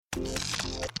Hello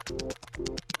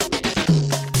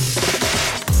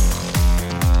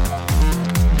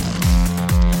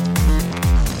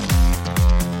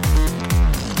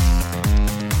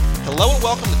and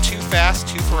welcome to Too Fast,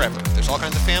 Too Forever. There's all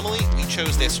kinds of family. We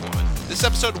chose this one. This is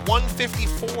episode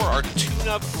 154, our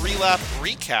tune-up relap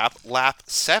recap, lap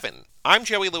 7. I'm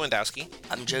Joey Lewandowski.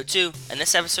 I'm Joe too, and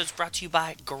this episode is brought to you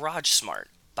by GarageSmart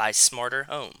by Smarter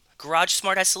Home.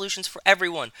 GarageSmart has solutions for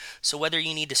everyone, so whether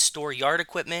you need to store yard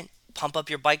equipment, pump up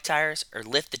your bike tires, or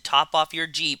lift the top off your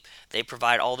Jeep, they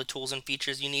provide all the tools and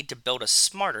features you need to build a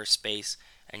smarter space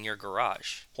in your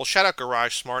garage. Well, shout out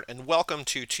GarageSmart, and welcome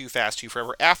to Too Fast, Too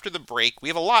Forever. After the break, we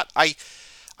have a lot.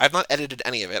 I've not edited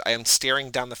any of it. I am staring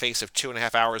down the face of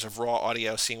 2.5 hours of raw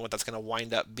audio, seeing what that's going to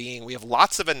wind up being. We have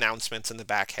lots of announcements in the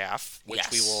back half, which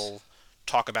we will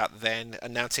talk about then.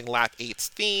 Announcing Lap 8's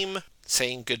theme,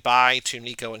 saying goodbye to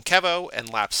Nico and Kevo,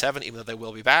 and Lap 7, even though they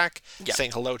will be back. Yep.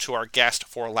 Saying hello to our guest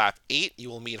for Lap 8. You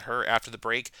will meet her after the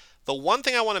break. The one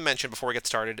thing I want to mention before we get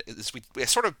started is we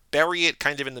sort of bury it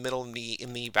kind of in the middle in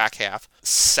the back half.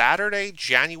 Saturday,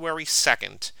 January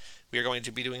 2nd, we are going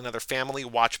to be doing another family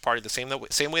watch party the same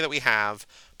way that we have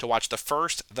to watch The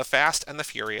Fast, and the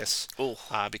Furious.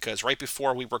 Because right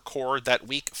before we record that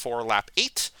week for Lap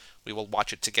 8, we will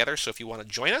watch it together. So if you want to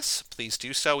join us, please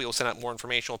do so. We will send out more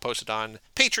information. We'll post it on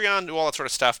Patreon, do all that sort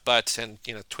of stuff, and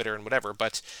Twitter and whatever.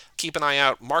 But keep an eye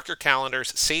out. Mark your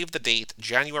calendars. Save the date,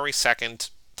 January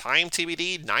 2nd. Time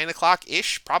TBD, 9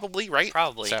 o'clock-ish, probably, right?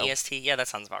 Probably. So, EST, yeah, that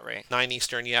sounds about right. 9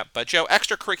 Eastern, yeah. But, Joe,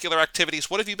 extracurricular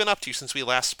activities, what have you been up to since we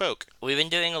last spoke? We've been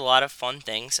doing a lot of fun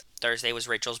things. Thursday was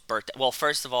Rachel's birthday. Well,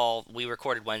 first of all, we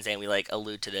recorded Wednesday, and we,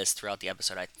 allude to this throughout the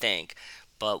episode, I think.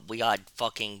 But we got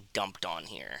fucking dumped on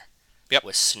here. Yep.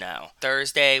 With snow.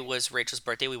 Thursday was Rachel's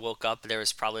birthday. We woke up, there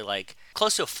was probably,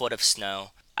 close to a foot of snow.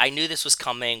 I knew this was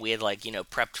coming. We had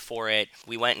prepped for it.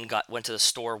 We went to the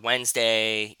store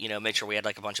Wednesday, made sure we had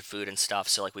a bunch of food and stuff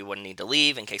so we wouldn't need to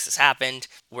leave in case this happened.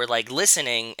 We're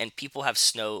listening and people have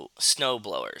snow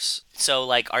blowers.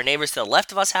 So our neighbors to the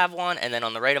left of us have one, and then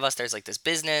on the right of us there's this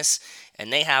business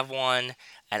and they have one,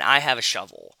 and I have a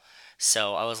shovel.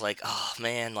 So I was oh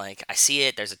man, I see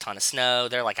it, there's a ton of snow,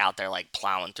 they're out there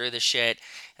plowing through this shit,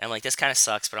 and I'm this kind of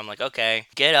sucks, but I'm okay,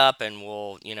 get up and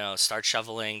we'll, start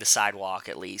shoveling the sidewalk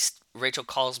at least. Rachel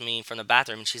calls me from the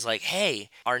bathroom and she's hey,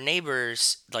 our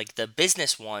neighbors, the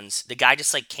business ones, the guy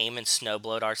just came and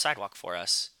snowblowed our sidewalk for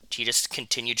us. He just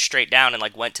continued straight down and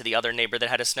went to the other neighbor that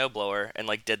had a snowblower and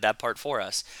did that part for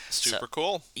us. Super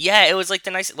cool. Yeah, it was the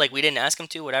nice, we didn't ask him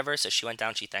to, whatever, so she went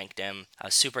down, she thanked him. I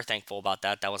was super thankful about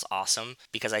that. That was awesome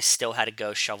because I still had to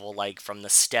go shovel from the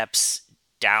steps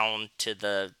down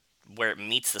to where it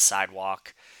meets the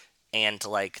sidewalk and to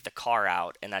the car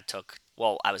out, and that took,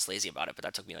 I was lazy about it, but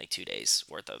that took me 2 days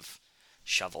worth of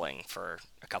shoveling for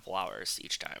a couple hours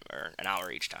each time, or an hour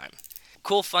each time.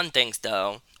 Cool fun things,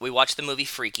 though. We watched the movie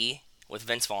Freaky with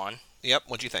Vince Vaughn. Yep,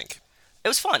 what'd you think? It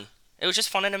was fun. It was just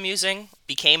fun and amusing.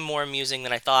 Became more amusing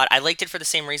than I thought. I liked it for the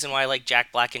same reason why I like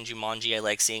Jack Black and Jumanji. I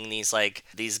like seeing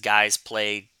these guys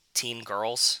play teen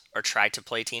girls, or try to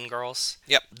play teen girls.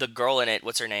 Yep. The girl in it,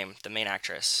 what's her name? The main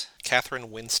actress.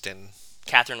 Catherine Winston.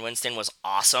 Catherine Winston was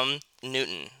awesome.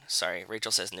 Newton. Sorry,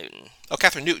 Rachel says Newton. Oh,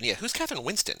 Catherine Newton, yeah. Who's Catherine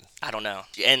Winston? I don't know.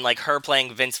 And her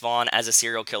playing Vince Vaughn as a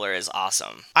serial killer is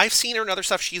awesome. I've seen her in other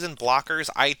stuff. She's in Blockers.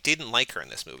 I didn't like her in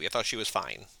this movie. I thought she was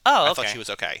fine. Oh, okay. I thought she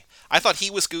was okay. I thought he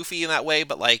was goofy in that way,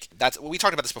 but we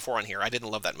talked about this before on here. I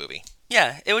didn't love that movie.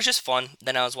 Yeah, it was just fun.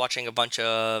 Then I was watching a bunch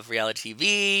of reality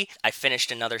TV. I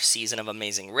finished another season of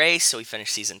Amazing Race, so we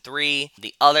finished season 3.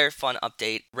 The other fun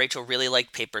update, Rachel really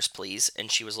liked Papers, Please, and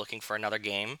she was looking for another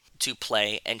game to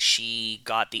play, and she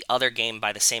got the other game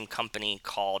by the same company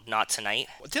called Not Tonight.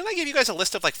 Didn't I give you guys a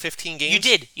list of 15 games? You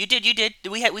did.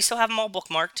 We still have them all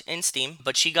bookmarked in Steam,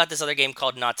 but she got this other game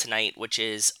called Not Tonight, which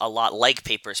is a lot like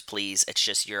Papers, Please. It's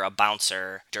just you're a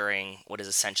bouncer during what is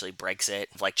essentially Brexit.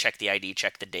 Check the ID,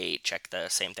 check the date, check the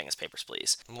same thing as Papers,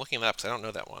 Please. I'm looking it up because I don't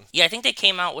know that one. Yeah, I think they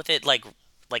came out with it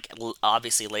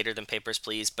obviously later than Papers,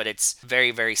 Please, but it's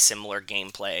very, very similar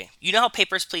gameplay. You know how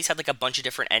Papers, Please had a bunch of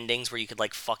different endings where you could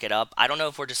fuck it up? I don't know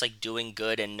if we're just doing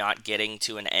good and not getting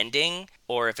to an ending,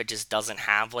 or if it just doesn't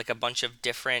have a bunch of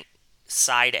different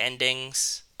side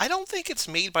endings. I don't think it's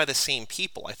made by the same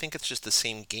people. I think it's just the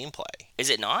same gameplay. Is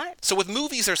it not? So with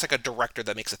movies, there's a director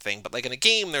that makes a thing, but in a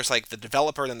game, there's the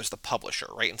developer, then there's the publisher,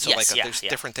 right? And so there's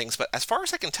different things. But as far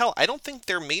as I can tell, I don't think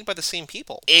they're made by the same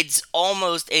people. It's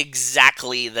almost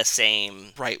exactly the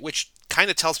same. Right, which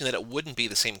kind of tells me that it wouldn't be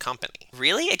the same company.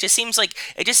 Really? It just seems like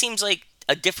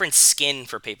a different skin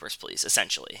for Papers, Please,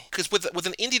 essentially. Because with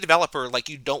an indie developer,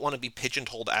 you don't want to be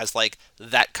pigeonholed as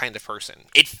that kind of person.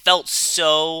 It felt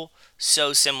so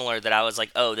so similar that I was like,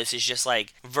 oh, this is just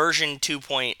like version 2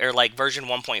 point or like version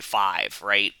 1.5,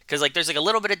 right? Because like there's like a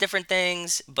little bit of different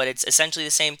things, but it's essentially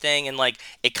the same thing, and like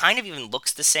it kind of even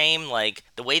looks the same. Like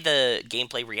the way the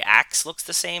gameplay reacts looks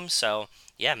the same. So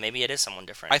yeah, maybe it is someone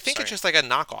different. I think it's Sorry. just like a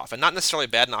knockoff, and not necessarily a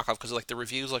bad knockoff because like the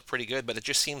reviews look pretty good, but it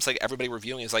just seems like everybody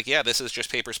reviewing is like, yeah, this is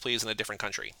just Papers, Please in a different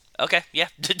country. Okay, yeah.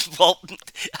 Well,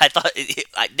 I thought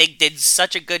they did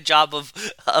such a good job of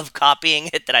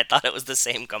copying it that I thought it was the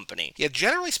same company. Yeah,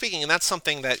 generally speaking, and that's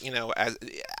something that as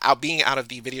out being out of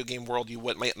the video game world, you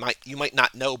might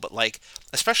not know, but like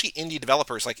especially indie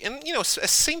developers, like and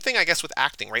same thing I guess with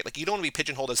acting, right? Like you don't want to be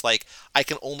pigeonholed as like I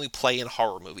can only play in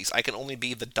horror movies, I can only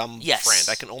be the dumb friend,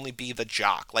 I Yes. can only be the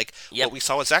jock, like what Yep. we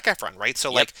saw with Zac Efron, right? So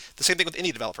Yep. like the same thing with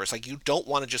indie developers, like you don't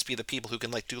want to just be the people who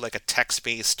can like do like a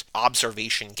text-based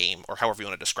observation game or however you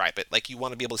want to describe it. Like you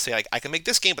want to be able to say like I can make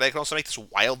this game, but I can also make this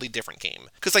wildly different game.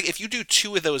 Because like if you do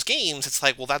two of those games, it's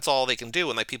like well that's all they can do,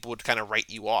 and like people would kind of write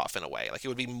you off in a way. Like it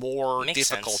would be more Makes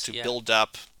difficult sense. to Yeah. build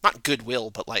up not goodwill,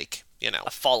 but like A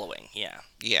following. Yeah.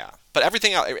 yeah. But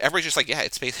everything else, everybody's just like yeah,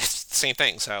 it's the same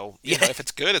thing. So Yeah. if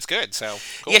it's good, it's good. So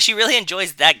cool. Yeah, she really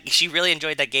enjoys that. She really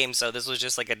enjoyed that game, so this was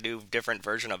just like a new, different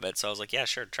version of it. So I was like, yeah,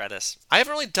 sure, try this. I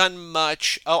haven't really done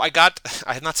much. Oh, I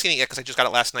have not seen it yet because I just got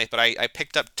it last night, but I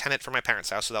picked up Tenet for my parents'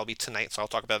 house, so that'll be tonight, so I'll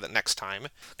talk about it next time.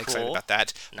 Excited Cool. about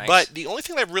that. Nice. But the only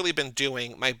thing that I've really been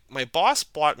doing, my boss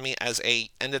bought me as a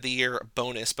end of the year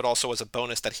bonus, but also as a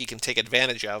bonus that he can take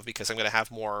advantage of because I'm going to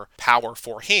have more power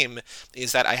for him,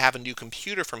 is that I have a new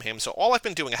computer from him. So all I've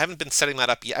been doing, I haven't been setting that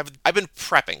up yet. I've been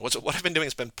prepping. What I've been doing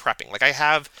has been prepping. Like I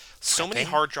have so many Prepping?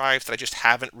 hard drives that I just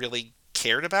haven't really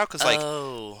cared about because like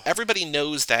Oh. everybody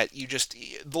knows that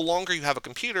the longer you have a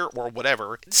computer or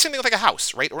whatever, it's the same thing with like a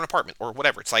house, right, or an apartment or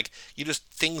whatever. It's like you just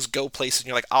things go places and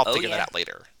you're like I'll Oh figure that yeah. out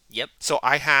later. Yep. So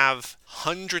I have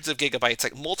hundreds of gigabytes,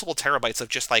 like multiple terabytes of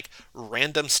just like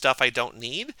random stuff I don't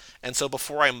need. And so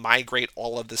before I migrate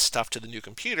all of this stuff to the new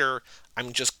computer,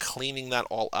 I'm just cleaning that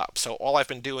all up. So all I've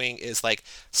been doing is like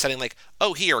setting like,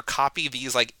 oh here, copy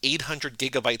these like 800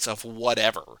 gigabytes of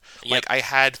whatever. Yep. Like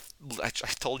I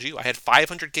told you I had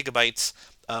 500 gigabytes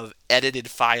of edited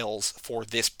files for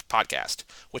this podcast,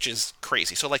 which is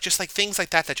crazy. So like just like things like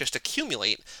that just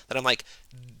accumulate that I'm like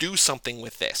do something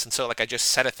with this. And so like I just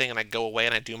set a thing and I go away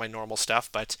and I do my normal stuff,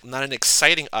 but not an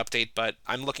exciting update, but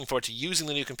I'm looking forward to using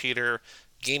the new computer,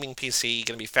 gaming PC,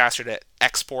 going to be faster to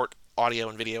export audio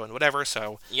and video and whatever.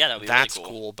 So Yeah, that would be really that's cool.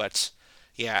 cool, but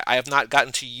yeah, I have not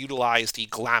gotten to utilize the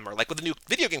glamour. Like with the new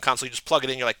video game console, you just plug it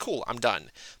in, you're like, cool, I'm done.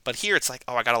 But here it's like,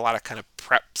 oh, I got a lot of kind of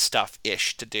prep stuff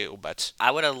ish to do, but I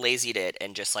would have lazied it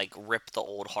and just like ripped the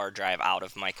old hard drive out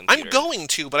of my I'm computer. going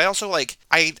to, but I also like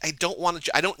I don't want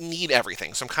to I don't need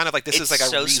everything. So I'm kind of like this is It's like a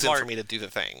so reason for smart. me to do the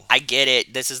thing. I get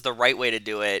it. This is the right way to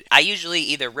do it. I usually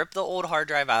either rip the old hard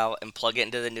drive out and plug it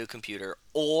into the new computer,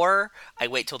 or I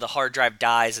wait till the hard drive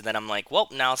dies and then I'm like, well,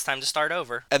 now it's time to start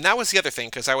over. And that was the other thing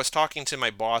because I was talking to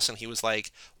my boss and he was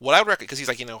like, "What I would recommend," because he's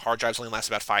like, hard drives only last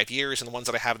about 5 years, and the ones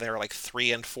that I have there are like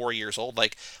 3 and 4 years old.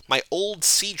 Like my old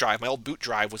C drive, my old boot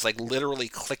drive was like literally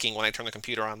clicking when I turned the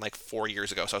computer on like 4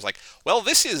 years ago. So I was like, "Well,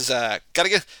 this is gotta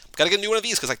get a new one of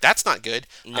these because like that's not good."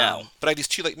 No. But I have these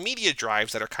two like media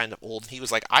drives that are kind of old. And he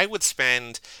was like, "I would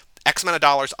spend." X amount of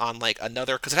dollars on like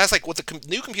another because it has like what the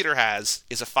new computer has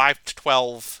is a 5 to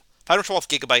 12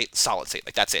 gigabyte solid state.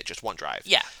 Like that's it, just one drive.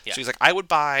 Yeah, yeah. So he's like, I would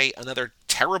buy another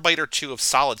terabyte or two of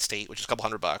solid state, which is a couple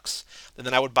 $100. And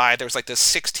then I would buy there's like this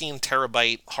 16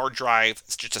 terabyte hard drive.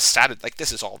 It's just a static. Like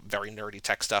this is all very nerdy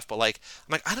tech stuff, but like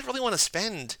I'm like I don't really want to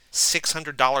spend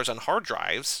 $600 on hard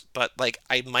drives, but like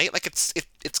I might like it's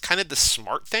kind of the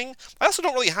smart thing. I also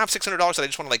don't really have $600 that I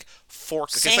just want to like fork.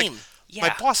 Like, it's like Same. my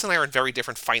Yeah. boss and I are in very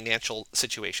different financial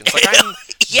situations. Like I'm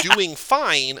Yeah. doing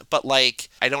fine, but like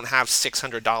I don't have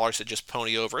 $600 to just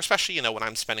pony over, especially when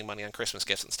I'm spending money on Christmas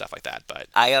gifts and stuff like that. But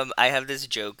I have this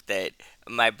joke that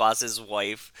my boss's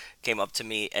wife came up to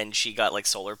me and she got like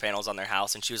solar panels on their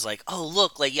house and she was like, "Oh,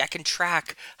 look, like I can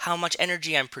track how much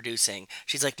energy I'm producing."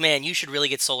 She's like, "Man, you should really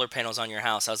get solar panels on your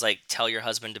house." I was like, "Tell your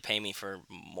husband to pay me for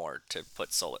more to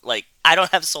put solar." Like, I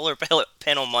don't have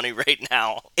panel money right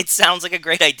now. It sounds like a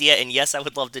great idea, and yes, I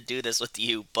would love to do this with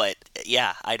you, but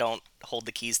yeah, I don't hold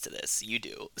the keys to this. You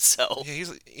do. So,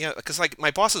 yeah, because like my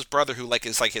boss's brother, who like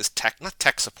is like his tech, not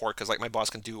tech support, because like my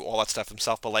boss can do all that stuff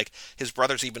himself, but like his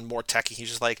brother's even more techy.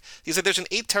 He's like, there's an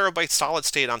 8 terabyte solid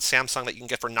state on Samsung that you can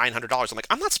get for $900. I'm like,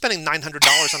 I'm not spending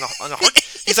 $900 on a hard.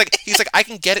 He's like, I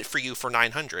can get it for you for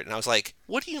 900, and I was like,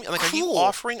 what do you? I'm like, are you Cool.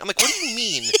 offering? I'm like, what do you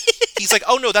mean? He's like,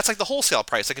 oh no, that's like the wholesale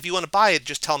price. Like if you want to buy it,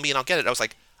 just tell me and I'll get it. I was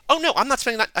like, Oh no, I'm not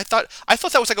spending that. I thought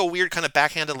that was like a weird kind of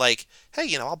backhanded like,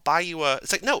 hey, I'll buy you a.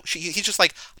 It's like no, he's just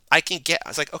like I can get. I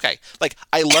was like, okay, like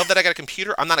I love that I got a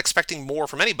computer. I'm not expecting more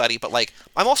from anybody, but like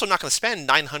I'm also not going to spend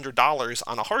 $900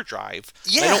 on a hard drive.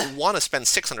 And I Yeah. don't want to spend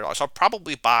 $600. So I'll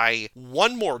probably buy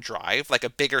one more drive, like a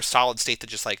bigger solid state, to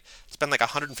just like spend like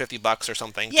 $150 or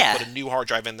something to Yeah. put a new hard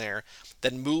drive in there,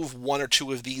 then move one or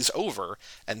two of these over,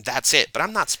 and that's it. But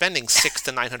I'm not spending $600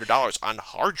 to $900 on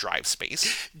hard drive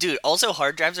space. Dude, also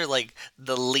hard drives are like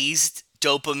the least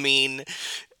dopamine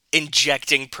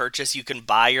injecting purchase you can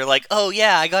buy. You're like, "Oh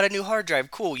yeah, I got a new hard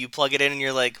drive. Cool." You plug it in and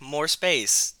you're like, "More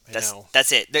space." I That's know.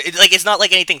 that's it. Like it's not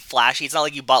like anything flashy. It's not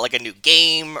like you bought like a new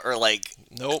game or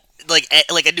Nope. like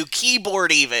a new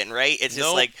keyboard even, right? It's just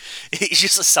Nope. like it's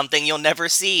just something you'll never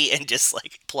see and just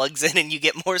like plugs in and you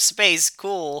get more space.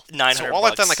 Cool. Nine So hundred all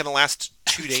I've done like bucks. in the last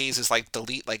 2 days is like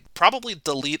probably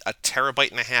delete a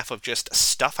terabyte and a half of just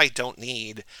stuff I don't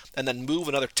need, and then move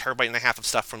another terabyte and a half of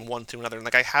stuff from one to another. And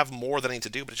like I have more than I need to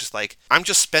do, but it's just like I'm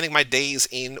just spending my days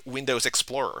in Windows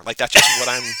Explorer. Like that's just what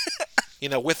I'm.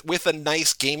 With a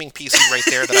nice gaming PC right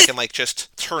there that I can like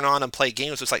just turn on and play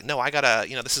games. It's like, no, I gotta,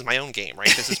 this is my own game, right?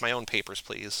 This is my own papers,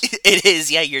 please. It is,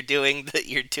 yeah. You're doing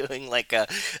like a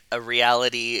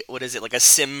reality. What is it? Like a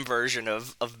sim version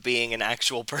of being an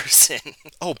actual person.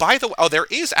 Oh, by the way, there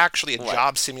is actually a What?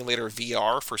 job simulator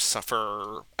VR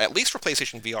for at least for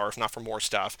PlayStation VR, if not for more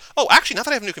stuff. Oh, actually, now that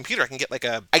I have a new computer, I can get like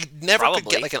a. I never could get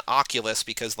Probably. like an Oculus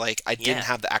because like I didn't Yeah.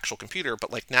 have the actual computer,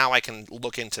 but like now I can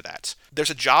look into that.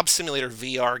 There's a job simulator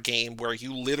VR game where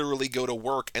you literally go to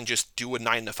work and just do a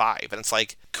 9 to 5, and it's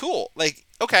like cool, like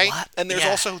okay. What? And there's Yeah.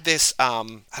 also this I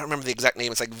don't remember the exact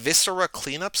name. It's like Viscera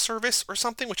Cleanup Service or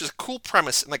something, which is a cool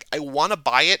premise. And like I want to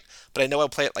buy it, but I know I'll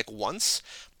play it like once.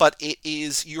 But it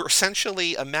is you're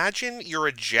essentially imagine you're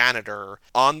a janitor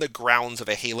on the grounds of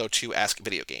a Halo 2-esque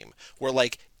video game, where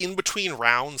like in between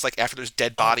rounds, like after there's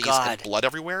dead Oh bodies and God. blood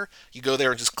everywhere, you go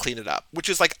there and just clean it up, which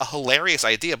is like a hilarious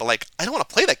idea. But like I don't want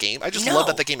to play that game. I just love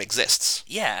that No. the game exists.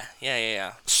 Yeah. Yeah. Yeah.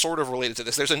 Yeah. Sort of related to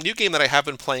this, there's a new game that I have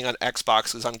been playing on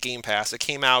Xbox. It's on Game Pass. It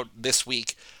came out this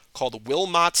week called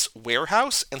Wilmot's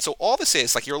Warehouse. And so all this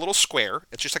is like you're a little square.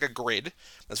 It's just like a grid.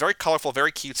 It's very colorful,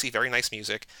 very cutesy, very nice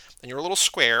music. And you're a little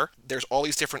square. There's all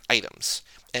these different items.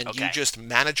 And you Okay. just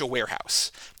manage a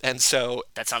warehouse. And so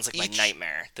That sounds like my each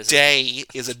nightmare. This is day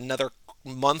is another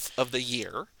month of the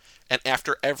year. And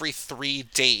after every 3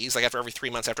 days, like after every 3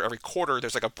 months, after every quarter,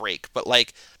 there's like a break. But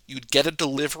like you'd get a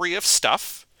delivery of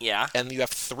stuff yeah. and you have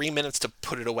 3 minutes to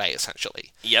put it away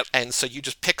essentially. Yep. And so you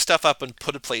just pick stuff up and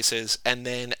put it places, and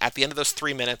then at the end of those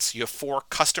 3 minutes, you have four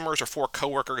customers or four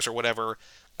coworkers or whatever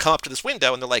come up to this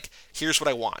window and they're like, here's what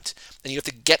I want. And you have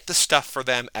to get the stuff for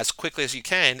them as quickly as you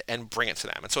can and bring it to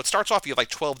them. And so it starts off, you have like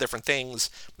 12 different things.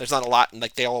 There's not a lot, and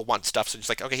like they all want stuff, so just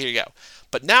like, okay, here you go.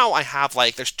 But now I have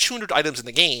like, there's 200 items in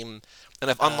the game, and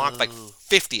I've unlocked like Oh.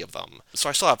 50 of them. So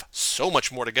I still have so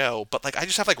much more to go, but like I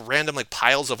just have like random like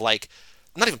piles of like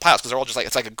not even piles because they're all just like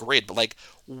it's like a grid, but like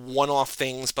one-off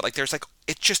things. But like there's like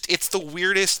it's the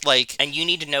weirdest like And you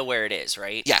need to know where it is,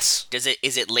 right? yes.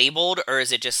 Is it labeled or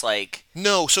is it just like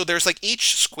No, so there's like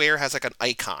each square has like an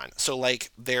icon. So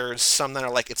like there's some that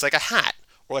are like it's like a hat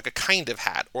or like a kind of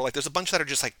hat or like there's a bunch that are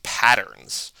just like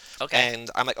patterns. okay? And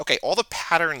I'm like, okay, all the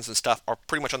patterns and stuff are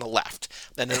pretty much on the left.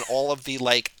 And then all of the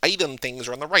like item things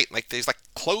are on the right. Like there's like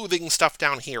clothing stuff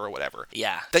down here or whatever.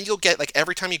 Yeah. Then you'll get like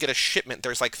every time you get a shipment,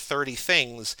 there's like 30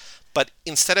 things. But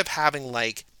instead of having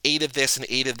like 8 of this and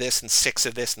 8 of this and 6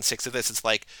 of this and 6 of this, it's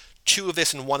like 2 of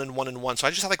this and 1 and 1. So I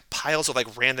just have like piles of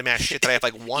like random ass shit that I have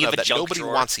like one You have of a that junk nobody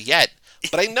drawer. wants yet,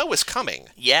 but I know is coming.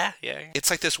 Yeah. Yeah. It's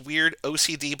like this weird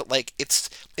OCD, but like it's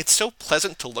so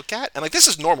pleasant to look at. And like this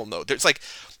is normal mode.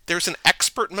 There's an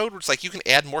expert mode where it's like you can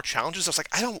add more challenges. I was like,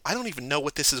 I don't even know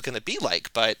what this is going to be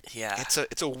like, but Yeah.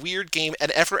 it's a weird game.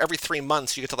 And after every 3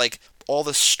 months, you get to like all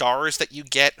the stars that you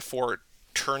get for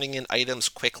turning in items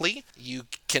quickly. You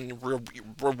can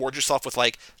reward yourself with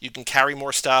like you can carry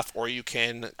more stuff or you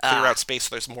can clear Ah. out space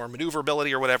so there's more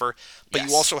maneuverability or whatever. But you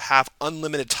Yes. also have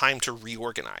unlimited time to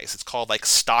reorganize. It's called like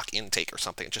stock intake or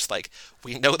something. It's just like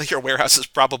we know that your warehouse is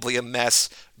probably a mess.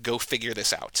 Go figure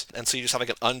this out. And so you just have like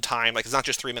an untime, like it's not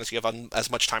just 3 minutes. You have as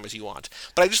much time as you want.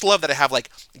 But I just love that I have like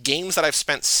games that I've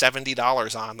spent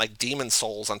 $70 on, like Demon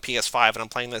Souls on PS5, and I'm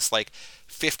playing this like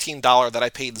 $15 that I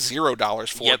paid $0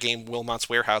 for Yep. game Wilmot's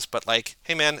Warehouse. But like,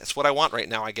 hey man, it's what I want right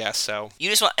now, I guess. So You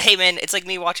just want, hey man, it's like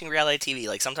me watching reality TV.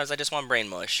 Like sometimes I just want brain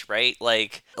mush, right?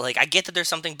 Like I get that there's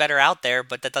something better out there,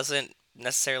 but that doesn't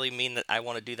necessarily mean that I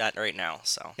want to do that right now.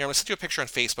 So Yeah, I'm gonna send you a picture on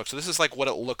Facebook. So this is like what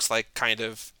it looks like, kind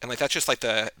of, and like that's just like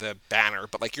the banner,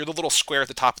 but like you're the little square at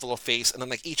the top of the little face, and then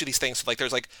like each of these things, so like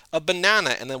there's like a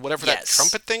banana, and then whatever that yes,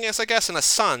 trumpet thing is, I guess, and a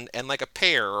sun, and like a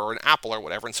pear or an apple or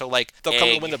whatever. And so like they'll come to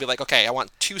the egg. window, and be like, okay, I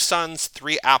want 2 suns,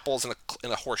 3 apples, and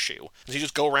a horseshoe. And so you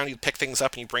just go around, you pick things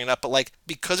up, and you bring it up. But like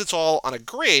because it's all on a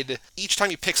grid, each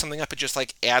time you pick something up, it just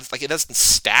like adds, like it doesn't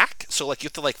stack. So like you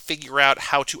have to like figure out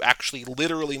how to actually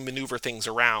literally maneuver things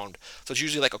around. So it's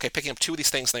usually like, okay, picking up 2 of these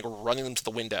things and like running them to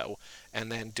the window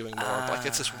and then doing more. But like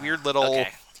it's this weird little. Okay.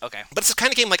 Okay. But it's the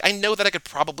kind of game like I know that I could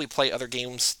probably play other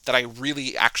games that I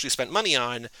really actually spent money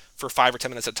on for 5 or 10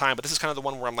 minutes at a time. But this is kind of the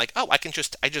one where I'm like, oh, I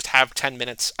just have 10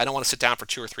 minutes. I don't want to sit down for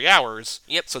 2 or 3 hours.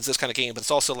 Yep. So it's this kind of game. But it's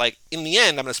also like in the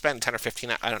end, I'm going to spend 10 or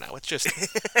 15. I don't know. It's just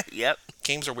Yep.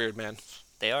 games are weird, man.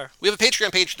 They are. We have a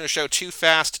Patreon page in the show,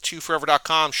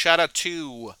 toofast2forever.com. Shout out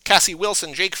to Cassie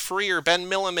Wilson, Jake Freer, Ben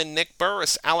Milliman, Nick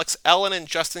Burris, Alex Ellen, and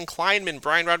Justin Kleinman,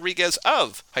 Brian Rodriguez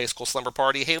of High School Slumber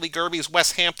Party, Haley Gerbies,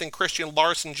 Wes Hampton, Christian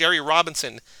Larson, Jerry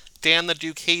Robinson, Dan the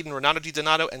Duke Hayden, Renato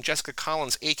DiDonato, and Jessica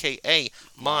Collins, a.k.a.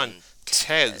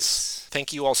 Montez.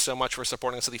 Thank you all so much for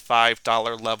supporting us at the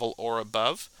 $5 level or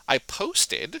above. I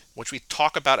posted, which we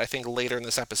talk about, I think, later in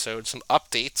this episode, some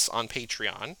updates on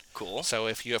Patreon. Cool. So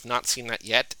if you have not seen that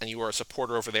yet and you are a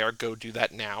supporter over there, go do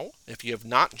that now. If you have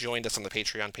not joined us on the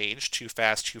Patreon page,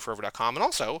 toofast2forever.com, and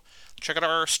also check out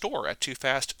our store at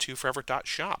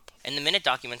toofast2forever.shop. And the minute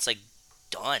document's like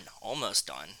done, almost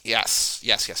done. Yes.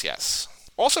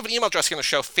 Also have an email address here on the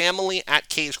show,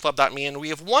 family@cageclub.me, and we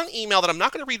have one email that I'm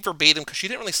not going to read verbatim because she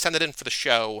didn't really send it in for the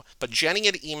show, but Jenny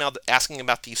had emailed asking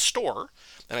about the store,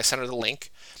 and I sent her the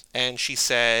link, and she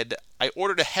said, I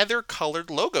ordered a heather-colored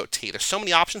logo tee. There's so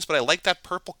many options, but I like that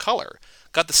purple color.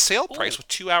 Got the sale price with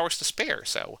 2 hours to spare,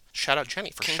 so shout out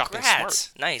Jenny for shopping smart.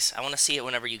 Nice. I want to see it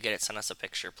whenever you get it. Send us a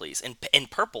picture, please. In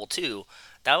purple, too.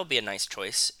 That would be a nice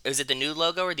choice. Is it the new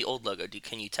logo or the old logo?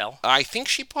 Can you tell? I think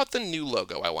she bought the new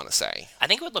logo, I want to say. I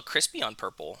think it would look crispy on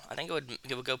purple. I think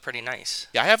it would go pretty nice.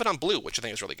 Yeah, I have it on blue, which I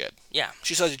think is really good. Yeah.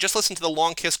 She says, just listen to the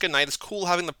Long Kiss Goodnight. It's cool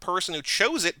having the person who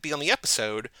chose it be on the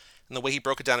episode, and the way he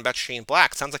broke it down about Shane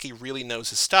Black. Sounds like he really knows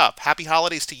his stuff. Happy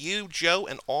holidays to you, Joe,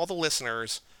 and all the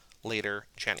listeners. Later,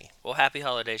 Jenny. Well, happy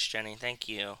holidays, Jenny. Thank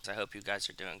you. I hope you guys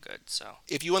are doing good. So,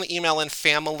 if you want to email in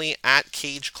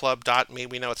family@cageclub.me,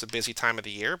 we know it's a busy time of the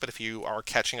year, but if you are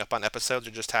catching up on episodes or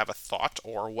just have a thought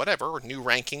or whatever, or new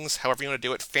rankings, however you want to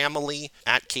do it,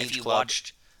 family@cageclub. If you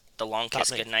watched The Long Kiss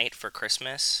Goodnight for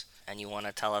Christmas and you want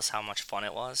to tell us how much fun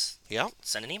it was,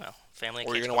 send an email. Family.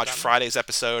 Or you're going to watch Friday's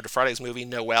movie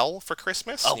Noel for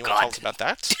Christmas. Oh, and you want to tell us about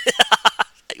that?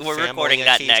 We're recording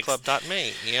that next.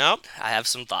 Family@cageclub.me. Yep. I have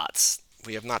some thoughts.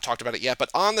 We have not talked about it yet, but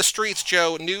on the streets,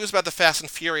 Joe, news about the Fast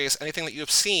and Furious, anything that you have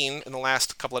seen in the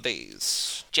last couple of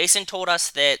days? Jason told us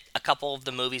that a couple of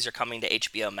the movies are coming to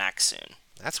HBO Max soon.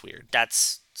 That's weird.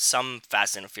 That's some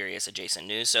Fast and Furious adjacent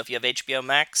news. So if you have HBO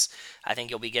Max, I think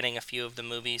you'll be getting a few of the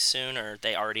movies soon, or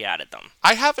they already added them.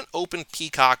 I haven't opened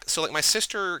Peacock, so like my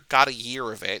sister got a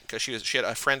year of it because she had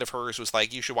a friend of hers was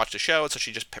like, you should watch the show, so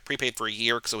she just prepaid for a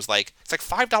year because it's like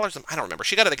 $5. I don't remember.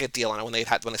 She got like a deal on it when they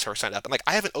first signed up, and like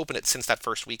I haven't opened it since that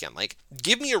first weekend. Like,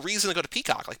 give me a reason to go to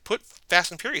Peacock. Like, put Fast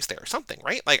and Furious there or something,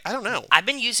 right? Like, I don't know. I've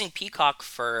been using Peacock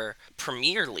for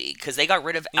Premier League because they got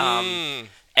rid of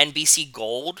NBC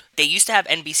Gold. They used to have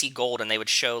NBC Gold, and they would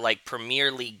show like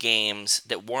Premier League games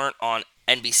that weren't on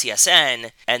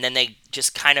NBCSN, and then they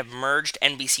just kind of merged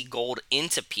NBC Gold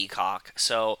into Peacock.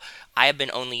 So I have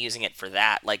been only using it for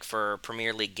that, like for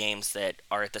Premier League games that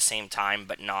are at the same time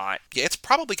but not. Yeah, it's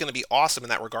probably going to be awesome in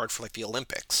that regard for like the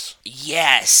Olympics.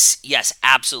 Yes,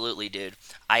 absolutely, dude.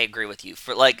 I agree with you.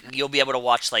 For like, you'll be able to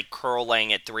watch like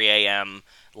curling at 3 a.m.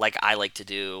 like I like to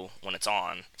do when it's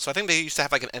on. So I think they used to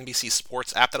have like an NBC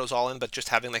Sports app that was all in, but just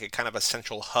having like a kind of a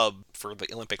central hub for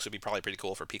the Olympics would be probably pretty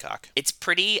cool for Peacock. It's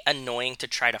pretty annoying to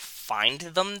try to find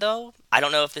them though. I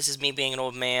don't know if this is me being an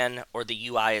old man or the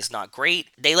UI is not great.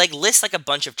 They like list like a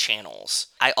bunch of channels.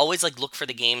 I always like look for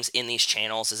the games in these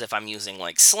channels as if I'm using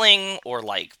like Sling or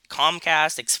like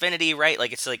Comcast, Xfinity, right?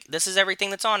 Like it's like, this is everything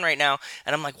that's on right now.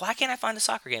 And I'm like, why can't I find the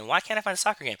soccer game? Why can't I find the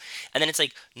soccer game? And then it's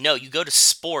like, no, you go to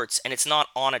sports and it's not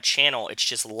on a channel. It's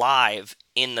just live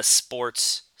in the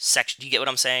sports section. Do you get what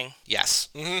I'm saying? Yes.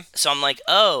 Mm-hmm. So I'm like,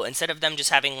 oh, instead of them just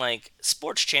having like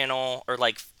sports channel or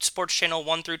like sports channel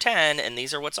 1 through 10 and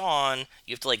these are what's on,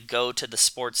 you have to like go to the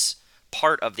sports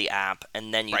part of the app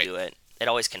and then you do it. It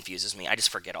always confuses me. I just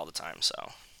forget all the time,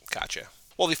 so. Gotcha.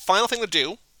 Well, the final thing to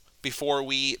do before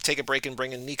we take a break and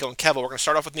bring in Nico and Kevo. We're going to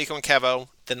start off with Nico and Kevo,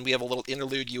 then we have a little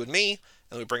interlude, you and me, and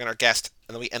then we bring in our guest,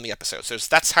 and then we end the episode. So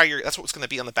that's what's going to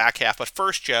be on the back half. But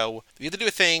first, Joe, we have to do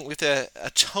a thing. We have to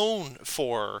atone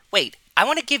for. Wait, I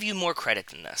want to give you more credit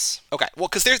than this. Okay, well,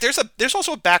 because there's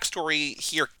also a backstory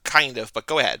here, kind of. But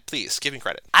go ahead, please give me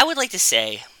credit. I would like to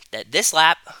say that this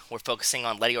lap we're focusing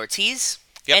on Letty Ortiz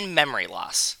and memory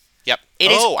loss. Yep.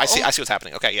 I see what's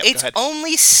happening. Okay, yeah, it's go ahead.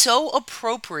 only so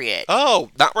appropriate. Oh,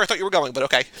 not where I thought you were going, but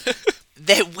okay.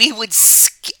 that we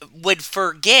would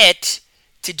forget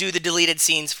to do the deleted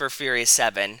scenes for Furious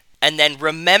 7 and then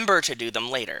remember to do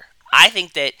them later. I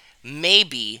think that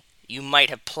maybe you might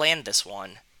have planned this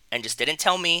one and just didn't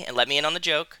tell me and let me in on the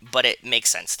joke, but it makes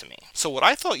sense to me. So what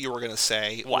I thought you were going to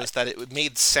say was that it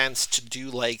made sense to do,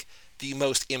 like, the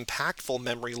most impactful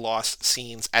memory loss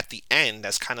scenes at the end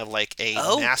as kind of like a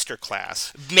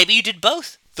masterclass. Maybe you did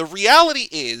both. The reality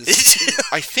is,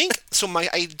 I think, so my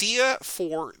idea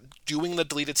for doing the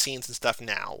deleted scenes and stuff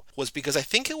now was because I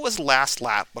think it was last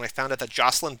lap when I found out that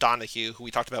Jocelyn Donahue, who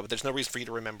we talked about, but there's no reason for you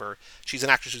to remember, she's an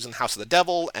actress who's in House of the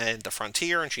Devil and The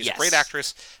Frontier, and she's a great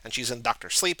actress, and she's in Dr.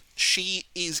 Sleep. She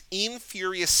is in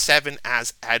Furious 7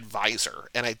 as advisor,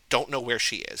 and I don't know where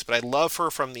she is, but I love her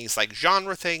from these like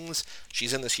genre things.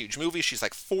 She's in this huge movie. She's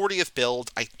like 40th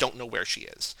build. I don't know where she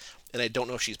is. And I don't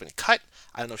know if she's been cut.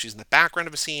 I don't know if she's in the background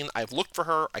of a scene. I've looked for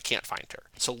her. I can't find her.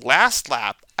 So last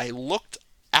lap, I looked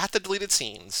at the deleted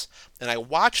scenes, and I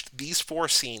watched these 4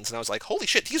 scenes, and I was like, holy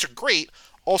shit, these are great.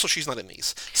 Also, she's not in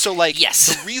these. So, like,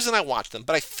 the reason I watched them,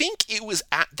 but I think it was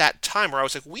at that time where I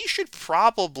was like, we should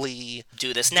probably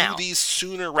do this now. Do these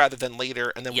sooner rather than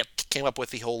later, and then we came up with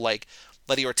the whole, like,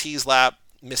 Letty Ortiz lap,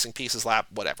 missing pieces lap,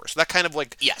 whatever. So that kind of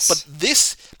like, but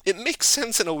this, it makes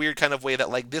sense in a weird kind of way that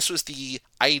like this was the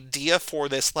idea for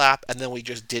this lap and then we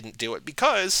just didn't do it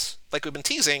because, like we've been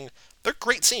teasing, they're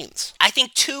great scenes. I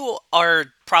think 2 are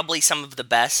probably some of the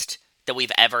best that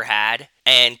we've ever had,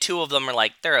 and 2 of them are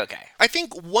like, they're okay. I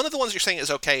think one of the ones you're saying is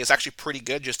okay is actually pretty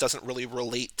good, just doesn't really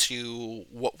relate to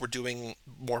what we're doing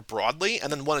more broadly,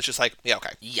 and then one is just like, yeah,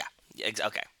 okay. Yeah.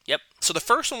 Okay. Yep. So the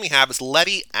first one we have is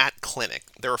Letty at clinic.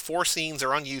 There are 4 scenes.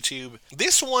 They're on YouTube.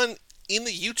 This one in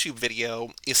the YouTube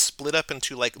video is split up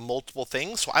into like multiple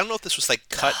things. So I don't know if this was like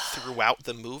cut throughout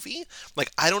the movie.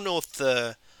 Like I don't know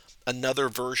if another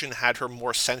version had her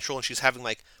more central and she's having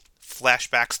like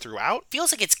flashbacks throughout.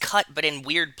 Feels like it's cut, but in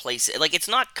weird places. Like it's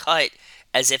not cut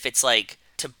as if it's like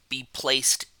to be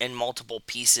placed in multiple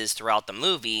pieces throughout the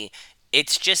movie.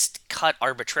 It's just cut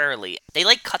arbitrarily. They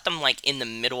like cut them like in the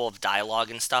middle of dialogue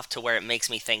and stuff to where it makes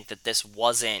me think that this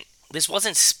wasn't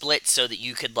split so that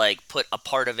you could like put a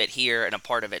part of it here and a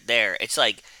part of it there. It's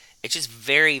like it's just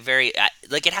very, very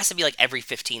like it has to be like every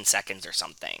 15 seconds or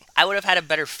something. I would have had a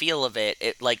better feel of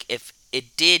it like if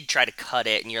it did try to cut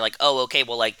it and you're like, oh, okay,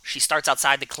 well, like she starts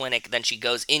outside the clinic, then she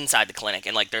goes inside the clinic,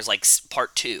 and like there's like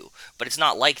part 2, but it's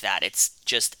not like that. It's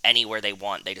just anywhere they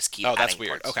want. They just keep adding that's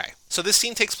weird. Parts. Okay. So this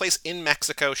scene takes place in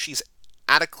Mexico. She's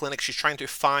at a clinic. She's trying to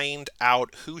find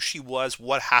out who she was,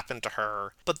 what happened to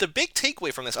her. But the big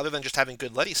takeaway from this, other than just having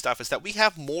good Letty stuff, is that we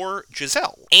have more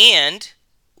Giselle. And,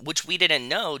 which we didn't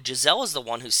know, Giselle is the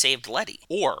one who saved Letty.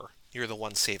 Or, you're the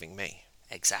one saving me.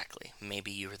 Exactly. Maybe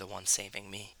you were the one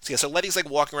saving me. So yeah, so Letty's like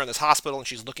walking around this hospital and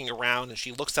she's looking around and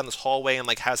she looks down this hallway and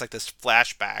like has like this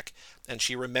flashback and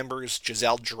she remembers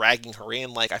Giselle dragging her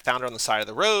in, like I found her on the side of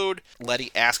the road.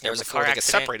 Letty asking her before they get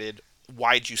separated,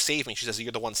 why'd you save me? She says,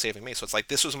 you're the one saving me. So it's like,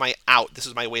 this was my out. This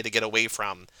is my way to get away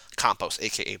from Campos,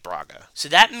 aka Braga. So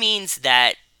that means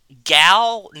that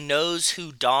Gal knows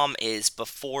who Dom is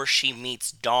before she meets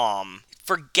Dom.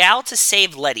 For Gal to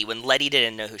save Letty when Letty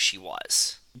didn't know who she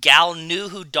was, Gal knew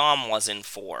who Dom was in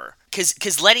 4.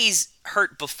 Because Letty's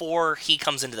hurt before he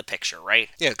comes into the picture, right?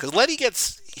 Yeah, because Letty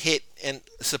gets hit and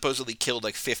supposedly killed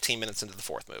like 15 minutes into the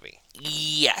 4th movie.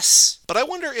 Yes. But I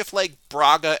wonder if like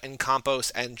Braga and Campos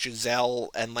and Giselle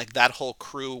and like that whole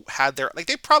crew had their... Like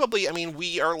they probably... I mean,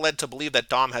 we are led to believe that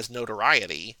Dom has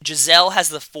notoriety. Giselle has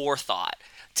the forethought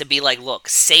to be like, look,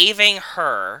 saving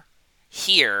her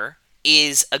here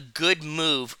is a good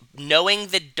move, knowing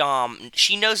that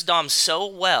she knows Dom so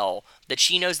well that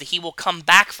she knows that he will come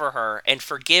back for her and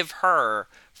forgive her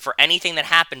for anything that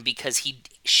happened because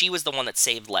she was the one that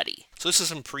saved Letty. So this is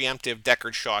some preemptive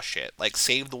Deckard Shaw shit, like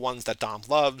save the ones that Dom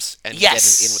loves and get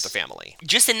in with the family.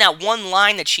 Just in that one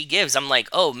line that she gives, I'm like,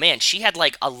 oh man, she had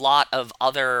like a lot of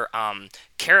other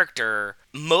character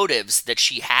motives that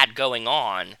she had going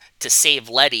on to save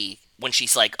Letty. When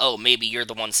she's like, oh, maybe you're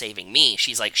the one saving me.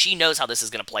 She's like, she knows how this is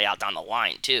going to play out down the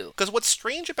line, too. Because what's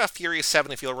strange about Furious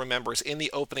 7, if you'll remember, is in the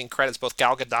opening credits, both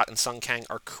Gal Gadot and Sung Kang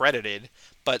are credited,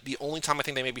 but the only time I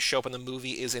think they maybe show up in the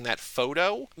movie is in that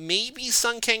photo. Maybe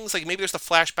Sun King's, like, maybe there's the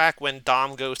flashback when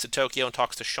Dom goes to Tokyo and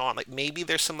talks to Sean. Like, maybe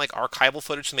there's some, like, archival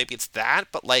footage, so maybe it's that,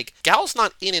 but, like, Gal's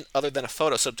not in it other than a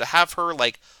photo, so to have her,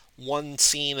 like, one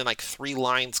scene and like 3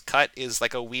 lines cut is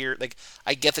like a weird, like,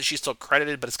 I get that she's still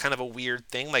credited, but it's kind of a weird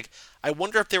thing. Like, I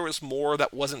wonder if there was more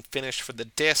that wasn't finished for the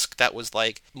disc that was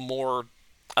like more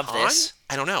Of this?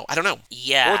 I don't know.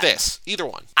 Yeah. Or this. Either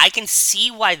one. I can see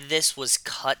why this was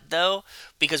cut, though,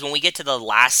 because when we get to the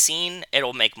last scene,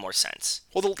 it'll make more sense.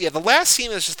 Well, the last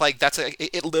scene is just like,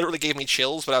 it literally gave me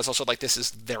chills, but I was also like, this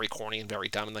is very corny and very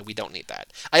dumb, and like, we don't need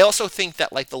that. I also think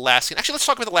that like the last scene, actually, let's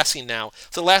talk about the last scene now.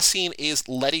 So the last scene is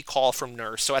Letty call from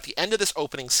Nurse. So at the end of this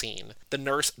opening scene,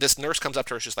 this nurse comes up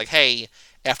to her, she's like, hey,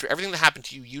 after everything that happened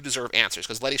to you, you deserve answers,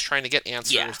 because Letty's trying to get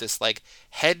answers. Yeah. This like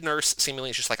head nurse seemingly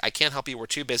is just like, I can't help you, we're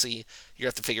too busy, you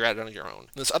have to figure it out on your own.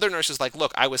 And this other nurse is like,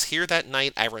 look, I was here that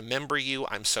night, I remember you,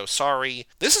 I'm so sorry.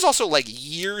 This is also like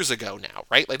years ago now,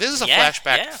 right? Like, this is a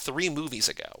flashback 3 movies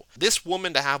ago. This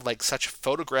woman to have like such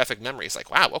photographic memories, like,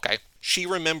 wow, okay. She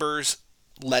remembers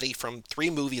Letty from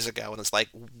 3 movies ago and is like,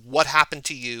 what happened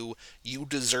to you? You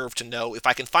deserve to know. If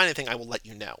I can find anything, I will let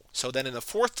you know. So then in the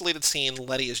 4th deleted scene,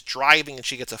 Letty is driving and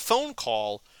she gets a phone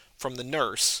call from the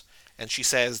nurse, and she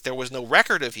says, there was no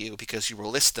record of you because you were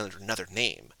listed under another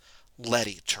name.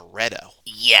 Letty Toretto.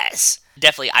 Yes.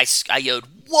 Definitely, I yelled,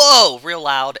 whoa, real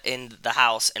loud in the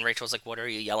house, and Rachel was like, what are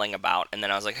you yelling about? And then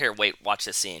I was like, here, wait, watch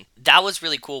this scene. That was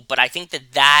really cool, but I think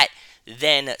that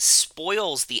then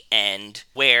spoils the end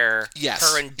where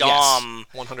her and Dom...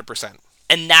 Yes, 100%.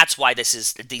 And that's why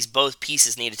these both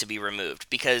pieces needed to be removed,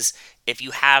 because if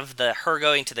you have her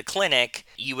going to the clinic,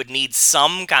 you would need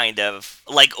some kind of,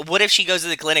 like, what if she goes to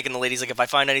the clinic and the lady's like, if I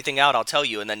find anything out, I'll tell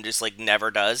you, and then just, like,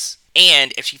 never does?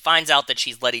 And if she finds out that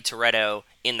she's Letty Toretto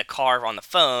in the car on the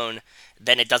phone,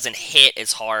 then it doesn't hit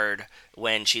as hard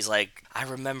when she's like, I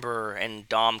remember, and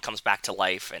Dom comes back to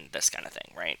life and this kind of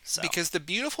thing, right? So. Because the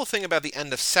beautiful thing about the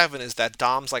end of 7 is that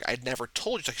Dom's like, I'd never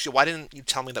told you. She's like, why didn't you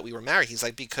tell me that we were married? He's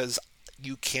like, because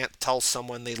you can't tell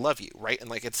someone they love you, right? And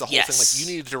like, it's the whole thing, like, you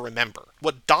needed to remember.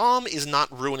 What Dom is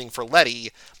not ruining for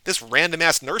Letty, this random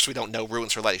ass nurse we don't know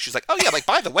ruins for Letty. She's like, oh yeah, like,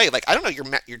 by the way, like, I don't know,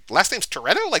 your last name's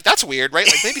Toretto? Like, that's weird, right?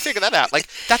 Like, maybe figure that out. Like,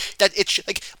 that it should,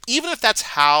 like, even if that's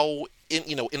how,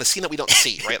 in a scene that we don't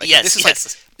see, right? Like, yes, this is like,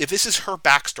 if this is her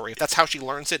backstory, if that's how she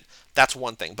learns it, that's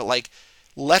one thing. But like,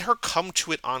 let her come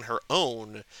to it on her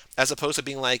own, as opposed to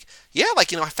being like, yeah,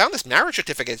 like, I found this marriage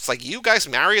certificate. It's like, you guys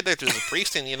married, there's a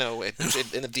priest in, in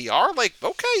the DR. Like,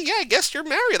 okay, yeah, I guess you're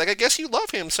married. Like, I guess you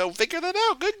love him, so figure that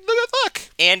out. Good luck.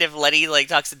 And if Letty, like,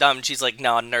 talks to Dom and she's like,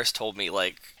 no, a nurse told me,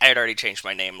 like, I had already changed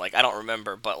my name. Like, I don't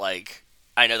remember, but, like,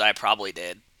 I know that I probably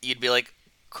did. You'd be like,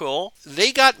 cool.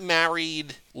 They got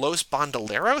married Los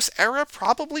Bandoleros era,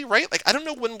 probably, right? Like, I don't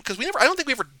know when, because I don't think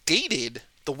we ever dated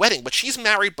the wedding, but she's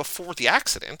married before the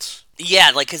accident. Yeah,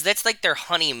 like, because that's like their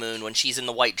honeymoon when she's in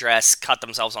the white dress, cut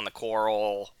themselves on the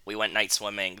coral, we went night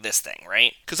swimming, this thing,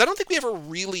 right? Because I don't think we ever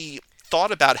really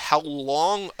thought about how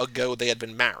long ago they had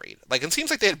been married. Like, it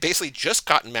seems like they had basically just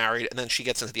gotten married and then she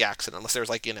gets into the accident, unless there's,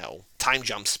 like, time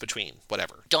jumps between,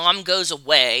 whatever. Dom goes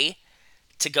away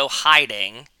to go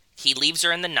hiding. He leaves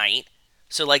her in the night.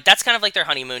 So, like, that's kind of like their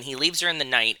honeymoon. He leaves her in the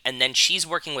night, and then she's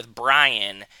working with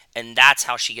Brian, and that's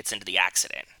how she gets into the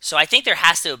accident. So I think there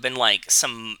has to have been, like,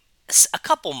 a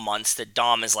couple months that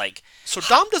Dom is like... So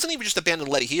Dom doesn't even just abandon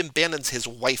Letty, he abandons his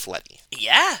wife, Letty.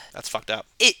 Yeah. That's fucked up.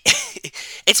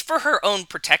 It's for her own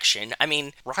protection. I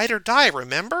mean... Ride or die,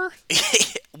 remember?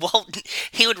 Well,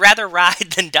 he would rather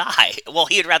ride than die. Well,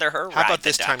 he would rather her ride. How about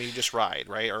this die. time you just ride,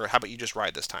 right? Or how about you just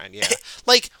ride this time? Yeah.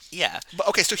 Like, yeah. But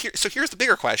okay, so here's the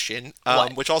bigger question,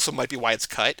 which also might be why it's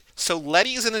cut. So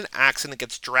Letty's in an accident,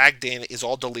 gets dragged in, is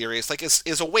all delirious, like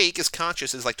is awake, is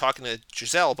conscious, is like talking to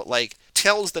Giselle, but like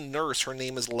tells the nurse her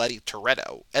name is Letty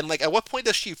Toretto. And like, at what point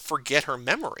does she forget her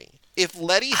memory? If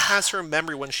Letty has her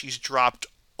memory when she's dropped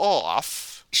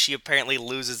off, she apparently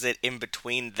loses it in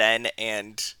between then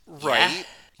and... Right. Yeah.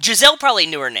 Giselle probably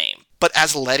knew her name. But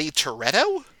as Letty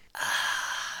Toretto?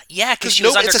 Yeah, because she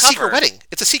was undercover. It's a secret wedding.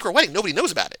 It's a secret wedding. Nobody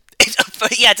knows about it.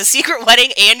 Yeah, it's a secret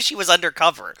wedding, and she was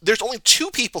undercover. There's only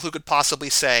 2 people who could possibly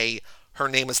say her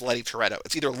name is Letty Toretto.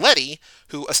 It's either Letty,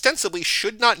 who ostensibly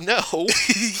should not know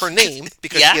her name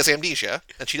because she has amnesia,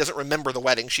 and she doesn't remember the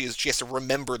wedding. She has to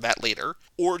remember that later.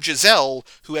 Or Giselle,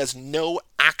 who has no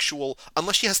actual...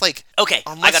 Unless she has, like... Okay,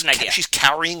 I got an idea. She's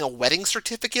carrying a wedding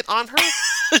certificate on her?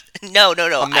 No.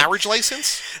 A marriage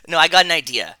license? No, I got an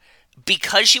idea.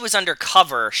 Because she was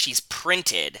undercover, she's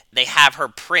printed. They have her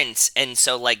prints, and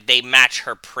so like they match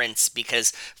her prints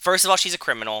because first of all, she's a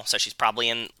criminal, so she's probably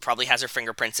has her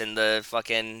fingerprints in the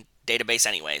fucking database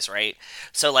anyways, right?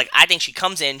 So like I think she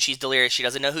comes in, she's delirious, she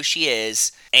doesn't know who she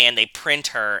is, and they print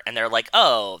her and they're like,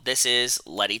 "Oh, this is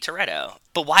Letty Toretto."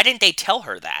 But why didn't they tell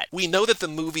her that? We know that the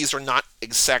movies are not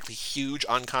exactly huge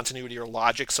on continuity or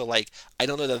logic, so like I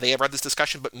don't know that they ever had this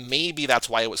discussion, but maybe that's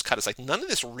why it was cut. It's like none of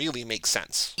this really makes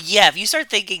sense. Yeah, if you start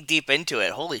thinking deep into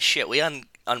it, holy shit, we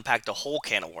unpacked a whole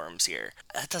can of worms here.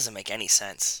 That doesn't make any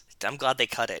sense. I'm glad they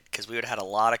cut it because we would have had a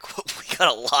lot of we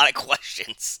got a lot of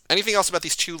questions. Anything else about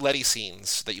these two Letty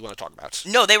scenes that you want to talk about?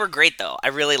 No, they were great though. I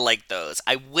really liked those.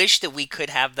 I wish that we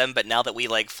could have them, but now that we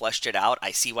like fleshed it out,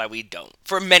 I see why we don't.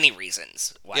 For many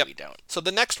reasons, why we don't. So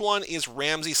the next one is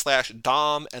Ramsey slash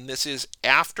Dom, and this is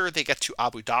after they get to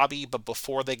Abu Dhabi, but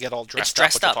before they get all dressed, It's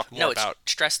dressed up. up. Which we'll talk more No, about.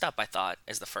 it's dressed up. I thought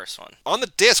is the first one. On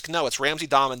the disc, no, it's Ramsey,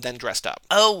 Dom, and then dressed up.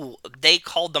 Oh, they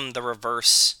called them the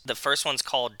reverse. The first one's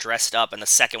called Dressed Up, and the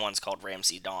second one's called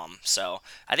Ramsey Dom. So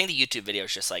I think the YouTube video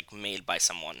is just like made by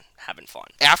someone having fun.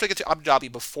 After they get to Abu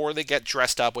Dhabi, before they get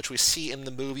dressed up, which we see in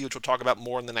the movie, which we'll talk about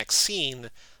more in the next scene,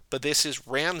 but this is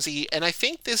Ramsey, and I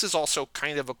think this is also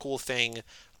kind of a cool thing.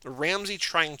 Ramsey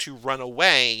trying to run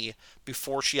away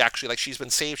before she actually, like, she's been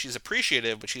saved, she's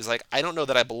appreciative, but she's like, I don't know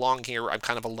that I belong here, I'm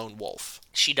kind of a lone wolf.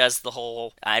 She does the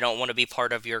whole, I don't want to be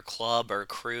part of your club or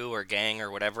crew or gang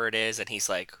or whatever it is, and he's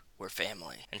like, we're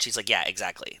family. And she's like, yeah,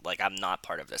 exactly. Like, I'm not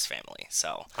part of this family,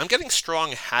 so. I'm getting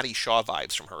strong Hattie Shaw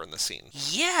vibes from her in this scene.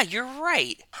 Yeah, you're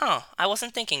right. Huh, I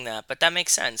wasn't thinking that, but that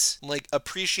makes sense. Like,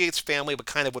 appreciates family, but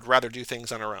kind of would rather do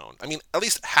things on her own. I mean, at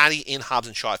least Hattie in Hobbs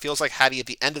and Shaw. It feels like Hattie at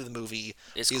the end of the movie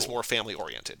is cool. more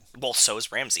family-oriented. Well, so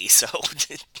is Ramsey, so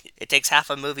it takes half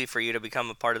a movie for you to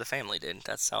become a part of the family, dude.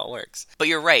 That's how it works. But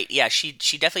you're right. Yeah, she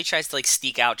definitely tries to, like,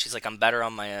 sneak out. She's like, I'm better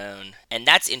on my own. And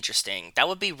that's interesting. That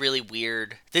would be really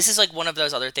weird. This is, like, one of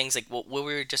those other things, like, what we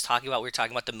were just talking about. We were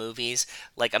talking about the movies.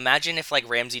 Like, imagine if, like,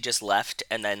 Ramsey just left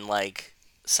and then, like,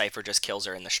 Cypher just kills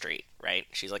her in the street, right?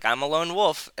 She's like, I'm a lone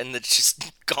wolf, and it's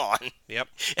just gone. Yep.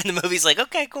 And the movie's like,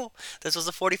 okay, cool. This was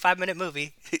a 45-minute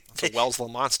movie. It's a Wells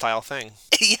Lamont style thing.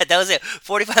 Yeah, that was it.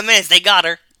 45 minutes, they got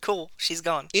her. Cool, she's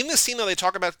gone. In this scene, though, they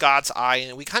talk about God's eye,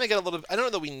 and we kind of get a little. I don't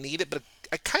know that we need it, but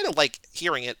I kind of like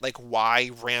hearing it, like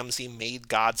why Ramsey made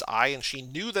God's eye, and she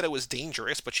knew that it was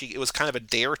dangerous, but it was kind of a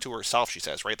dare to herself. She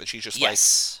says, right, that she's just like,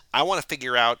 I want to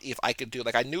figure out if I could do.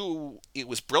 Like, I knew it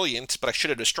was brilliant, but I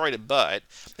should have destroyed it. But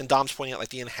and Dom's pointing out like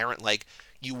the inherent like.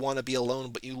 You want to be alone,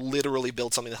 but you literally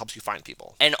build something that helps you find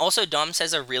people. And also, Dom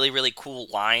says a really, really cool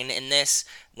line in this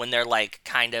when they're, like,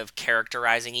 kind of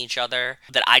characterizing each other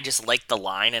that I just liked the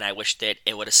line, and I wish that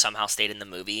it would have somehow stayed in the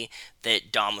movie,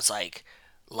 that Dom was like,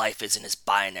 life isn't as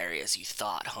binary as you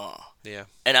thought, huh? Yeah.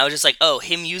 And I was just like, oh,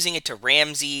 him using it to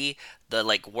Ramsey, the,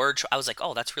 like, word... I was like,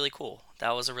 oh, that's really cool.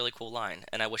 That was a really cool line,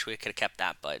 and I wish we could have kept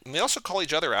that, but... And they also call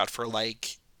each other out for,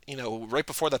 like... right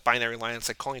before that binary line, it's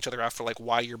like calling each other out for like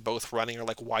why you're both running or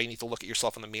like why you need to look at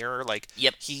yourself in the mirror. Like,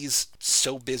 he's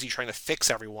so busy trying to fix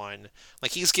everyone.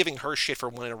 Like, he's giving her shit for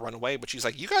wanting to run away, but she's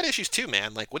like, you got issues too,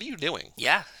 man. Like, what are you doing?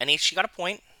 Yeah, and she got a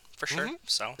point. For sure. Mm-hmm.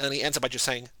 So. And then he ends up by just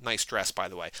saying, nice dress, by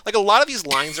the way. Like, a lot of these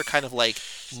lines are kind of, like,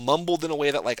 mumbled in a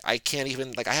way that, like, I can't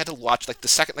even, like, I had to watch, like, the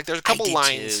second, like, there's a couple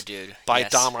lines by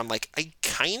Dom where I'm like, I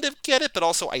kind of get it, but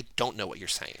also I don't know what you're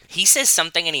saying. He says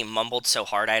something and he mumbled so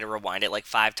hard I had to rewind it, like,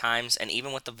 5 times, and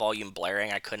even with the volume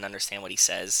blaring, I couldn't understand what he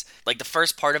says. Like, the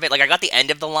first part of it, like, I got the end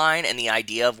of the line and the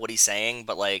idea of what he's saying,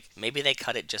 but, like, maybe they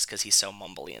cut it just because he's so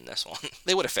mumbly in this one.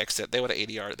 They would have fixed it. They would have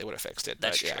ADR'd it. They would have fixed it.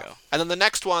 That's true. And then the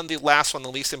next one, the last one,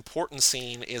 the least important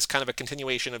scene, is kind of a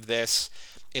continuation of this.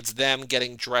 It's them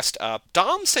getting dressed up.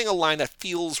 Dom saying a line that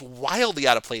feels wildly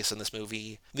out of place in this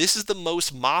movie. This is the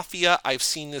most mafia I've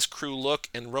seen this crew look,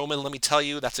 and Roman, let me tell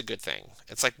you, that's a good thing.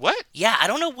 It's like, what? Yeah, I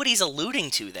don't know what he's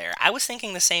alluding to there. I was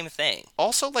thinking the same thing.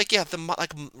 Also, like, yeah,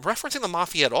 referencing the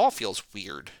mafia at all feels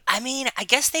weird. I mean, I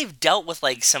guess they've dealt with,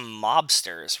 like, some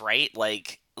mobsters, right?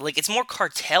 Like it's more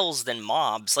cartels than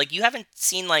mobs. Like, you haven't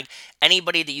seen, like,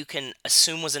 anybody that you can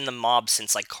assume was in the mob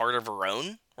since, like, Carter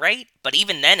Verone, right? But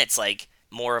even then, it's, like,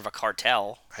 more of a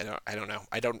cartel. I don't know.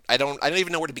 I don't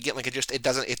even know where to begin. Like,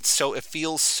 it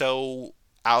feels so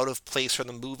out of place for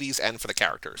the movies and for the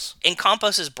characters. In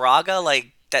Campos' Braga,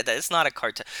 like, that's not a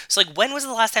cartel. So, like, when was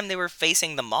the last time they were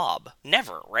facing the mob?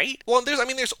 Never, right? Well,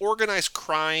 there's organized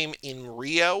crime in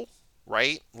Rio,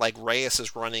 right? Like, Reyes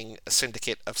is running a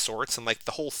syndicate of sorts, and, like,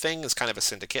 the whole thing is kind of a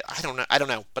syndicate. I don't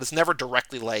know, but it's never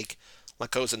directly like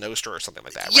Cosa Nostra or something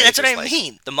like that, right? Yeah, that's what I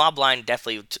mean. The mob line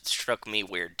definitely struck me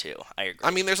weird, too. I agree.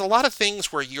 I mean, there's a lot of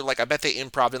things where you're like, I bet they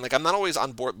improv, and, like, I'm not always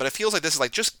on board, but it feels like this is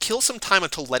like, just kill some time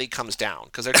until Letty comes down,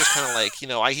 because they're just kind of like,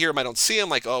 I hear him, I don't see him,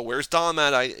 like, oh, where's Dom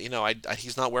at?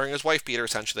 He's not wearing his wife beater,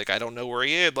 essentially, like, I don't know where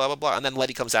he is, blah, blah, blah, and then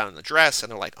Letty comes down in the dress,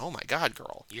 and they're like, oh my god,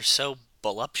 girl. You're so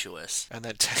Voluptuous. And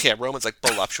then, yeah, Roman's like,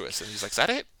 voluptuous. And he's like, is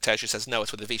that it? Tasha says, no,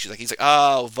 it's with a V. He's like,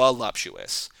 oh,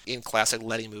 voluptuous. In classic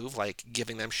Letty move, like,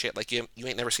 giving them shit. Like, you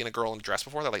ain't never seen a girl in a dress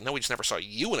before? They're like, no, we just never saw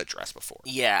you in a dress before.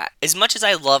 Yeah. As much as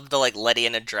I love the, like, Letty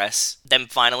in a dress, them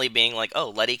finally being like, oh,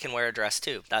 Letty can wear a dress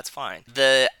too. That's fine.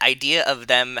 The idea of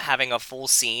them having a full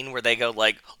scene where they go,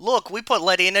 like, look, we put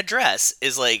Letty in a dress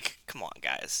is like, come on,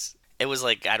 guys. It was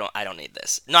like, I don't need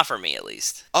this. Not for me, at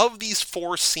least. Of these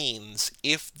 4 scenes,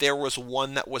 if there was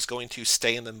one that was going to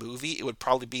stay in the movie, it would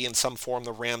probably be in some form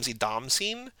the Ramsay Dom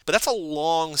scene. But that's a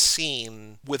long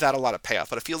scene without a lot of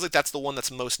payoff. But it feels like that's the one that's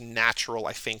most natural,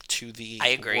 I think, to the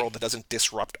world that doesn't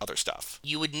disrupt other stuff.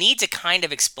 You would need to kind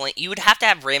of explain. You would have to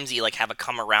have Ramsay, like, have a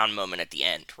come around moment at the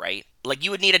end, right? Like,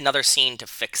 you would need another scene to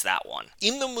fix that one.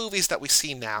 In the movies that we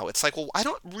see now, it's like, well, I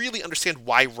don't really understand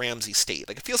why Ramsay stayed.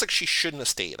 Like, it feels like she shouldn't have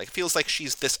stayed. Like, it feels like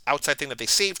she's this outside thing that they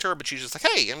saved her, but she's just like,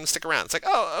 hey, I'm gonna stick around. It's like,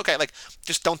 oh, okay, like,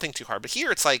 just don't think too hard. But here,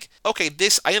 it's like, okay,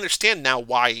 I understand now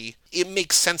why it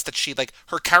makes sense that she, like,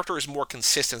 her character is more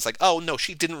consistent. It's like, oh, no,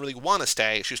 she didn't really want to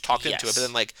stay. She was talked into it. But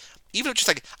then, like, even if just,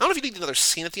 like, I don't know if you need another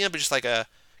scene at the end, but just, like,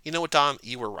 you know what, Dom,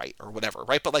 you were right, or whatever,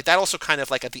 right? But, like, that also kind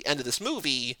of, like, at the end of this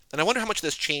movie, and I wonder how much of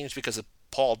this changed because of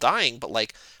Paul dying, but,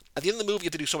 like, at the end of the movie, you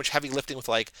have to do so much heavy lifting with,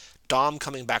 like, Dom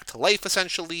coming back to life,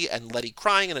 essentially, and Letty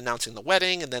crying and announcing the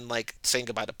wedding, and then, like, saying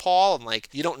goodbye to Paul, and, like,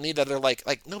 you don't need other, like,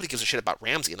 nobody gives a shit about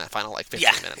Ramsay in that final, like,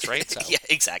 15 minutes, right? So. Yeah,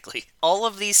 exactly. All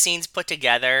of these scenes put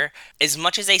together, as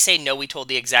much as they say, no, we told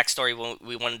the exact story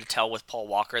we wanted to tell with Paul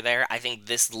Walker there, I think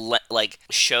this, like,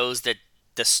 shows that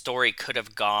the story could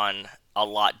have gone a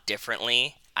lot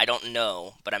differently. I don't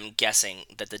know, but I'm guessing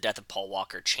that the death of Paul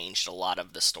Walker changed a lot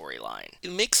of the storyline.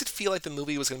 It makes it feel like the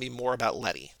movie was going to be more about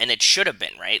Letty. And it should have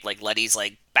been, right? Like, Letty's,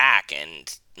 like, back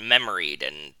and memoried,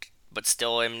 but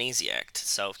still amnesiac.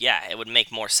 So, yeah, it would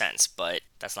make more sense, but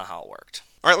that's not how it worked.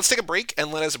 All right, let's take a break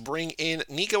and let us bring in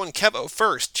Nico and Kevo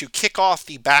first to kick off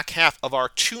the back half of our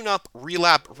tune-up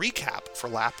relap recap for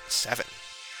lap 7.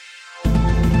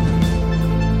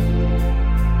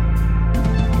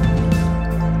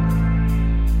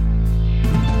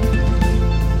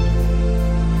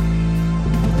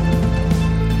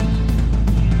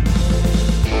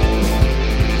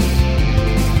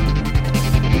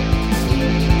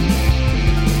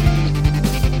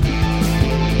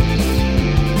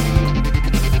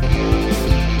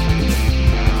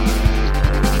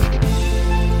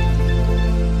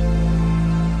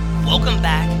 Welcome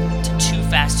back to Too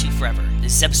Fast, Too Forever.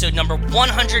 This is episode number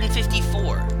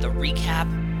 154, the recap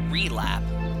relap.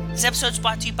 This episode is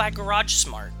brought to you by Garage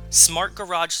Smart. Smart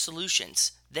Garage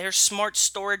Solutions. Their smart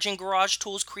storage and garage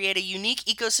tools create a unique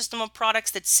ecosystem of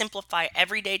products that simplify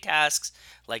everyday tasks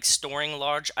like storing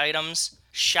large items.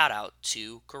 Shout out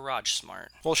to Garage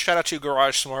Smart. Well, shout out to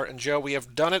Garage Smart. And Joe, we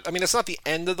have done it. I mean, it's not the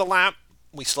end of the lap.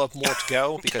 We still have more to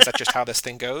go because that's just how this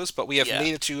thing goes. But we have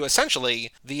made it to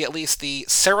essentially at least the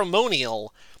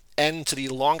ceremonial end to the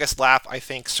longest lap, I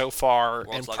think, so far,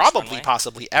 and probably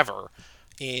possibly ever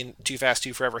in Too Fast,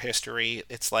 Too Forever history.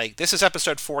 It's like, this is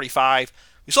episode 45.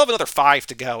 We still have another 5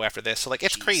 to go after this. So, like,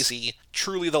 it's crazy.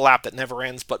 Truly the lap that never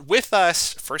ends. But with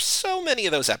us for so many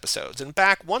of those episodes, and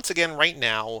back once again right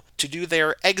now to do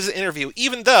their exit interview,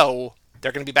 even though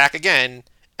they're going to be back again.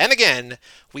 And again,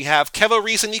 we have Kevo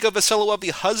Reese and Nico Vasillo of the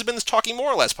Husbands Talking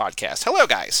More or Less podcast. Hello,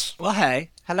 guys. Well, hey.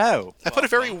 Hello. I put a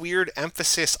very weird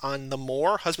emphasis on the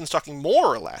more, Husbands Talking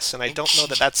More or Less, and I don't know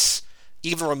that that's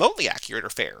even remotely accurate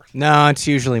or fair. No, it's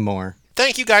usually more.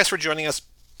 Thank you guys for joining us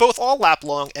both all lap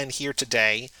long and here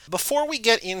today. Before we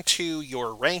get into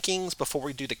your rankings, before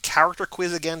we do the character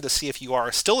quiz again to see if you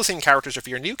are still the same characters or if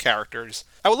you're new characters,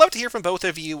 I would love to hear from both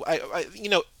of you.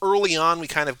 Early on we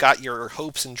kind of got your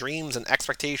hopes and dreams and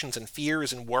expectations and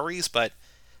fears and worries, but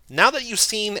now that you've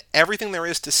seen everything there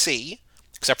is to see,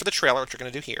 except for the trailer, which we're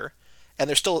going to do here, and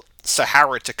there's still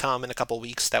Sahara to come in a couple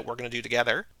weeks that we're going to do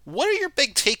together, what are your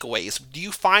big takeaways? Do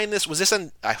you find this, was this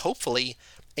hopefully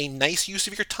a nice use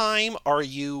of your time? Are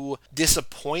you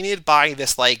disappointed by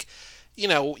this, like, you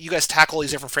guys tackle all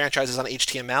these different franchises on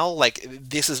HTML, like,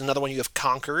 this is another one you have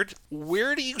conquered.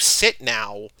 Where do you sit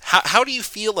now? How do you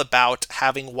feel about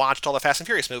having watched all the Fast and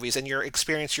Furious movies and your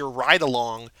experience, your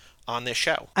ride-along on this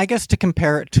show? I guess to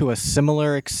compare it to a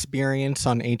similar experience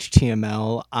on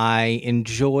HTML, I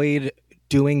enjoyed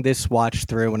doing this watch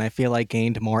through, and I feel I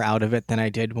gained more out of it than I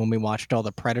did when we watched all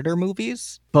the Predator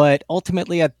movies. But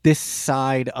ultimately, at this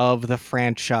side of the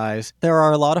franchise, there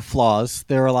are a lot of flaws.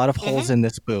 There are a lot of holes in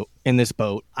this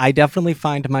boat. I definitely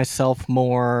find myself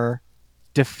more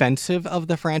defensive of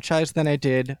the franchise than I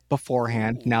did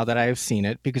beforehand, now that I have seen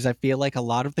it, because I feel like a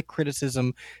lot of the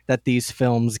criticism that these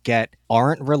films get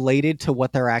aren't related to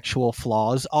what their actual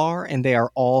flaws are, and they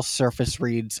are all surface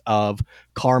reads of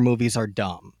car movies are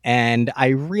dumb. And I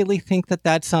really think that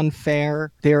that's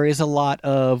unfair. There is a lot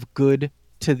of good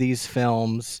to these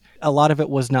films. A lot of it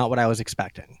was not what I was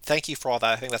expecting. Thank you for all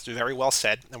that. I think that's very well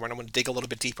said, and we're going to dig a little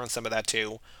bit deeper on some of that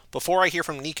too. Before I hear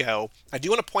from Nico, I do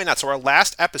want to point out, so our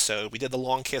last episode, we did The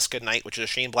Long Kiss Goodnight, which is a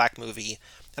Shane Black movie,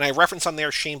 and I referenced on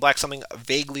there Shane Black something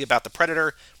vaguely about the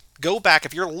Predator. Go back,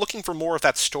 if you're looking for more of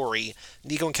that story,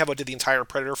 Nico and Kevo did the entire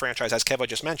Predator franchise, as Kevo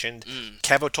just mentioned.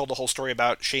 Kevo told the whole story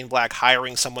about Shane Black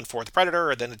hiring someone for the Predator,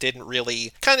 and then it didn't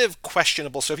really, kind of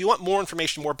questionable. So if you want more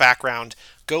information, more background,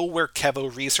 go where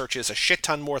Kevo researches a shit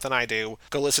ton more than I do.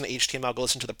 Go listen to HTML, go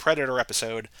listen to the Predator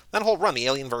episode. That whole run, the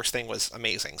Alienverse thing, was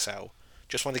amazing, so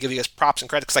just wanted to give you guys props and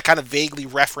credit, because I kind of vaguely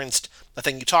referenced the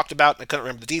thing you talked about, and I couldn't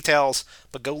remember the details,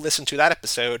 but go listen to that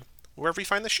episode wherever you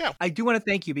find the show. I do want to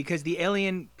thank you, because the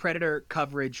Alien Predator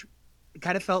coverage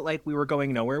kind of felt like we were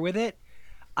going nowhere with it.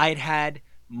 I'd had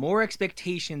more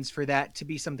expectations for that to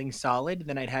be something solid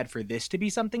than I'd had for this to be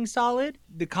something solid.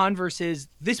 The converse is,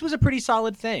 this was a pretty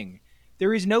solid thing.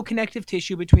 There is no connective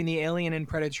tissue between the Alien and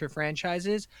Predator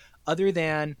franchises, other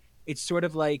than it's sort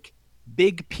of like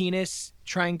big penis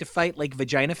trying to fight like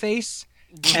vagina face.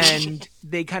 And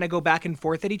they kind of go back and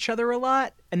forth at each other a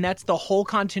lot. And that's the whole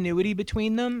continuity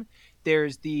between them.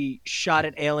 There's the shot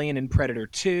at Alien and Predator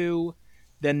 2.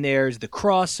 Then there's the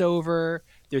crossover.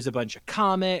 There's a bunch of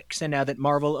comics. And now that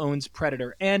Marvel owns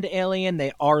Predator and Alien,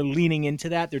 they are leaning into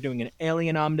that. They're doing an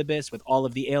Alien omnibus with all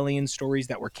of the Alien stories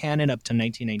that were canon up to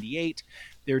 1998.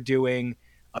 They're doing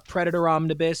a Predator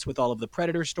omnibus with all of the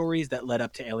Predator stories that led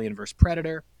up to Alien vs.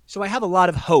 Predator. So I have a lot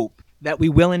of hope that we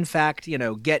will, in fact,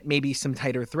 get maybe some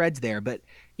tighter threads there. But,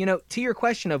 to your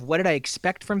question of what did I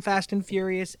expect from Fast and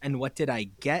Furious and what did I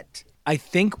get? I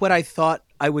think what I thought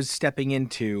I was stepping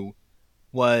into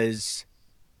was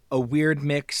a weird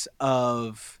mix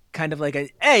of kind of like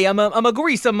hey, I'm a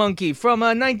greaser monkey from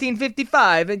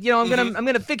 1955, and I'm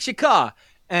gonna fix your car,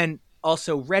 and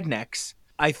also rednecks.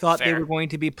 I thought Fair. They were going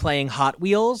to be playing Hot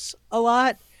Wheels a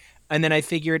lot, and then I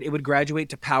figured it would graduate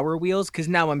to Power Wheels because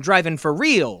now I'm driving for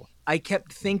real. I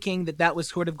kept thinking that was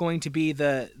sort of going to be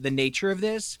the nature of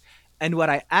this, and what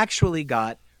I actually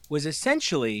got was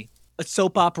essentially a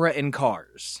soap opera in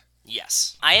cars.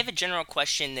 Yes. I have a general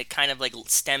question that kind of like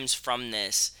stems from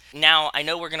this. Now, I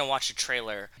know we're going to watch a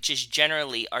trailer. Just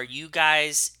generally, are you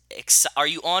guys are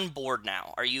you on board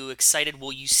now? Are you excited?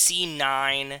 Will you see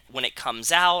 9 when it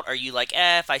comes out? Are you like,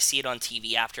 if I see it on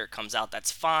TV after it comes out,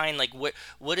 that's fine? Like,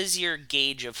 what is your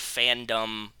gauge of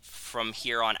fandom from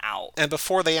here on out? And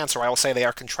before they answer, I will say they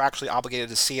are contractually obligated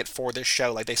to see it for this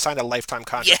show. Like, they signed a lifetime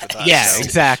contract with us. Yeah, so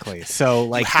exactly. So,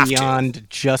 like, beyond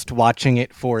just watching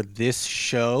it for this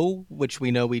show, which we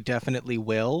know we definitely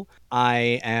will,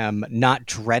 I am not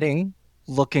dreading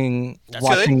watching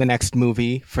the next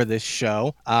movie for this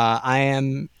show. I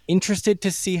am interested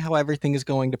to see how everything is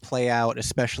going to play out,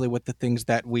 especially with the things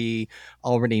that we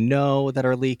already know that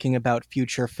are leaking about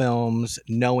future films.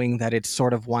 Knowing that it's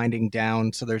sort of winding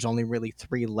down, so there's only really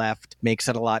 3 left, makes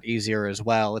it a lot easier as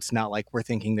well. It's not like we're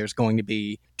thinking there's going to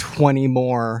be 20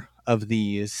 more of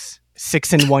these,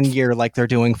 6 in 1 year like they're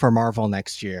doing for Marvel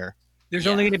next year. There's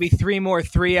only going to be 3 more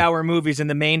 3-hour movies in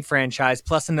the main franchise,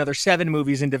 plus another 7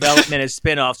 movies in development as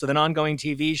spin-offs with an ongoing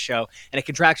TV show and a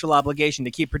contractual obligation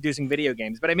to keep producing video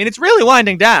games. But, I mean, it's really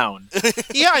winding down.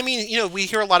 Yeah, I mean, we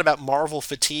hear a lot about Marvel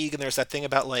fatigue, and there's that thing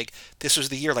about, like, this was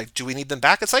the year, like, do we need them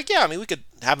back? It's like, yeah, I mean, we could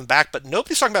have them back, but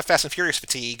nobody's talking about Fast and Furious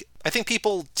fatigue. I think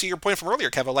people, to your point from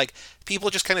earlier, Kevin, like, people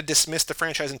just kind of dismiss the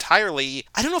franchise entirely.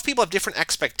 I don't know if people have different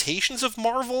expectations of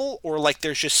Marvel, or, like,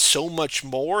 there's just so much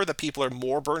more that people are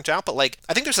more burnt out, but, like,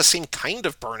 I think there's the same kind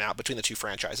of burnout between the 2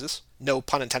 franchises. No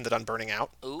pun intended on burning out.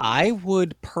 Ooh. I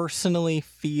would personally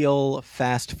feel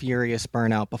Fast Furious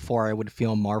burnout before I would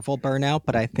feel Marvel burnout,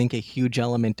 but I think a huge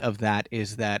element of that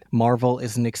is that Marvel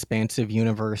is an expansive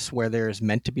universe where there's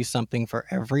meant to be something for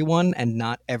everyone, and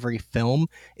not every film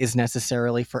is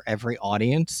necessarily for every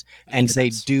audience. And they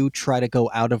do try to go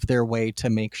out of their way to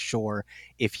make sure,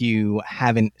 if you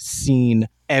haven't seen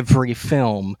every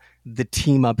film, the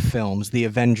team-up films, the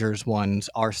Avengers ones,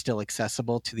 are still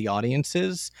accessible to the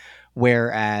audiences.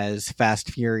 whereas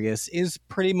Fast Furious is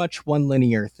pretty much one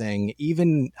linear thing.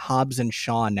 Even Hobbs and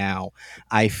Shaw now,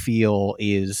 I feel,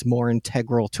 is more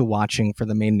integral to watching for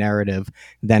the main narrative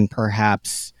than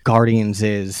perhaps Guardians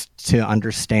is to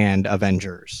understand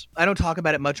Avengers. I don't talk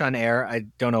about it much on air. I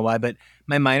don't know why, but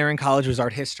my minor in college was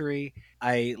art history.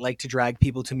 I like to drag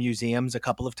people to museums a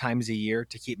couple of times a year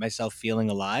to keep myself feeling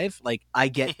alive. Like, I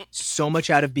get so much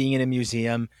out of being in a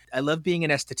museum. I love being an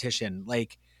esthetician.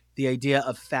 Like, the idea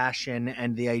of fashion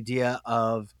and the idea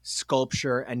of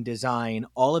sculpture and design,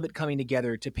 all of it coming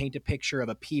together to paint a picture of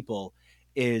a people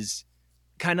is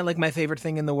kind of like my favorite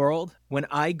thing in the world. When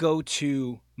I go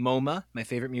to MoMA, my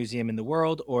favorite museum in the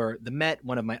world, or the Met,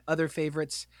 one of my other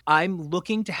favorites, I'm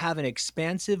looking to have an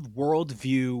expansive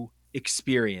worldview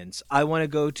experience. I want to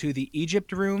go to the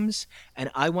Egypt rooms and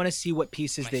I want to see what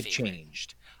pieces they've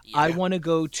changed. I want to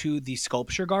go to the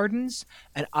sculpture gardens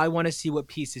and I want to see what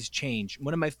pieces change.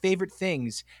 One of my favorite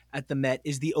things at the Met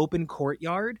is the open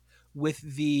courtyard with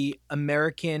the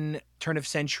American turn of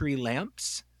century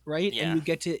lamps, right? Yeah. And you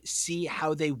get to see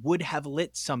how they would have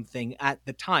lit something at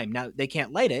the time. Now, they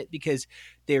can't light it because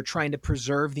they're trying to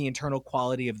preserve the internal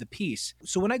quality of the piece.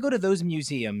 So when I go to those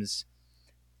museums,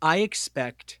 I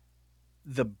expect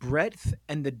the breadth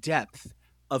and the depth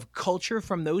of culture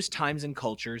from those times and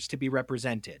cultures to be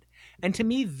represented. And to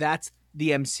me, that's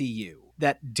the MCU.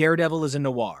 That Daredevil is a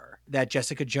noir, that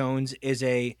Jessica Jones is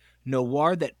a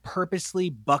noir that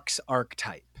purposely bucks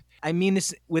archetype. I mean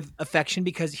this with affection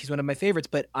because he's one of my favorites,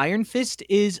 but Iron Fist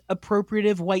is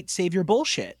appropriative white savior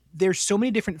bullshit. There's so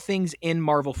many different things in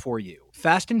Marvel for you.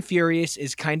 Fast and Furious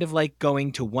is kind of like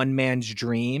going to One Man's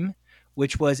Dream,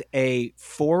 which was a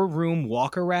 4-room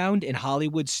walk around in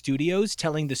Hollywood studios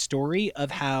telling the story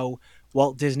of how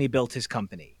Walt Disney built his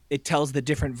company. It tells the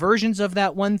different versions of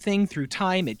that one thing through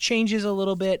time. It changes a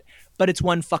little bit, but it's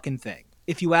one fucking thing.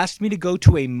 If you asked me to go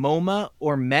to a MoMA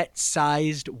or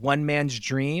Met-sized One Man's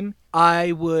Dream,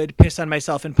 I would piss on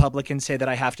myself in public and say that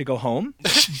I have to go home.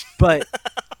 But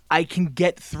I can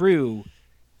get through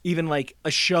even like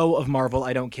a show of Marvel.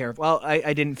 I don't care. Well,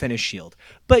 I didn't finish S.H.I.E.L.D.,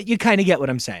 but you kind of get what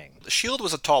I'm saying. S.H.I.E.L.D.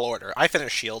 was a tall order. I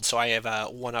finished S.H.I.E.L.D., so I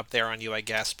have one up there on you, I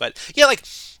guess. But yeah, like,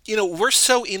 you know, we're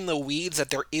so in the weeds that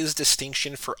there is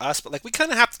distinction for us, but like we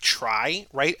kind of have to try,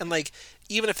 right? And like,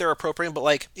 even if they're appropriate, but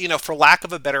like, you know, for lack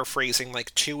of a better phrasing,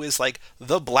 like 2 is like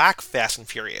the black Fast and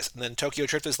Furious, and then Tokyo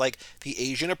Drift is like the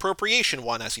Asian appropriation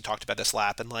one, as you talked about this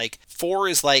lap, and like 4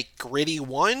 is like gritty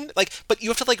one, like, but you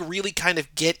have to like really kind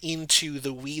of get into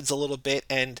the weeds a little bit,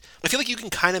 and I feel like you can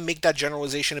kind of make that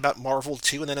generalization about Marvel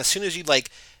too, and then as soon as you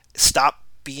like stop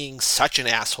being such an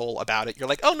asshole about it, you're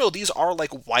like, oh no, these are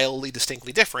like wildly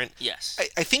distinctly different. Yes.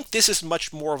 I think this is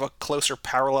much more of a closer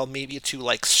parallel maybe to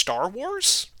like Star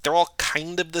Wars. They're all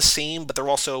kind of the same, but they're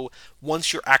also,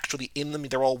 once you're actually in them,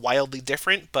 they're all wildly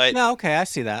different. But No, okay, I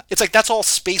see that. it's like that's all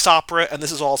space opera and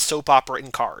this is all soap opera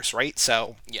in cars, right?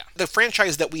 So Yeah. the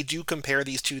franchise that we do compare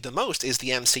these two the most is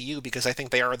the MCU, because I think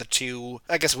they are the two,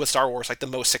 I guess with Star Wars, like the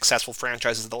most successful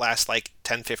franchises of the last like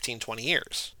 10, 15, 20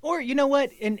 years. Or, you know what?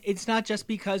 And it's not just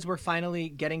because we're finally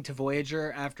getting to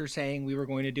Voyager after saying we were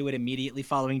going to do it immediately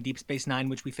following Deep Space Nine,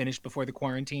 which we finished before the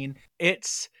quarantine.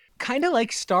 It's kind of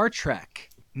like Star Trek,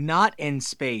 not in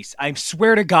space. I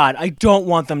swear to God, I don't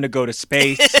want them to go to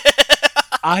space.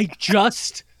 I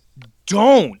just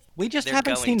don't. We just They're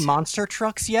haven't going seen to. monster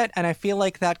trucks yet, and I feel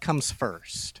like that comes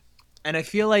first. And I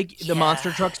feel like the Yeah.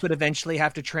 monster trucks would eventually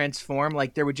have to transform.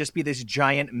 Like there would just be this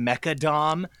giant mecha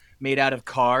dom made out of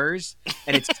cars,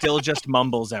 and it still just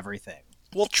mumbles everything.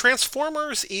 Well,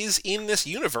 Transformers is in this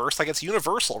universe, like it's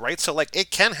universal, right? So like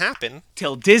it can happen.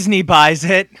 Till Disney buys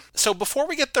it. So before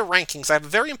we get the rankings, I have a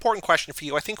very important question for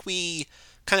you. I think we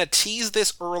kind of teased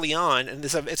this early on, and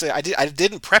I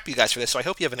didn't prep you guys for this, so I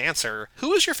hope you have an answer.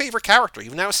 Who is your favorite character?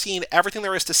 You've now seen everything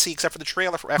there is to see except for the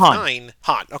trailer for F9.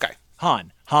 Han. Okay.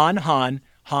 Han,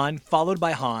 followed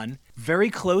by Han. Very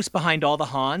close behind all the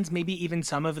Hans. Maybe even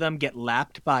some of them get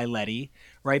lapped by Letty,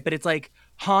 right? But it's like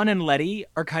Han and Letty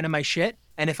are kind of my shit.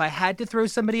 And if I had to throw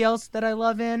somebody else that I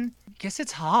love in, I guess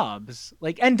it's Hobbs.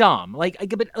 Like, and Dom.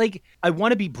 I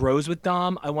want to be bros with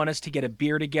Dom. I want us to get a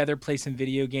beer together, play some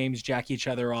video games, jack each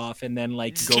other off, and then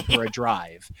like go for a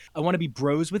drive. I want to be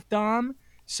bros with Dom.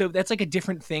 So that's like a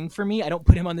different thing for me. I don't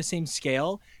put him on the same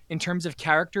scale in terms of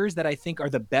characters that I think are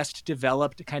the best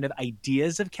developed kind of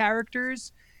ideas of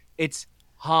characters. It's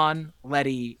Han,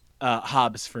 Letty,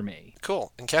 Hobbs for me.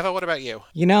 Cool. And Keva, what about you?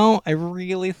 You know, I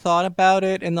really thought about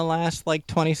it in the last like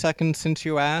 20 seconds since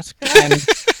you asked, and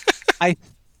I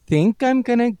think I'm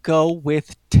gonna go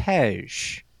with Tej.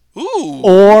 Ooh.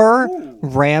 Or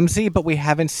Ramsey, but we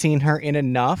haven't seen her in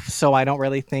enough, so I don't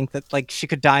really think that, like, she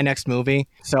could die next movie,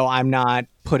 so I'm not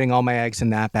putting all my eggs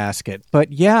in that basket.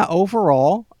 But yeah,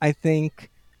 overall, I think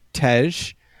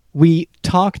Tej. We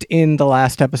talked in the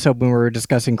last episode when we were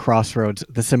discussing Crossroads,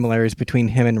 the similarities between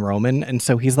him and Roman, and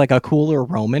so he's like a cooler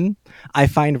Roman. I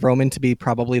find Roman to be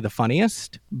probably the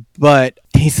funniest, but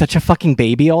he's such a fucking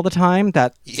baby all the time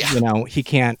that, Yeah. he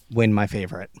can't win my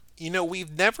favorite.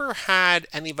 We've never had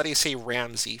anybody say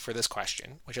Ramsey for this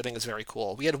question, which I think is very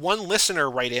cool. We had one listener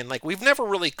write in, like, we've never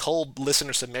really culled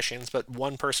listener submissions, but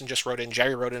one person just wrote in,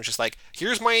 Jerry wrote in, just like,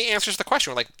 here's my answers to the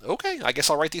question. We're like, okay, I guess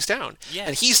I'll write these down. Yeah.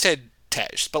 And he said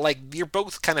Tej, but, like, you're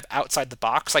both kind of outside the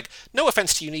box. Like, no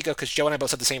offense to you, Nico, because Joe and I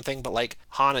both said the same thing, but, like,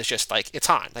 Han is just, like, it's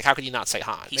Han. Like, how could you not say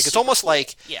Han? He's Like, it's super almost cool.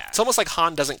 like, Yeah. it's almost like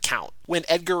Han doesn't count. When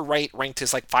Edgar Wright ranked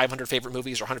his, like, 500 favorite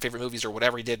movies or 100 favorite movies or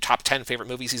whatever he did, top 10 favorite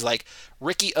movies, he's like,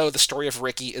 Ricky O, the story of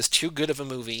Ricky is too good of a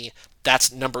movie.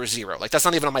 That's number 0. Like, that's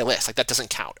not even on my list. Like, that doesn't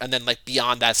count. And then, like,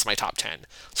 beyond that's my top 10.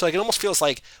 So, like, it almost feels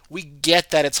like we get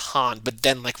that it's Han, but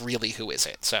then, like, really, who is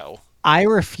it? So... I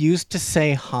refuse to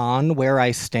say Han where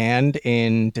I stand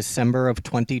in December of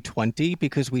 2020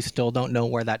 because we still don't know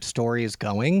where that story is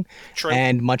going. True.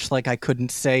 And much like I couldn't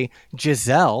say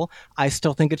Giselle, I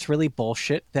still think it's really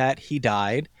bullshit that he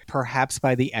died. Perhaps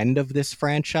by the end of this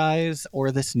franchise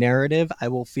or this narrative, I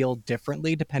will feel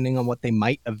differently depending on what they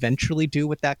might eventually do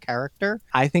with that character.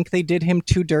 I think they did him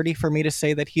too dirty for me to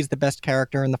say that he's the best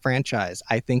character in the franchise.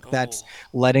 I think that's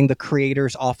letting the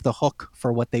creators off the hook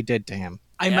for what they did to him.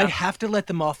 I might have to let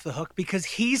them off the hook because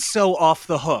he's so off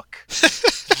the hook.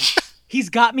 He's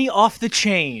got me off the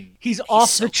chain. He's off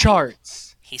so the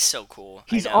charts. He's so cool.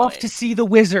 He's off to see the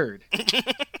wizard.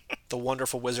 The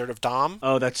wonderful Wizard of Dom.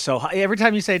 Oh, that's so hot. Every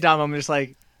time you say Dom, I'm just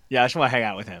like, yeah, I just want to hang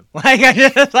out with him. I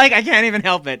can't even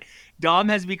help it. Dom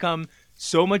has become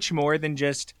so much more than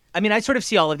just... I mean, I sort of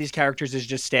see all of these characters as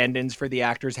just stand-ins for the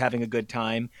actors having a good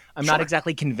time. I'm not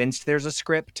exactly convinced there's a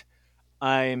script.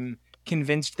 I'm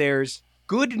convinced there's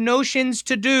good notions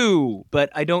to do, but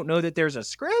I don't know that there's a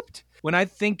script. When I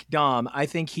think Dom, I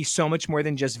think he's so much more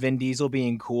than just Vin Diesel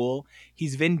being cool.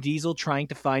 He's Vin Diesel trying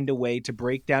to find a way to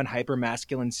break down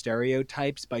hypermasculine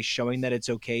stereotypes by showing that it's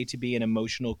okay to be an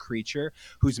emotional creature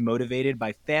who's motivated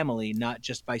by family, not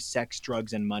just by sex,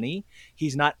 drugs, and money.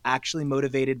 He's not actually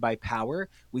motivated by power.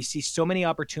 We see so many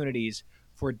opportunities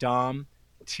for Dom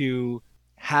to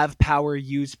have power,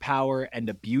 use power, and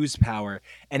abuse power.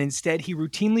 And instead, he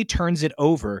routinely turns it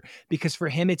over because for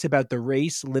him, it's about the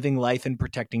race, living life, and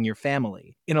protecting your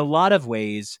family. In a lot of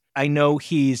ways, I know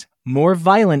he's more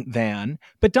violent than,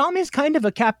 but Dom is kind of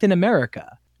a Captain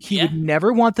America. He would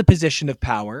never want the position of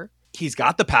power. He's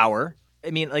got the power. I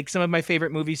mean, like some of my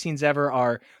favorite movie scenes ever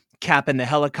are Cap in the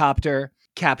helicopter,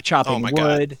 Cap chopping wood.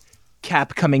 God.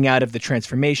 Cap coming out of the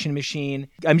transformation machine.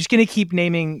 I'm just going to keep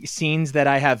naming scenes that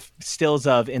I have stills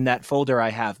of in that folder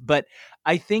I have. But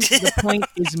I think the point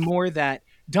is more that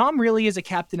Dom really is a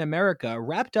Captain America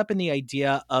wrapped up in the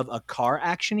idea of a car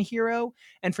action hero.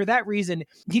 And for that reason,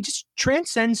 he just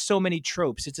transcends so many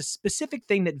tropes. It's a specific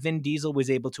thing that Vin Diesel was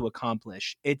able to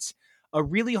accomplish. It's a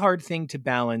really hard thing to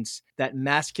balance that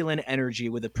masculine energy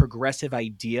with a progressive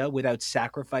idea without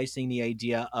sacrificing the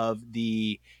idea of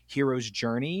the hero's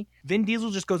journey. Vin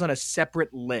Diesel just goes on a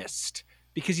separate list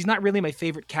because he's not really my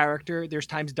favorite character. There's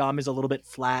times Dom is a little bit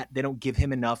flat. They don't give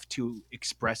him enough to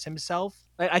express himself.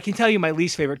 I can tell you my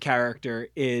least favorite character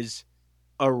is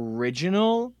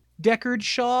original Deckard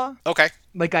Shaw. Okay.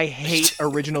 Like, I hate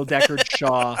original Deckard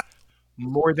Shaw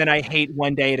more than I hate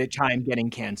One Day at a Time getting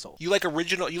canceled. You like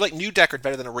New Deckard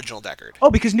better than original Deckard.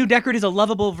 Oh, because New Deckard is a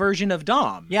lovable version of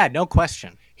Dom. Yeah, no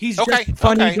question. He's just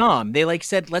funny Dom. They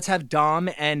said, let's have Dom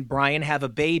and Brian have a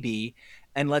baby,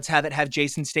 and let's have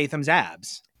Jason Statham's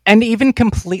abs. And even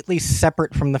completely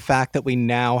separate from the fact that we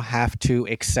now have to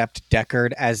accept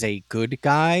Deckard as a good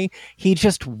guy, he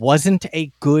just wasn't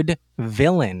a good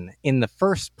villain in the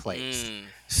first place.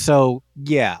 So,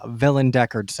 yeah, villain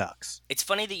Deckard sucks. It's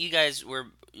funny that you guys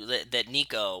that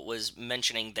Nico was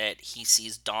mentioning that he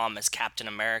sees Dom as Captain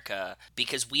America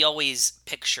because we always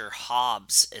picture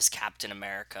Hobbs as Captain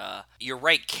America. You're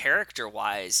right,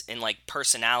 character-wise and like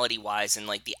personality-wise and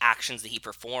like the actions that he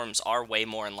performs are way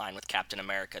more in line with Captain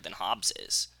America than Hobbs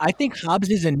is. I think Hobbs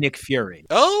is a Nick Fury.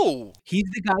 Oh! He's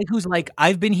the guy who's like,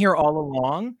 I've been here all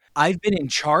along. I've been in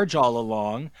charge all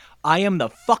along. I am the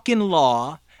fucking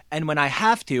law. And when I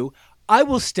have to, I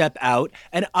will step out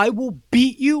and I will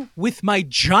beat you with my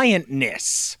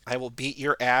giantness. I will beat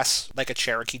your ass like a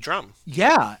Cherokee drum.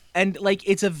 Yeah. And like,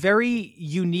 it's a very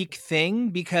unique thing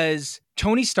because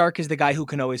Tony Stark is the guy who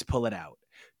can always pull it out.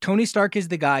 Tony Stark is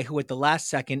the guy who at the last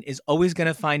second is always going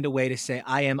to find a way to say,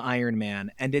 I am Iron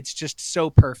Man. And it's just so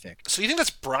perfect. So you think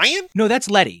that's Brian? No, that's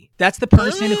Letty. That's the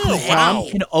person who wow. Rom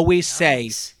can always say,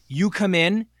 Nice. you come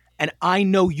in and I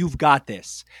know you've got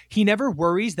this. He never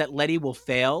worries that Letty will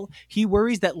fail. He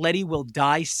worries that Letty will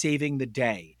die saving the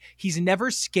day. He's never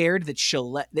scared that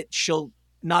she'll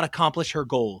not accomplish her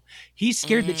goal. He's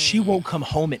scared that she won't come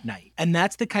home at night. And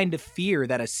that's the kind of fear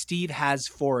that a Steve has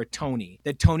for a Tony,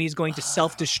 that Tony is going to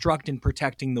self-destruct in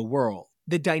protecting the world.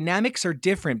 The dynamics are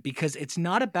different because it's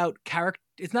not about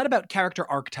character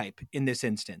archetype in this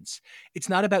instance. It's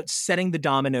not about setting the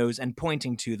dominoes and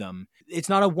pointing to them. It's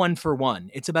not a 1-for-1.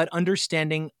 It's about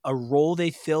understanding a role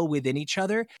they fill within each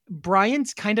other.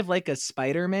 Brian's kind of like a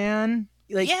Spider-Man.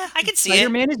 Yeah, I can see it.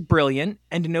 Spider-Man is brilliant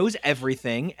and knows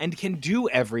everything and can do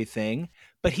everything,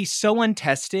 but he's so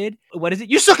untested. What is it?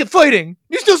 You suck at fighting!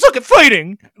 You still suck at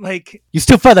fighting! Like, You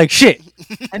still fight like shit.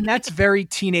 and that's very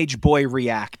teenage boy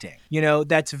reacting.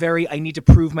 That's very, I need to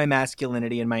prove my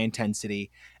masculinity and my intensity.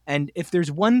 And if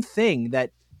there's one thing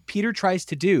that Peter tries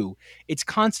to do, it's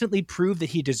constantly prove that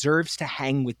he deserves to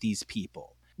hang with these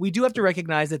people. We do have to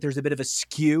recognize that there's a bit of a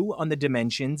skew on the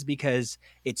dimensions because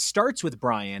it starts with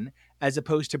Brian as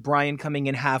opposed to Brian coming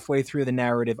in halfway through the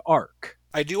narrative arc.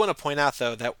 I do want to point out,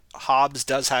 though, that Hobbs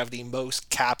does have the most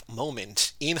Cap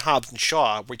moment in Hobbs and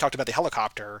Shaw, where we talked about the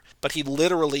helicopter, but he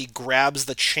literally grabs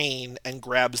the chain and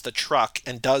grabs the truck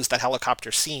and does that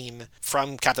helicopter scene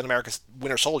from Captain America's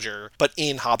Winter Soldier, but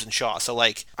in Hobbs and Shaw. So,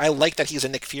 I like that he's a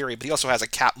Nick Fury, but he also has a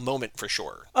Cap moment for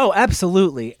sure. Oh,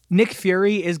 absolutely. Nick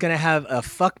Fury is going to have a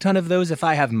fuck ton of those if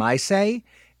I have my say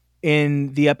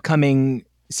in the upcoming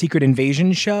Secret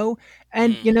Invasion show.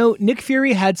 And, Nick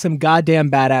Fury had some goddamn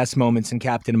badass moments in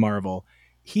Captain Marvel.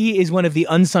 He is one of the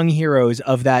unsung heroes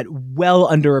of that well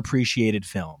underappreciated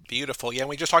film. Beautiful. Yeah, and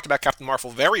we just talked about Captain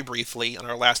Marvel very briefly on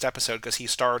our last episode because he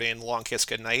starred in Long Kiss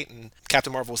Goodnight, and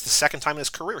Captain Marvel was the second time in his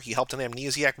career he helped an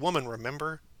amnesiac woman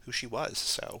remember who she was.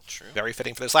 So, True. Very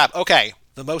fitting for this lab. Okay,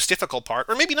 the most difficult part,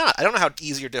 or maybe not. I don't know how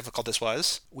easy or difficult this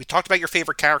was. We talked about your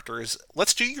favorite characters.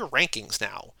 Let's do your rankings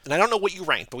now. And I don't know what you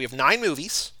ranked, but we have 9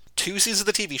 movies, 2 seasons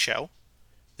of the TV show,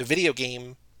 the video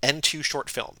game, and 2 short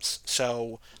films.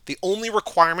 So the only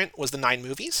requirement was the 9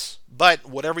 movies, but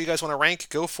whatever you guys want to rank,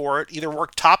 go for it. Either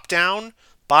work top down,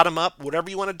 bottom up, whatever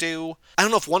you want to do. I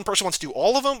don't know if one person wants to do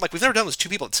all of them. We've never done this 2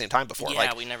 people at the same time before.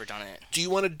 Yeah, we've never done it. Do you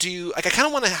want to do, I kind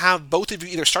of want to have both of you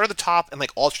either start at the top and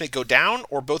alternate go down,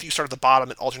 or both of you start at the bottom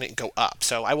and alternate and go up.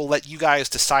 So I will let you guys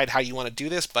decide how you want to do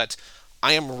this, but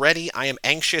I am ready, I am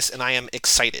anxious, and I am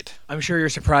excited. I'm sure you're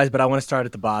surprised, but I want to start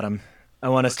at the bottom. I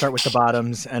want to start with the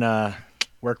bottoms and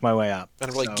work my way up.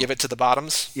 And really give it to the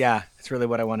bottoms? Yeah, that's really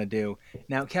what I want to do.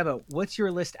 Now, Keva, what's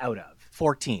your list out of?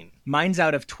 14. Mine's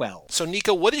out of 12. So,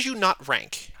 Nico, what did you not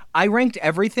rank? I ranked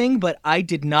everything, but I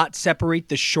did not separate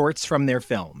the shorts from their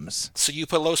films. So you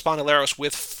put Los Bandoleros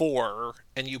with 4,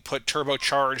 and you put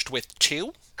Turbocharged with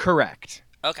 2? Correct.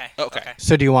 Okay.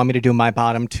 So do you want me to do my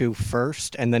bottom 2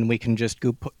 first, and then we can just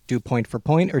do point for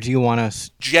point, or do you want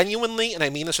us? Genuinely, and I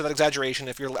mean this without exaggeration,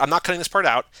 I'm not cutting this part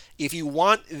out, if you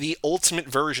want the ultimate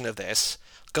version of this,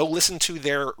 go listen to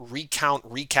their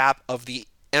recap of the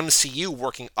MCU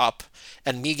working up,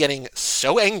 and me getting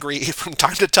so angry from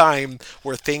time to time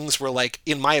where things were,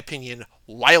 in my opinion,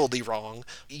 wildly wrong.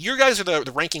 You guys are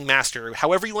the ranking master.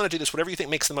 However you want to do this, whatever you think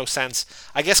makes the most sense.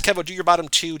 I guess, Kevo, do your bottom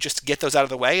 2 just to get those out of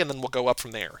the way, and then we'll go up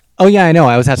from there. Oh, yeah, I know.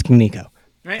 I was asking Nico.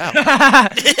 Right?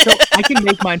 So I can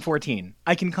make mine 14.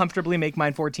 I can comfortably make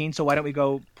mine 14, so why don't we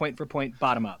go point for point,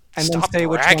 bottom up? And Stop then say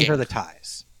which ones bragging. are the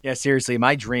ties. Yeah, seriously,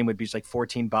 my dream would be just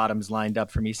 14 bottoms lined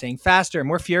up for me saying faster,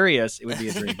 more furious. It would be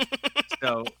a dream.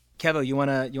 So, Kevo, you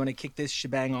wanna kick this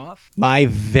shebang off? My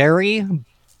very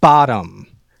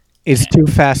bottom is Too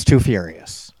Fast, Too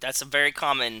Furious. That's a very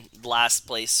common last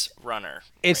place runner.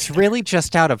 It's really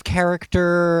just out of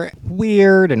character,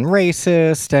 weird and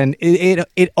racist, and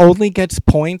it only gets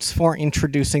points for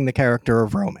introducing the character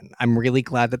of Roman. I'm really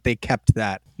glad that they kept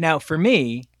that. Now, for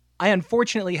me, I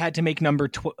unfortunately had to make number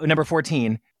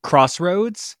 14,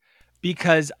 Crossroads,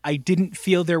 because I didn't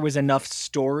feel there was enough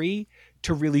story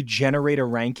to really generate a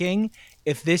ranking.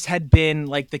 If this had been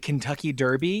like the Kentucky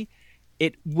Derby,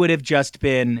 it would have just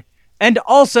been, and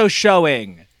also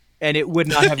showing, and it would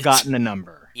not have gotten a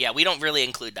number. Yeah, we don't really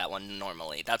include that one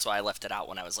normally. That's why I left it out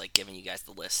when I was giving you guys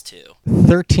the list too.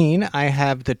 13, I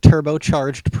have the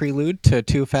turbocharged prelude to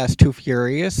Too Fast, Too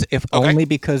Furious, if only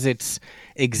because its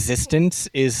existence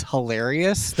is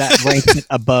hilarious. That ranks it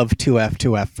above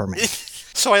 2F for me.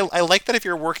 So I like that if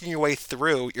you're working your way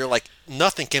through, you're like,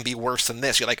 nothing can be worse than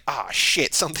this. You're like,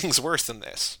 shit, something's worse than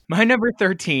this. My number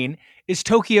 13 is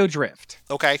Tokyo Drift.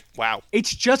 Okay, wow.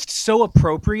 It's just so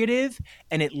appropriative,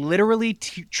 and it literally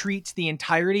treats the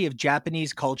entirety of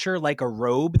Japanese culture like a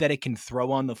robe that it can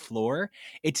throw on the floor.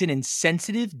 It's an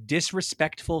insensitive,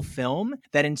 disrespectful film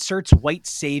that inserts white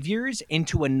saviors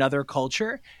into another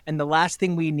culture, and the last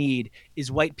thing we need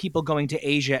is white people going to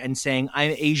Asia and saying,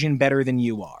 I'm Asian better than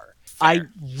you are. Fair. I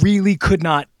really could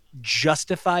not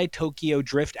justify Tokyo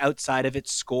Drift outside of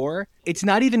its score. It's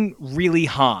not even really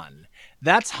Han.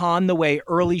 That's Han the way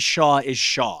early Shaw is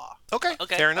Shaw. Okay,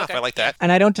 Okay, fair enough. okay. I like that.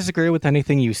 And I don't disagree with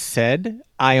anything you said.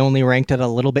 I only ranked it a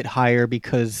little bit higher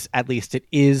because at least it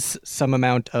is some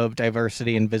amount of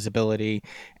diversity and visibility,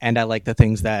 and I like the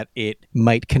things that it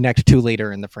might connect to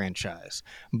later in the franchise.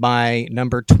 My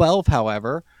number 12,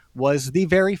 however, was the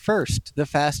very first, The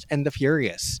Fast and the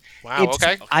Furious. Wow,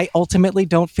 okay. I ultimately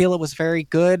don't feel it was very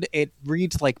good. It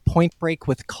reads like Point Break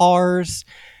with cars,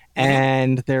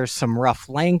 and there's some rough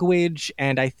language,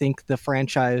 and I think the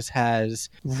franchise has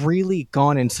really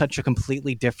gone in such a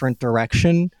completely different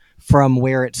direction from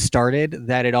where it started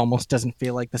that it almost doesn't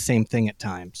feel like the same thing at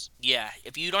times. Yeah,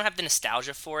 if you don't have the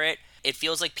nostalgia for it, it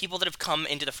feels like people that have come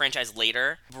into the franchise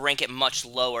later rank it much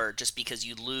lower just because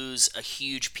you lose a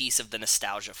huge piece of the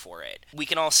nostalgia for it. We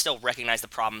can all still recognize the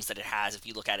problems that it has if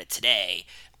you look at it today,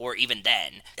 or even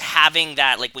then. Having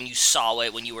that, like, when you saw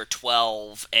it when you were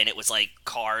 12 and it was like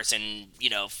cars and, you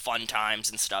know, fun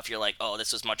times and stuff, you're like, oh,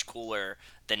 this was much cooler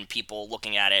than people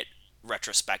looking at it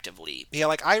retrospectively. Yeah,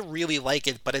 like, I really like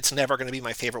it, but it's never going to be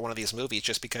my favorite one of these movies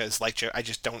just because, like, I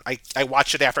just don't... I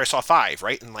watched it after I saw 5,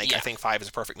 right? And, like, Yeah. I think 5 is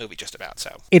a perfect movie just about,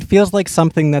 so... It feels like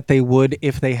something that they would,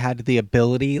 if they had the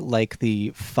ability, like the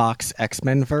Fox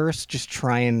X-Men verse, just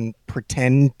try and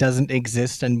pretend doesn't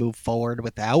exist and move forward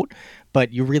without.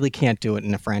 But you really can't do it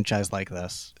in a franchise like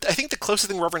this. I think the closest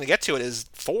thing we're ever going to get to it is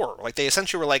 4. Like, they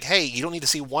essentially were like, hey, you don't need to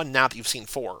see 1 now that you've seen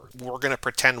 4. We're going to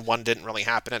pretend 1 didn't really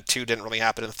happen, and 2 didn't really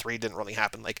happen, and 3 didn't really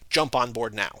happen. Like, jump on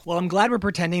board now. Well, I'm glad we're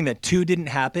pretending that 2 didn't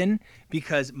happen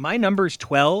because my numbers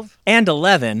 12 and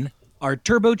 11 are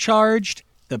turbocharged,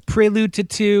 the prelude to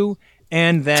 2,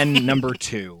 and then number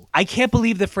 2. I can't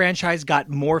believe the franchise got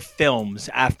more films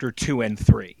after 2 and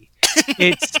 3.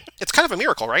 It's kind of a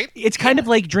miracle, right? It's kind of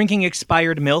like drinking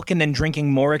expired milk and then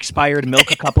drinking more expired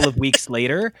milk a couple of weeks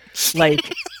later. Like,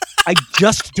 I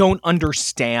just don't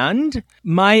understand.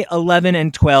 My 11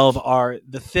 and 12 are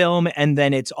the film and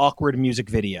then its awkward music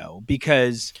video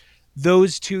because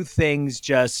those two things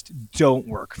just don't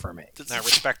work for me. I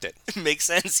respect it. Makes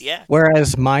sense, yeah.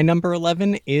 Whereas my number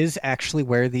 11 is actually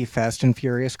where the Fast and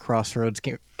Furious Crossroads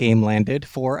game landed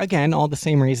for, again, all the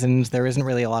same reasons. There isn't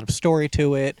really a lot of story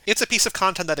to it. It's a piece of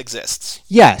content that exists.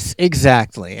 Yes,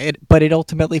 exactly. But it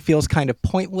ultimately feels kind of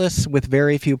pointless with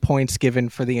very few points given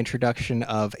for the introduction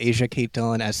of Asia Kate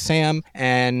Dillon as Sam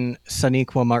and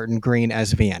Sonequa Martin Green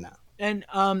as Vienna. And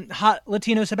hot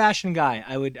Latino Sebastian guy,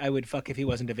 I would fuck if he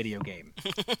wasn't a video game.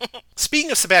 Speaking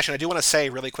of Sebastian, I do want to say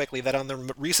really quickly that on the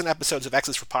recent episodes of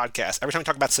X's for Podcast, every time we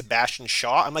talk about Sebastian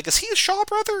Shaw, I'm like, is he a Shaw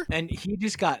brother? And he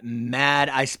just got mad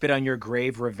I spit on your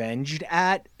grave revenged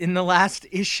at in the last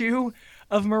issue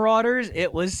of Marauders.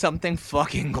 It was something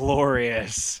fucking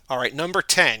glorious. All right, number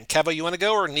 10. Kevo, you want to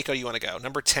go, or Nico, you want to go?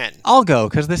 Number 10. I'll go,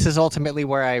 because this is ultimately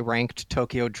where I ranked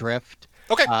Tokyo Drift.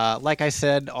 Okay. Like I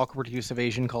said, awkward use of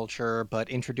Asian culture, but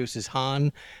introduces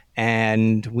Han,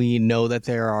 and we know that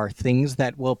there are things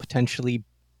that will potentially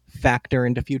factor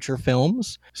into future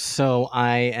films. So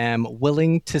I am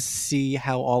willing to see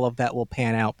how all of that will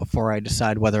pan out before I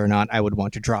decide whether or not I would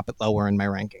want to drop it lower in my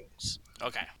rankings.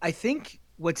 Okay. I think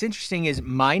what's interesting is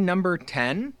my number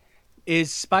 10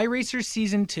 is Spy Racers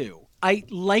Season 2. I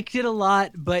liked it a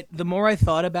lot, but the more I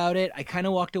thought about it, I kind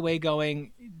of walked away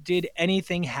going, did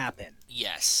anything happen?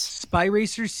 Yes. Spy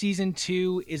Racers Season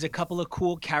 2 is a couple of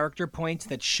cool character points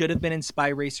that should have been in Spy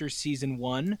Racers Season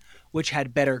 1, which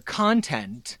had better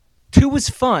content. 2 was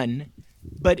fun,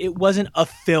 but it wasn't a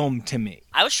film to me.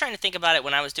 I was trying to think about it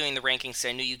when I was doing the rankings.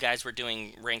 I knew you guys were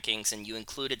doing rankings, and you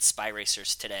included Spy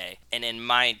Racers today. And in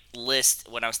my list,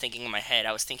 when I was thinking in my head,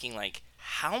 I was thinking, like,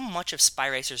 how much of Spy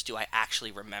Racers do I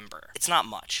actually remember? It's not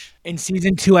much. In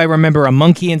Season 2, I remember a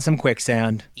monkey and some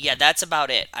quicksand. Yeah, that's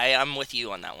about it. I'm with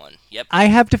you on that one. Yep. I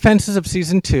have defenses of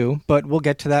Season 2, but we'll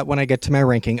get to that when I get to my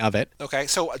ranking of it. Okay,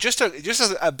 so just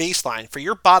as a baseline, for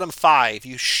your bottom 5,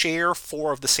 you share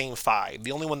 4 of the same 5.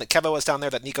 The only one that Kevo has down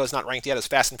there that Nico's not ranked yet is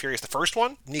Fast and Furious, the first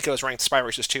one. Nico's ranked Spy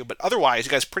Racers 2, but otherwise,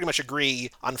 you guys pretty much agree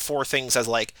on 4 things as,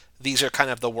 like, these are kind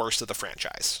of the worst of the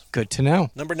franchise. Good to know.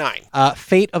 Number 9.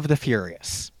 Fate of the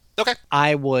Furious. Okay.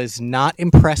 I was not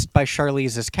impressed by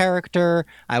Charlize's character.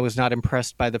 I was not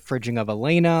impressed by the fridging of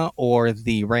Elena or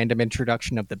the random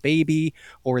introduction of the baby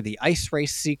or the ice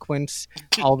race sequence.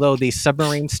 Although the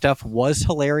submarine stuff was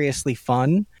hilariously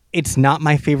fun, it's not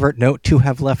my favorite note to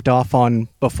have left off on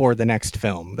before the next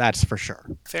film, that's for sure.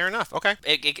 Fair enough. Okay.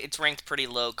 It's ranked pretty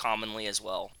low commonly as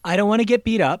well. I don't want to get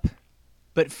beat up,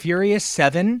 but Furious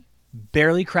 7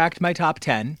 barely cracked my top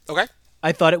 10. Okay.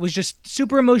 I thought it was just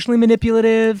super emotionally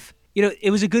manipulative. You know,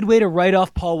 it was a good way to write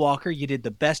off Paul Walker. You did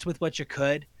the best with what you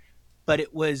could, but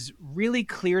it was really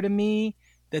clear to me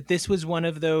that this was one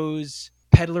of those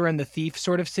peddler and the thief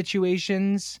sort of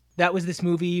situations. That was this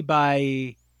movie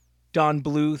by Don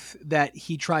Bluth that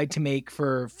he tried to make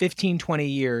for 15, 20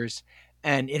 years,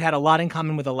 and it had a lot in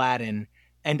common with Aladdin,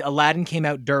 and Aladdin came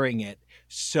out during it.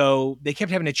 So they kept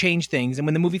having to change things, and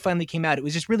when the movie finally came out, it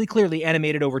was just really clearly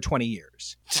animated over 20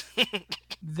 years.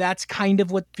 That's kind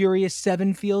of what Furious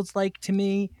 7 feels like to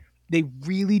me. They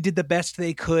really did the best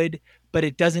they could, but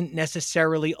it doesn't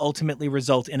necessarily ultimately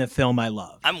result in a film I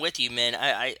love. I'm with you, man.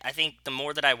 I think the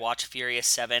more that I watch Furious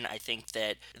 7, I think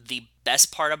that the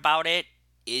best part about it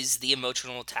is the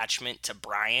emotional attachment to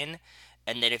Brian,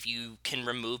 and that if you can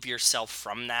remove yourself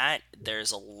from that,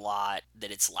 there's a lot that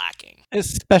it's lacking.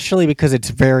 Especially because it's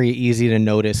very easy to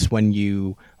notice when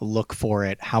you look for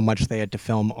it how much they had to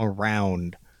film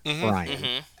around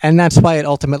Brian. And that's why it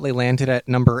ultimately landed at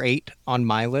number 8 on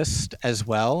my list as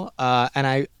well. And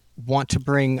I want to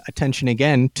bring attention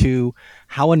again to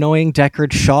how annoying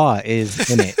Deckard Shaw is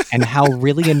in it and how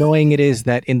really annoying it is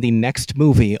that in the next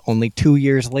movie, only 2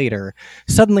 years later,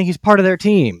 suddenly he's part of their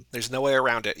team. There's no way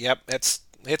around it. Yep.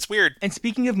 It's weird. And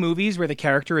speaking of movies where the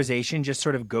characterization just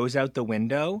sort of goes out the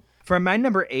window, for my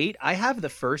number 8, I have the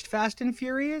first Fast and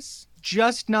Furious.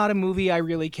 Just not a movie I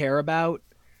really care about.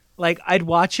 Like, I'd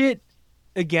watch it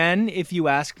again if you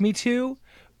asked me to,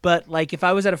 but like if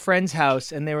I was at a friend's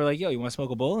house and they were like, yo, you want to smoke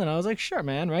a bowl? And I was like, sure,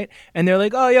 man, right? And they're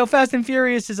like, oh, yo, Fast and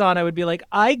Furious is on. I would be like,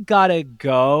 I gotta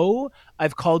go.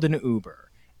 I've called an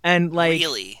Uber. And like,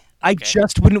 Really? I Okay.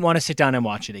 just wouldn't want to sit down and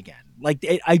watch it again. Like,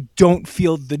 I don't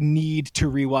feel the need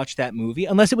to rewatch that movie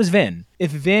unless it was Vin.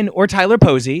 If Vin or Tyler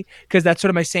Posey, because that's sort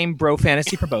of my same bro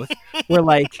fantasy for both, were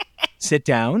like, sit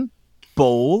down,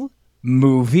 bowl,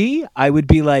 movie, I would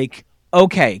be like,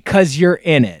 okay, because you're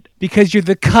in it. Because you're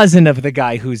the cousin of the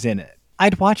guy who's in it.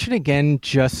 I'd watch it again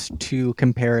just to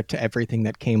compare it to everything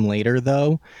that came later,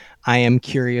 though. I am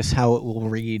curious how it will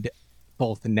read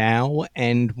both now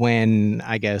and when,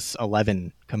 I guess,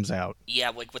 11 comes out. Yeah,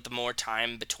 like with the more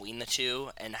time between the two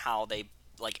and how they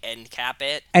like end cap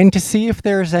it. And to see if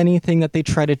there's anything that they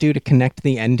try to do to connect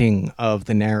the ending of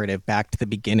the narrative back to the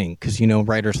beginning, because, you know,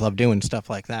 writers love doing stuff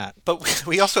like that. But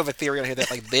we also have a theory on here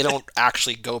that like they don't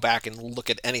actually go back and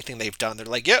look at anything they've done. They're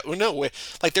like, yeah, no,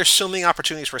 like there's so many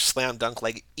opportunities for slam dunk,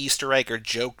 like Easter egg or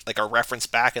joke, like a reference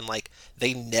back, and like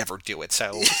they never do it.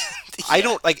 So I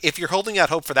don't like if you're holding out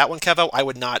hope for that one, Kevo. I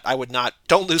would not.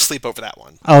 Don't lose sleep over that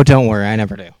one. Oh, don't worry, I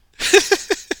never do.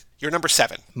 You're number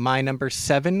 7. My number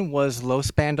 7 was Los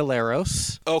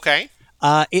Bandoleros. Okay.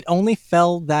 It only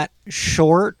fell that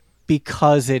short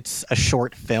because it's a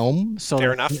short film, so Fair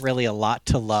there enough. isn't really a lot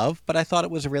to love, but I thought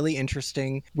it was really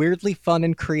interesting, weirdly fun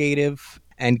and creative,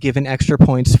 and given extra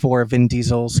points for Vin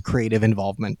Diesel's creative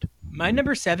involvement. My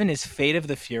number 7 is Fate of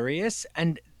the Furious,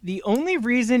 and the only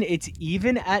reason it's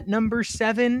even at number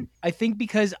 7, I think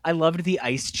because I loved the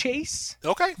ice chase.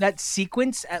 Okay. That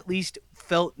sequence at least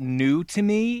felt new to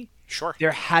me. Sure.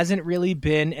 There hasn't really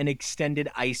been an extended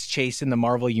ice chase in the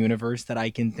Marvel universe that I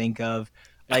can think of.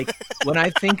 Like, when I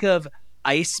think of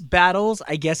ice battles,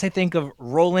 I guess I think of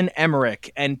Roland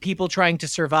Emmerich and people trying to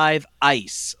survive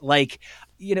ice. Like,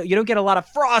 you know, you don't get a lot of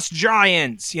frost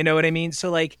giants, you know what I mean?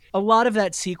 So like a lot of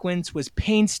that sequence was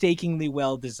painstakingly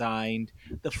well designed.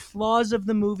 The flaws of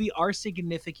the movie are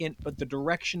significant, but the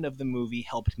direction of the movie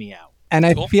helped me out. And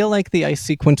I Cool. feel like the ice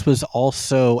sequence was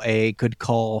also a good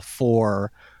call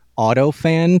for auto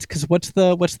fans, because what's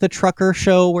the trucker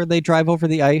show where they drive over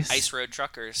the ice? Ice Road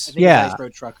Truckers. I think Yeah. it's Ice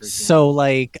Road Truckers. Yeah. So,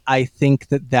 like, I think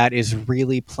that is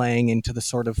really playing into the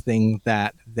sort of thing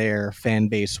that their fan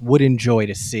base would enjoy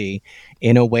to see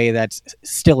in a way that's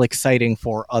still exciting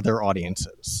for other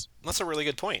audiences. That's a really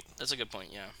good point. That's a good point,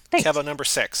 yeah. Kevo, number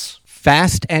 6.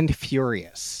 Fast and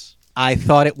Furious. I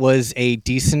thought it was a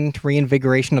decent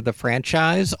reinvigoration of the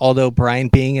franchise, although Brian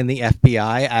being in the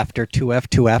FBI after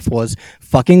 2F was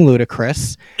fucking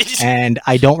ludicrous, and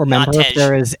I don't remember if Tej.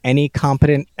 there is any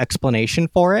competent explanation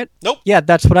for it. Nope. Yeah,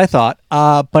 that's what I thought.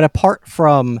 But apart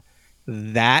from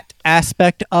that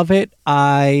aspect of it,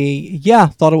 I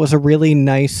thought it was a really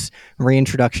nice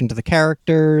reintroduction to the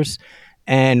characters.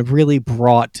 and really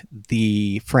brought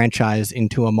the franchise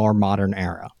into a more modern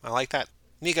era. I like that.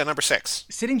 Nico, number 6.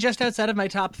 Sitting just outside of my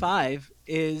top 5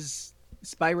 is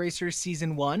Spy Racers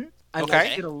Season 1. I Okay.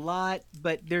 liked it a lot,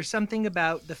 but there's something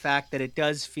about the fact that it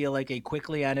does feel like a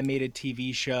quickly animated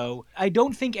TV show. I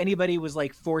don't think anybody was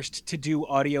like forced to do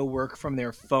audio work from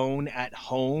their phone at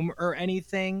home or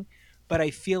anything, but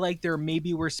I feel like there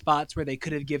maybe were spots where they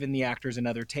could have given the actors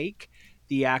another take.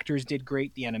 The actors did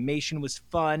great. The animation was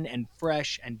fun and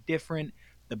fresh and different.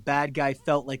 The bad guy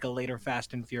felt like a later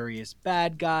Fast and Furious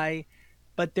bad guy.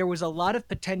 But there was a lot of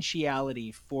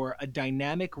potentiality for a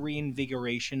dynamic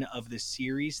reinvigoration of the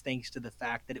series thanks to the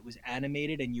fact that it was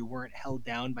animated and you weren't held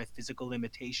down by physical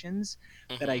limitations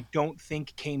that I don't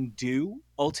think came due.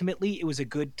 Ultimately, it was a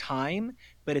good time,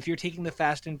 but if you're taking the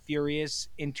Fast and Furious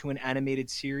into an animated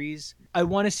series, I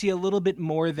want to see a little bit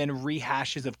more than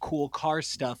rehashes of cool car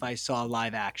stuff I saw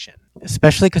live action.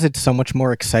 Especially because it's so much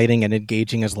more exciting and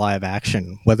engaging as live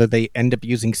action, whether they end up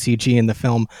using CG in the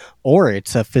film or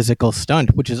it's a physical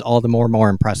stunt, which is all the more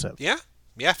impressive.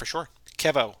 Yeah, for sure.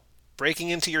 Kevo, breaking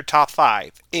into your top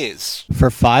 5 is...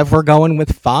 For 5, we're going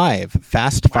with 5.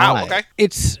 Fast 5. Wow, okay.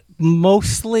 It's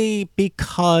mostly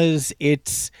because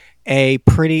it's a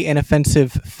pretty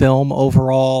inoffensive film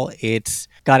overall. It's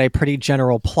got a pretty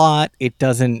general plot. It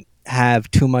doesn't have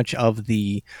too much of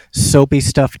the soapy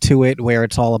stuff to it where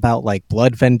it's all about like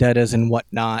blood vendettas and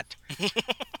whatnot.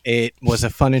 It was a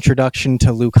fun introduction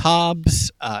to Luke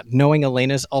Hobbs. Knowing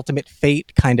Elena's ultimate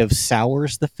fate kind of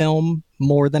sours the film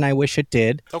more than I wish it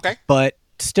did. Okay. But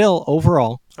still,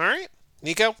 overall. All right.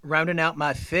 Nico? Rounding out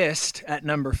my fist at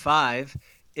number 5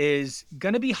 is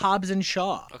going to be Hobbs and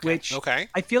Shaw, which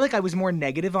I feel like I was more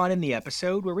negative on in the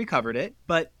episode where we covered it.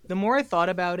 But the more I thought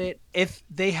about it, if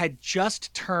they had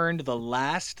just turned the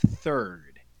last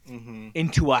third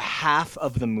into a half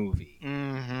of the movie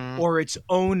or its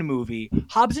own movie,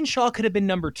 Hobbs and Shaw could have been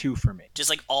number 2 for me. Just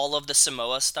like all of the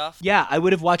Samoa stuff? Yeah, I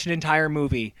would have watched an entire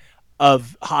movie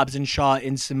of Hobbs and Shaw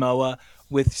in Samoa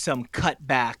with some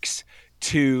cutbacks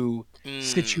to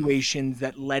situations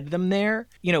that led them there.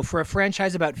 You know, for a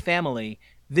franchise about family,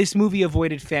 this movie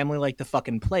avoided family like the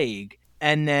fucking plague.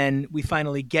 And then we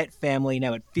finally get family.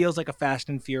 Now it feels like a Fast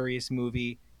and Furious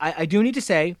movie. I do need to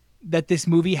say that this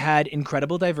movie had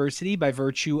incredible diversity by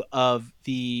virtue of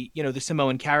the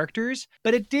Samoan characters,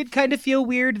 but it did kind of feel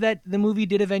weird that the movie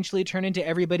did eventually turn into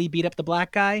everybody beat up the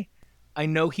black guy. I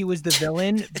know he was the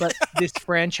villain, but this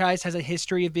franchise has a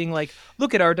history of being like,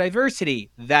 look at our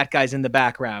diversity. That guy's in the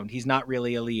background. He's not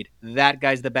really a lead. That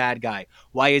guy's the bad guy.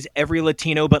 Why is every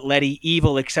Latino but Letty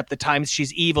evil except the times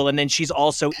she's evil and then she's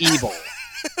also evil?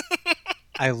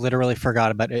 I literally forgot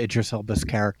about Idris Elba's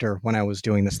character when I was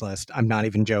doing this list. I'm not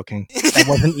even joking. That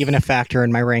wasn't even a factor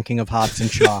in my ranking of Hobbs and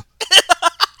Shaw.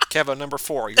 Kevo, number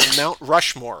 4, your Mount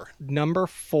Rushmore. Number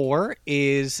 4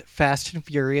 is Fast and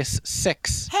Furious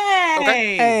 6.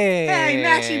 Hey! Hey,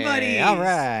 matchy buddies! All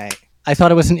right. I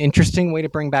thought it was an interesting way to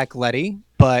bring back Letty,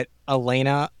 but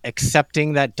Elena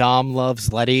accepting that Dom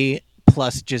loves Letty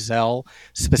plus Giselle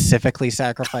specifically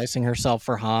sacrificing herself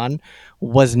for Han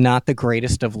was not the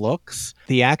greatest of looks.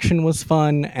 The action was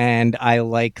fun, and I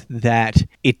like that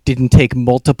it didn't take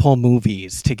multiple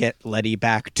movies to get Letty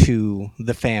back to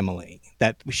the family,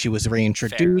 that she was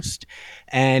reintroduced,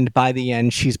 and by the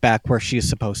end, she's back where she's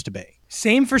supposed to be.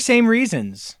 Same for same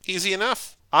reasons. Easy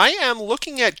enough. I am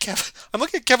looking at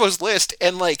Kevo's list,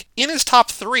 and like in his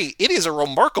top 3, it is a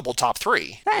remarkable top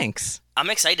 3. Thanks. I'm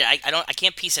excited. I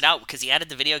can't piece it out because he added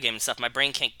the video game and stuff. My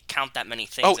brain can't count that many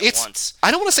things at once.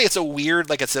 I don't want to say it's a weird,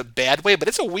 like it's a bad way, but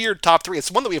it's a weird top 3. It's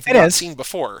one that we've not seen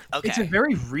before. Okay. It's a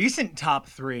very recent top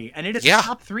 3, and it is a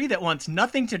top 3 that wants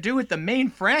nothing to do with the main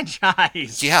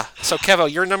franchise. Yeah. So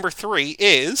Kevo, your number 3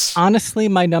 is... Honestly,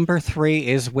 my number 3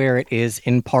 is where it is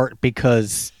in part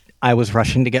because I was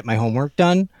rushing to get my homework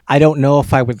done. I don't know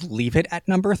if I would leave it at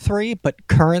number 3, but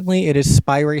currently it is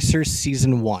Spy Racers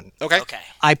Season 1. Okay.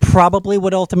 I probably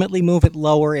would ultimately move it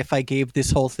lower if I gave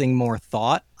this whole thing more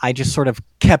thought. I just sort of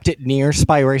kept it near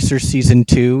Spy Racers Season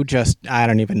 2, I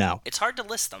don't even know. It's hard to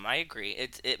list them, I agree.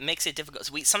 It makes it difficult.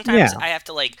 Sometimes I have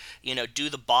to do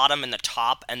the bottom and the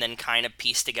top and then kind of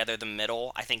piece together the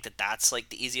middle. I think that's like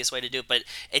the easiest way to do it, but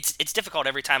it's difficult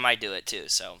every time I do it too,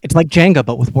 so. It's like Jenga,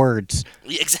 but with words.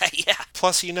 Exactly, yeah.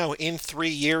 Plus, in 3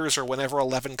 years or whenever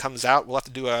 11 comes out, we'll have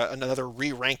to do another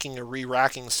re-ranking or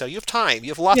re-racking, so you have time.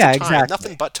 You have lots of time. Exactly.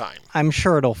 Nothing but time. I'm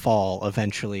sure it'll fall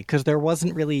eventually, because there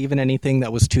wasn't really even anything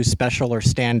that was too special or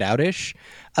stand out-ish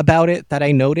about it that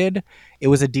I noted. It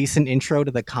was a decent intro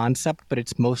to the concept, but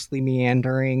it's mostly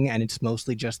meandering, and it's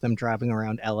mostly just them driving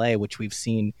around LA, which we've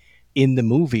seen in the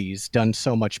movies done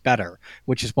so much better,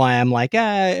 which is why I'm like,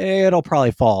 it'll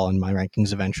probably fall in my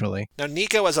rankings eventually. Now,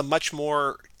 Nico has a much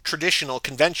more traditional,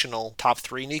 conventional top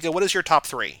three. Nico, what is your top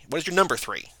three? What is your number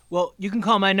three? Well, you can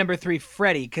call my number three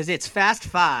Freddy because it's Fast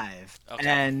Five. Okay.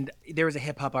 And there was a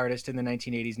hip hop artist in the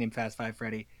 1980s named Fast Five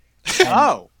Freddy.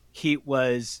 Oh. He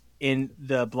was in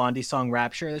the Blondie song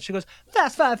Rapture that she goes,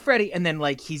 Fast Five Freddy. And then,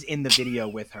 like, he's in the video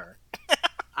with her.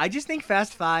 I just think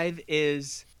Fast Five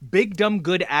is big, dumb,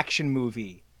 good action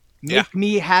movie. Make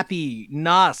me happy,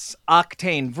 Nas,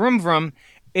 Octane, Vroom Vroom.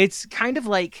 It's kind of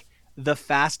like the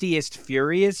Fastiest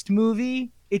Furious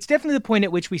movie. It's definitely the point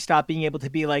at which we stop being able to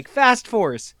be like Fast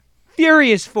Force,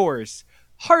 Furious Force,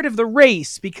 Heart of the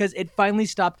Race, because it finally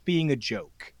stopped being a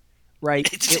joke,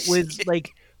 right? It was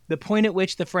like the point at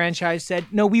which the franchise said,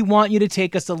 no, we want you to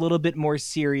take us a little bit more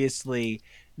seriously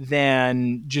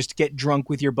than just get drunk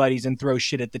with your buddies and throw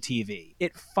shit at the TV.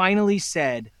 It finally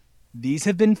said, these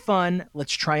have been fun.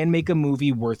 Let's try and make a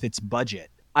movie worth its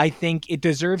budget. I think it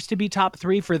deserves to be top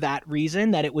three for that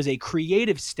reason, that it was a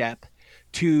creative step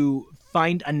to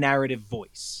find a narrative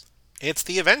voice. It's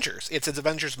the Avengers. It's an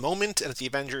Avengers moment, and it's the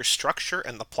Avengers structure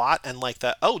and the plot, and like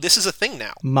the, oh, this is a thing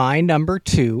now. My number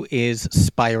two is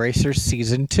Spy Racer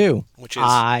Season 2. Which is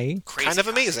kind of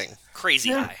amazing.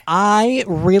 Crazy high. I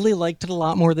really liked it a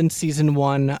lot more than Season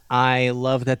 1. I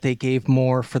love that they gave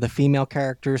more for the female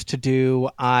characters to do.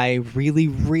 I really,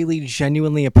 really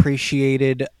genuinely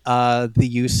appreciated the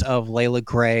use of Layla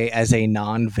Gray as a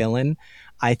non-villain.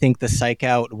 I think the Psych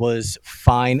Out was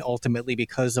fine ultimately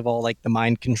because of all like the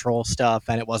mind control stuff,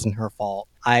 and it wasn't her fault.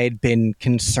 I had been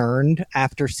concerned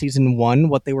after Season 1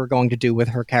 what they were going to do with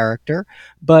her character,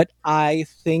 but I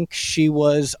think she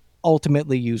was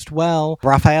ultimately used well.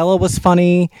 Rafaela was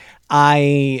funny.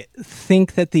 I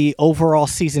think that the overall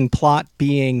season plot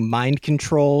being mind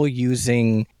control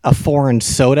using a foreign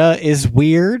soda is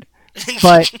weird,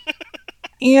 but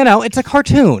you know, it's a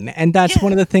cartoon, and that's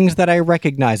one of the things that I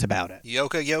recognize about it.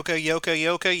 Yoka, Yoka, Yoka,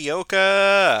 Yoka,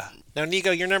 Yoka. Now, Nico,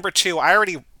 your number two, I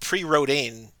already pre-wrote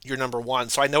in your number one,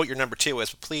 so I know what your number two is.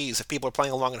 But please, if people are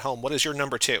playing along at home, what is your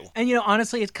number two? And, you know,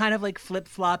 honestly, it's kind of like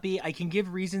flip-floppy. I can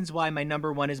give reasons why my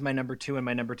number one is my number two and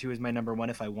my number two is my number one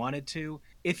if I wanted to.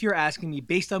 If you're asking me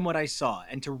based on what I saw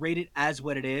and to rate it as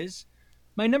what it is,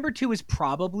 my number two is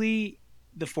probably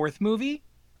the fourth movie.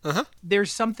 Uh-huh.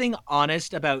 There's something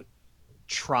honest about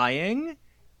trying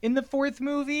in the fourth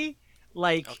movie.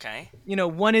 Like, you know,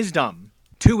 1 is dumb,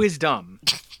 2 is dumb,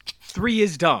 3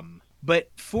 is dumb, but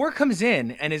 4 comes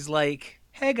in and is like,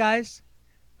 hey guys,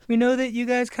 we know that you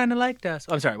guys kind of liked us.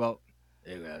 Oh, I'm sorry, well,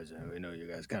 hey guys, we know you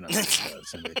guys kind of liked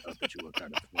us and we thought that you were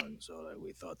kind of fun, so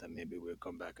we thought that maybe we'd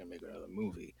come back and make another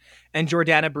movie. And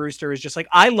Jordana Brewster is just like,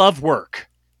 I love work.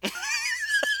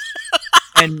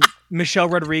 And Michelle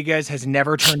Rodriguez has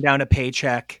never turned down a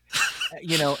paycheck.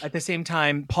 You know, at the same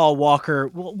time, Paul Walker.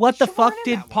 What the fuck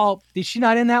did Paul? Is she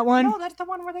not in that one? No, that's the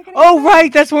one where they're getting. Oh,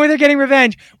 right, that's the one where they're getting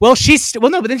revenge. Well,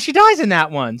 no, but then she dies in that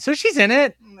one, so she's in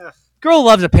it. Girl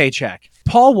loves a paycheck.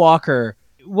 Paul Walker.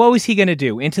 What was he gonna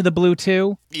do? Into the Blue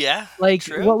 2? Yeah. Like,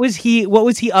 true. what was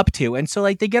he up to? And so,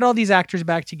 like, they get all these actors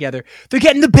back together. They're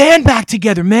getting the band back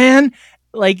together, man.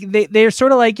 Like, they're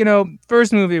sort of like, you know,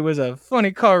 first movie was a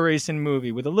funny car racing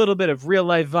movie with a little bit of real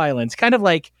life violence. Kind of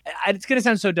like, it's going to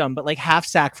sound so dumb, but like Half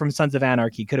Sack from Sons of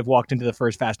Anarchy could have walked into the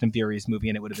first Fast and Furious movie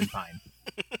and it would have been fine.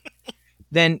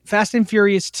 Then Fast and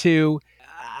Furious 2,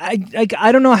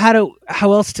 I don't know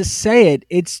how else to say it.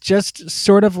 It's just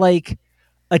sort of like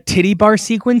a titty bar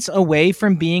sequence away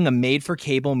from being a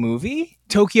made-for-cable movie.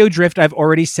 Tokyo Drift, I've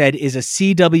already said, is a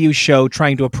CW show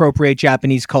trying to appropriate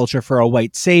Japanese culture for a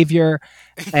white savior.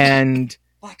 And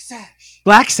Black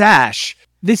Sash.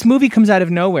 This movie comes out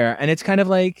of nowhere, and it's kind of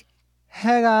like,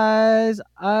 hey guys,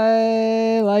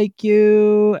 I like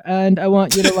you, and I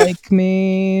want you to like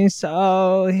me,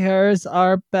 so here's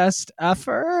our best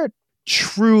effort.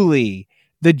 Truly,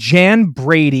 the Jan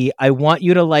Brady, I want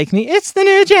you to like me. It's the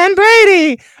new Jan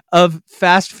Brady of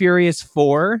Fast Furious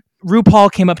 4.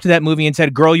 RuPaul came up to that movie and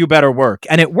said, girl, you better work.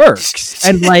 And it works.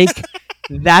 And like,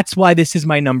 that's why this is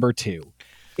my number two.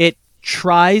 It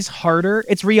tries harder.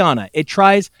 It's Rihanna. It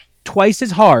tries twice as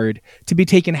hard to be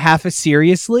taken half as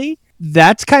seriously.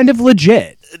 That's kind of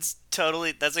legit. It's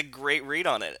totally, that's a great read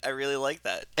on it. I really like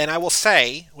that. And I will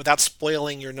say, without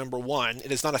spoiling your number one,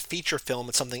 it is not a feature film,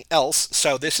 it's something else.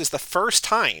 So this is the first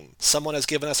time someone has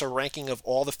given us a ranking of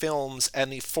all the films,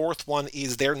 and the fourth one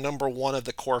is their number one of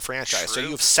the core franchise. True. So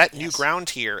you've set new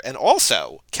ground here. And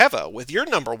also, Keva, with your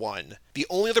number one, the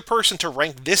only other person to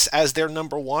rank this as their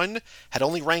number one had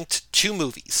only ranked 2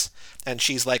 movies. And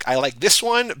she's like, I like this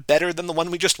one better than the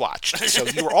one we just watched. So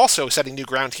you were also setting new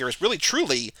ground here as really,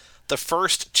 truly the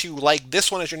first to like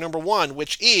this one as your number one,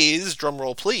 which is,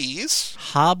 drumroll please,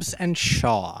 Hobbs and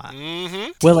Shaw.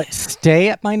 Mm-hmm. Will it stay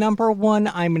at my number one?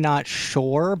 I'm not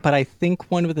sure, but I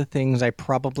think one of the things I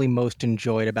probably most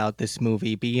enjoyed about this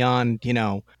movie, beyond,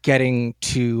 getting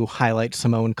to highlight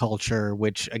Samoan culture,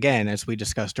 which, again, as we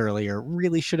discussed earlier,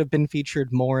 really should have been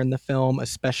featured more in the film,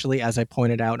 especially as I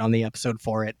pointed out on the episode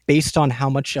for it. Based on how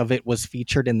much of it was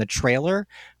featured in the trailer,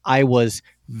 I was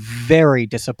very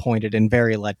disappointed and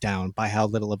very let down by how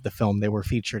little of the film they were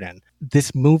featured in.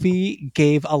 This movie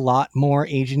gave a lot more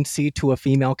agency to a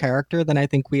female character than I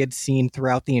think we had seen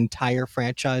throughout the entire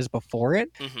franchise before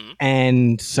it. Mm-hmm.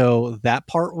 And so that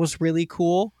part was really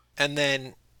cool. And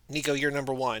then, Nico, you're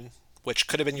number one, which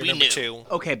could have been your number two.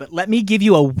 Okay, but let me give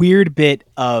you a weird bit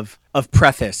of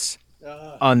preface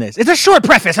on this. It's a short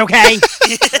preface, okay?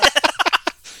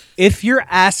 If you're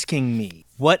asking me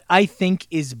what I think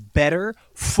is better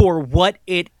for what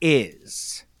it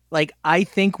is, like, I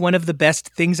think one of the best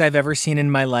things I've ever seen in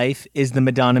my life is the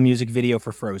Madonna music video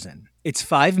for Frozen. It's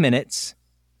 5 minutes,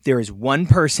 there is one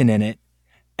person in it,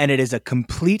 and it is a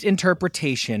complete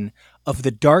interpretation of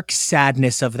the dark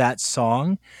sadness of that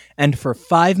song. And for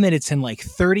 5 minutes and like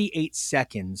 38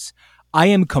 seconds, I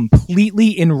am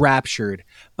completely enraptured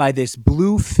by this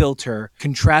blue filter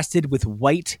contrasted with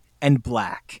white and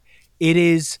black. It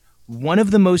is one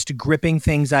of the most gripping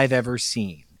things I've ever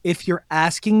seen. If you're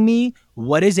asking me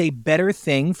what is a better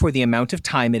thing for the amount of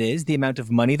time it is, the amount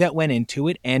of money that went into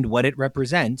it, and what it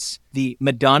represents, the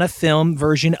Madonna film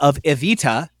version of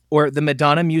Evita or the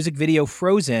Madonna music video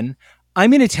Frozen,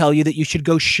 I'm going to tell you that you should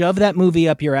go shove that movie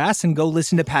up your ass and go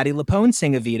listen to Patti LuPone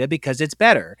sing Evita because it's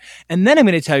better. And then I'm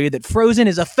going to tell you that Frozen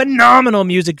is a phenomenal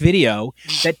music video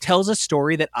that tells a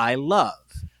story that I love.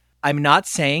 I'm not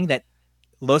saying that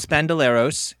Los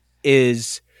Bandoleros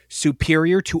is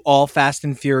superior to all Fast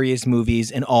and Furious movies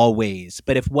in all ways.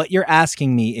 But if what you're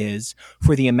asking me is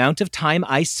for the amount of time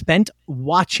I spent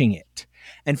watching it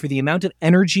and for the amount of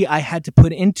energy I had to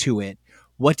put into it,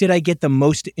 what did I get the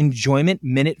most enjoyment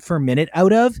minute for minute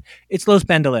out of? It's Los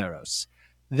Bandoleros.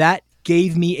 That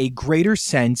gave me a greater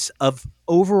sense of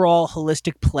overall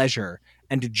holistic pleasure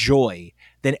and joy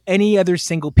than any other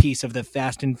single piece of the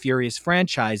Fast and Furious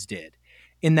franchise did.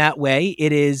 In that way,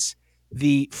 it is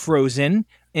the Frozen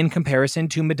in comparison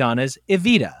to Madonna's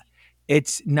Evita.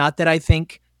 It's not that I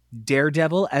think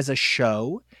Daredevil as a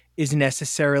show is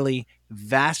necessarily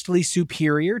vastly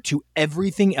superior to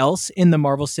everything else in the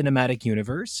Marvel Cinematic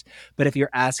Universe, but if you're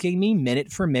asking me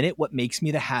minute for minute what makes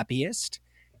me the happiest,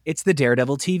 it's the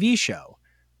Daredevil TV show.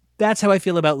 That's how I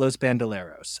feel about Los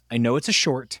Bandoleros. I know it's a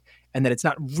short, and that it's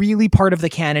not really part of the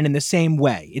canon in the same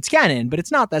way. It's canon, but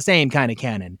it's not the same kind of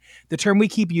canon. The term we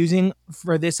keep using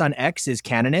for this on X is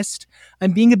canonist.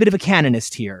 I'm being a bit of a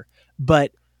canonist here,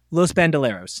 but Los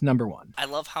Bandoleros, number one. I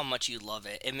love how much you love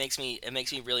it. It makes me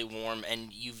really warm,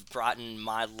 and you've brought in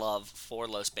my love for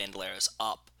Los Bandoleros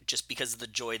up just because of the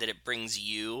joy that it brings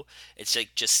you. It's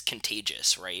like just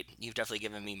contagious, right? You've definitely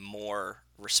given me more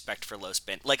respect for Los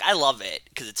Bandoleros. Like, I love it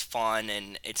because it's fun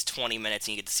and it's 20 minutes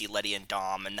and you get to see Letty and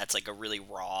Dom, and that's like a really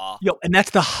raw. Yo, and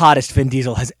that's the hottest Vin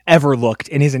Diesel has ever looked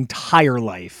in his entire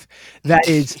life. That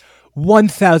is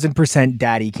 1000%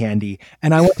 daddy candy,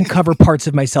 and I want to cover parts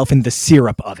of myself in the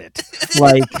syrup of it.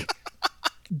 Like,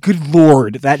 good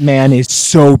lord, that man is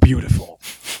so beautiful.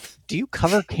 Do you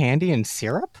cover candy in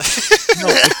syrup? No,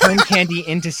 I turned candy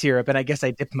into syrup, and I guess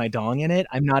I dipped my dong in it.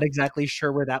 I'm not exactly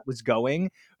sure where that was going,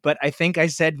 but I think I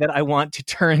said that I want to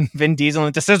turn Vin Diesel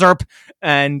into scissorp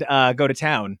and go to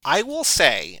town. I will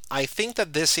say, I think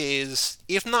that this is,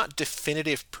 if not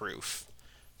definitive proof,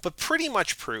 but pretty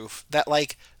much proof that,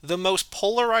 like, the most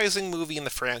polarizing movie in the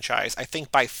franchise, I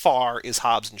think by far, is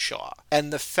Hobbs and Shaw.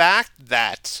 And the fact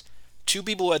that two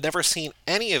people who had never seen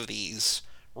any of these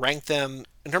rank them,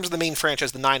 in terms of the main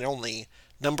franchise, the 9 only,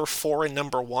 number 4 and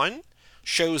number 1,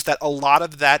 shows that a lot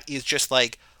of that is just,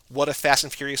 like, what a Fast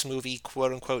and Furious movie,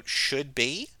 quote-unquote, should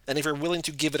be. And if you're willing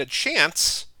to give it a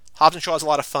chance, Hobbs and Shaw is a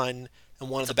lot of fun and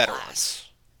one of the better ones.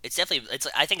 It's definitely,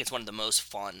 I think it's one of the most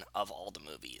fun of all the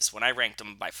movies. When I ranked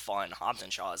them by fun, Hobbs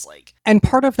and Shaw is like... And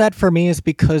part of that for me is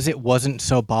because it wasn't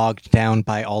so bogged down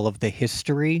by all of the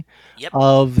history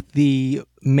of the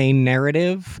main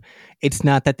narrative. It's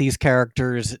not that these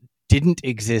characters didn't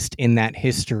exist in that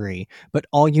history, but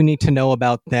all you need to know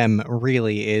about them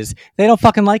really is they don't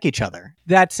fucking like each other.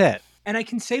 That's it. And I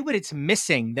can say what it's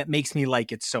missing that makes me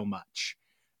like it so much.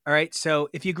 All right, so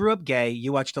if you grew up gay,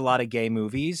 you watched a lot of gay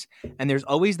movies, and there's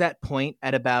always that point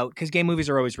at about, because gay movies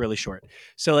are always really short.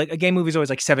 So like a gay movie is always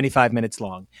like 75 minutes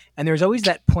long. And there's always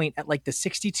that point at like the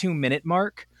 62-minute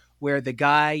mark where the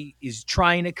guy is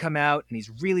trying to come out and he's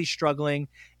really struggling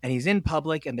and he's in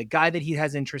public, and the guy that he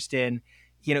has interest in,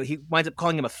 he winds up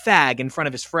calling him a fag in front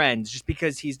of his friends just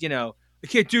because he's, I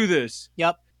can't do this.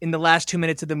 Yep. In the last 2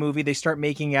 minutes of the movie, they start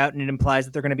making out, and it implies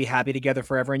that they're going to be happy together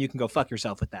forever, and you can go fuck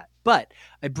yourself with that. But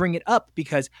I bring it up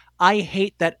because I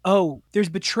hate that, there's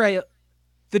betrayal,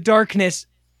 the darkness,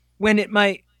 when it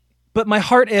might, but my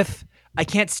heart if, I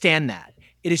can't stand that.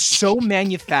 It is so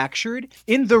manufactured.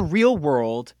 In the real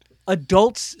world,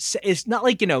 adults, it's not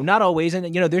like, not always,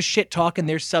 and, there's shit talk and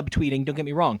there's subtweeting, don't get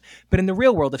me wrong. But in the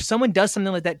real world, if someone does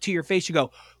something like that to your face, you go,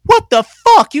 what the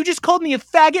fuck? You just called me a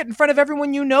faggot in front of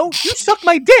everyone you know? You suck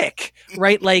my dick,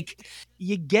 right? Like,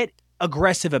 you get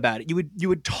aggressive about it. You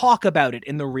would talk about it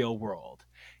in the real world.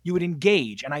 You would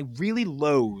engage, and I really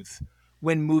loathe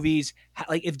when movies,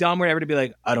 like, if Dom were ever to be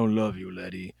like, I don't love you,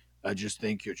 Letty. I just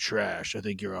think you're trash. I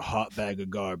think you're a hot bag of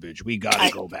garbage. We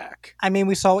gotta go back. I mean,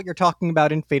 we saw what you're talking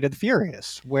about in Fate of the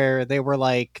Furious, where they were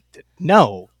like,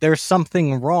 no, there's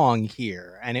something wrong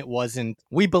here. And it wasn't,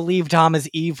 we believe Dom is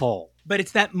evil. But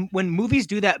it's that when movies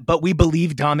do that, but we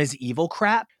believe Dom is evil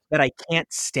crap, that I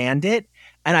can't stand it.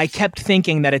 And I kept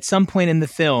thinking that at some point in the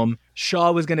film,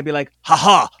 Shaw was going to be like,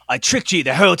 haha, I tricked you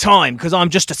the whole time because I'm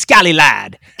just a scally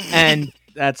lad. And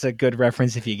that's a good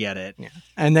reference if you get it. Yeah.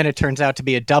 And then it turns out to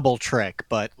be a double trick,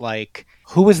 but like,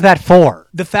 who was that for?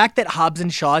 The fact that Hobbs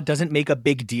and Shaw doesn't make a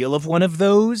big deal of one of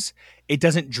those, it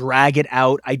doesn't drag it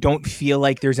out. I don't feel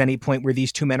like there's any point where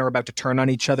these two men are about to turn on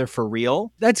each other for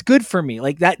real. That's good for me.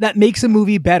 Like that makes a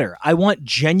movie better. I want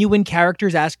genuine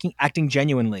characters acting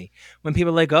genuinely. When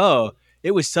people are like, oh,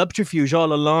 it was subterfuge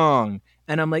all along.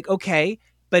 And I'm like, okay,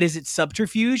 but is it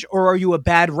subterfuge, or are you a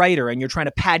bad writer and you're trying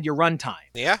to pad your runtime?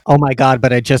 Yeah. Oh my God,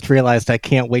 but I just realized I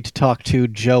can't wait to talk to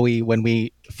Joey when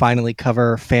we finally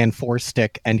cover Fan Four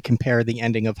Stick and compare the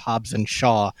ending of Hobbs and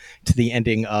Shaw to the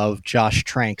ending of Josh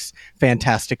Trank's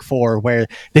Fantastic Four, where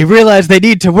they realize they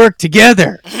need to work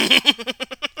together.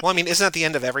 Well, I mean, isn't that the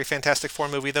end of every Fantastic Four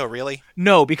movie, though, really?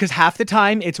 No, because half the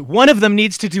time, it's one of them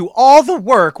needs to do all the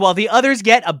work while the others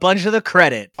get a bunch of the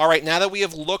credit. All right, now that we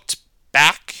have looked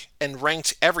back and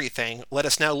ranked everything, let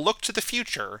us now look to the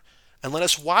future and let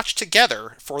us watch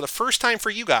together, for the first time for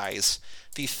you guys,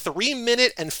 the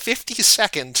 3-minute and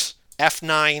 50-second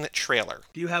F9 trailer.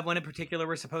 Do you have one in particular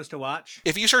we're supposed to watch?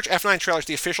 If you search F9 trailers,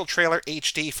 the official trailer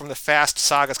HD from the Fast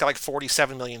Saga, it's got like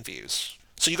 47 million views.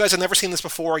 So you guys have never seen this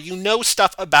before. You know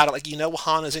stuff about it, like you know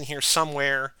Han is in here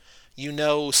somewhere. You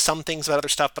know some things about other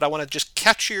stuff, but I want to just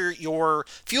catch your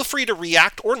feel free to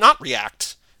react or not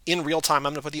react in real time.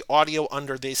 I'm going to put the audio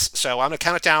under this. So I'm going to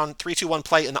count it down. 3, 2, 1,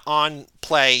 play, and on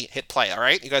play, hit play. All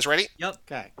right? You guys ready? Yep.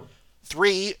 Okay.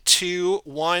 3, 2,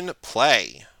 1,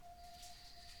 play.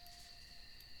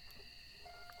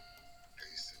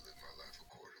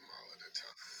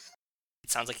 It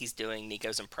sounds like he's doing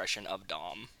Nico's impression of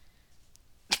Dom.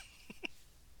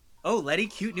 Oh, Letty,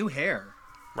 cute new hair.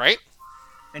 Right?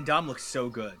 And Dom looks so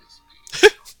good.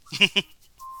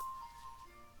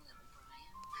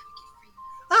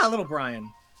 Little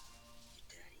Brian.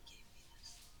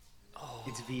 Oh,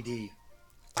 It's VD.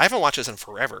 I haven't watched this in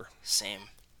forever. same.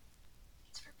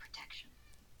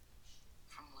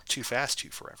 Too Fast, Too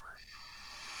Forever.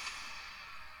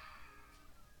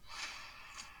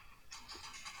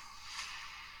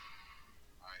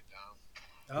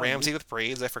 Ramsey with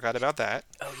braids, I forgot about that.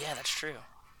 Oh yeah, that's true.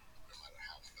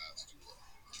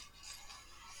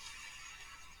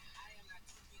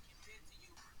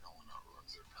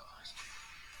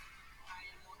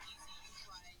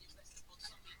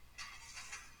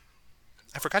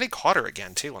 I forgot he caught her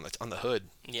again too on the hood.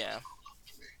 Yeah.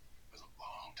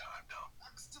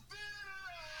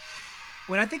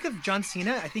 When I think of John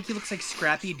Cena, I think he looks like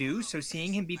Scrappy Doo, so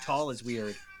seeing him be tall is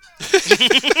weird.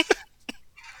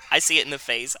 I see it in the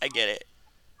face. I get it.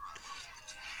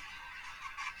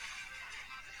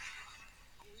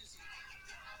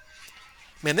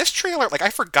 Man, this trailer, like I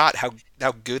forgot how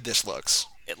good this looks.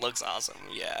 It looks awesome.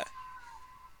 Yeah.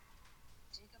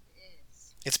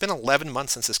 It's been 11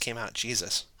 months since this came out.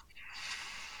 Jesus.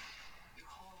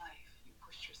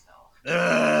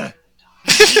 Ugh.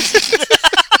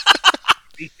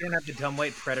 He didn't have the dumb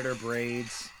white predator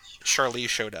braids. Charlize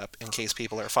showed up in case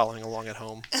people are following along at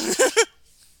home.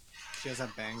 She does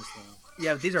have bangs, though.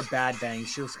 Yeah, these are bad bangs.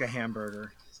 She looks like a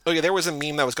hamburger. Oh yeah, there was a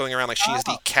meme that was going around like she is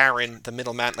the Karen, the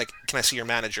middleman. Like, can I see your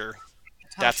manager?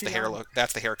 That's the hair look.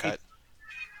 That's the haircut.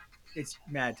 It's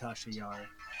Mad Tasha Yar.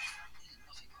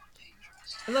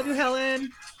 I love you,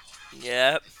 Helen.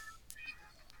 Yep.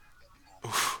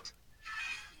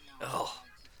 Oh.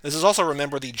 This is also,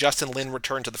 remember, the Justin Lin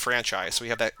return to the franchise, so we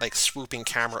have that like swooping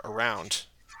camera around.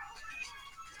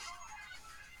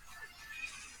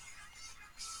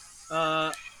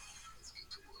 Uh,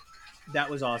 that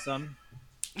was awesome.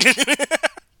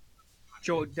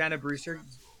 Dana Brewster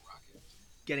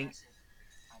getting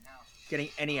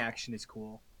any action is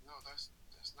cool.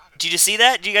 Did you just see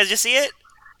that? Did you guys just see it?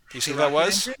 Do you see The who that rocket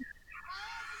was? engine?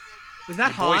 Was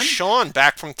that Boy, Han? Sean,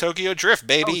 back from Tokyo Drift, Oh,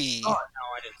 baby. Sean. No,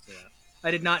 I didn't see that.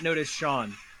 I did not notice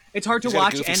Sean. It's hard to He's got a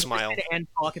watch goofy and smile. listen and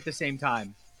talk at the same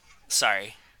time.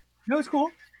 Sorry. No, it's cool.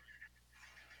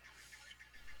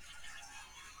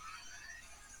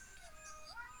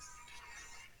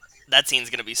 That scene's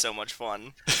gonna be so much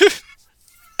fun.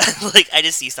 Like, I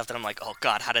just see stuff that I'm like, oh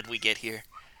god, how did we get here?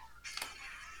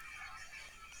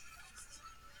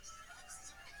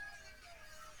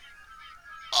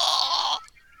 Oh!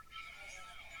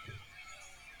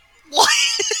 What?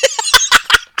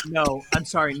 No, I'm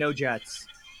sorry. No jets.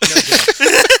 No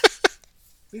jets.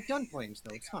 We've done planes,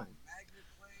 though. It's fine.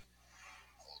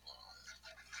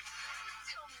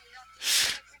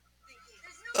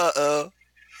 Uh-oh.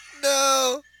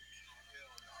 No.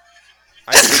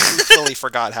 I truthfully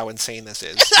forgot how insane this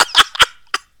is.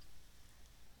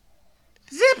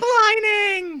 Zip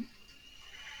lining.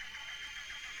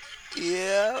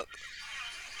 Yeah.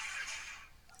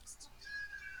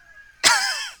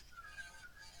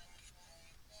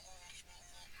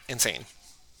 Insane.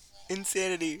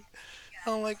 Insanity.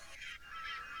 Oh my...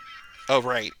 Oh,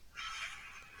 right.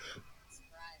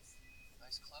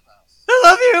 I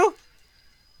love you.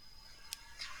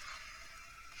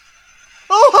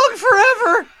 Oh, hug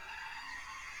forever.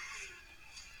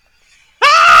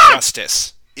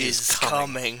 Justice is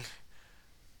coming.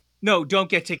 No, don't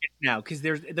get tickets now because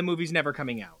the movie's never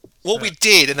coming out. Well, we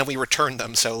did, and then we returned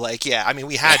them. So, like, yeah, I mean,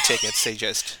 we had tickets. They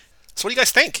just. So, what do you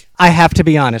guys think? I have to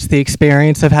be honest. The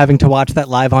experience of having to watch that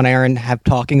live on air and have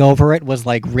talking over it was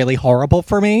like really horrible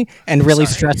for me and really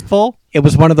stressful. It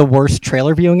was one of the worst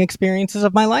trailer viewing experiences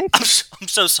of my life. I'm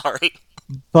so sorry.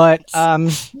 But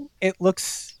it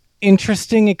looks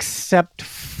interesting, except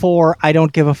for I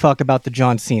don't give a fuck about the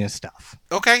John Cena stuff.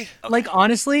 Okay. Like,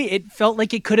 honestly, it felt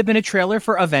like it could have been a trailer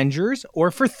for Avengers or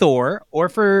for Thor or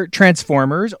for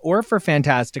Transformers or for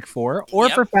Fantastic Four or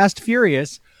Yep. for Fast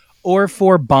Furious or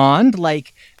for Bond.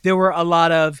 Like, there were a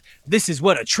lot of, this is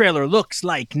what a trailer looks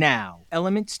like now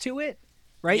elements to it,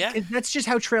 right? Yeah. That's just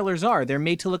how trailers are. They're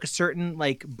made to look a certain,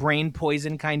 like, brain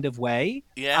poison kind of way.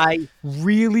 Yeah. I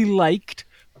really liked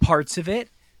parts of it.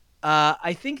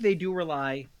 I think they do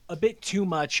rely a bit too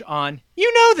much on,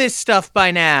 you know this stuff by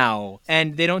now.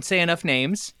 And they don't say enough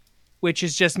names, which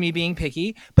is just me being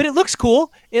picky. But it looks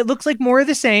cool. It looks like more of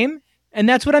the same. And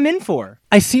that's what I'm in for.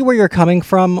 I see where you're coming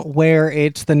from, where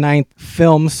it's the 9th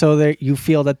film, so that you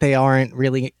feel that they aren't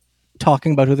really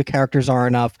talking about who the characters are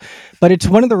enough. But it's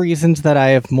one of the reasons that I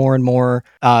have more and more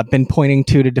been pointing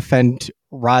to defend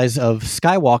Rise of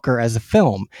Skywalker as a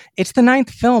film. It's the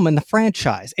 9th film in the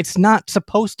franchise. It's not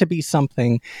supposed to be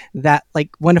something that,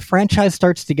 like, when a franchise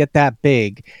starts to get that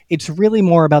big, it's really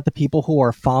more about the people who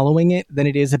are following it than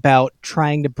it is about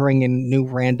trying to bring in new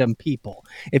random people.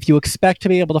 If you expect to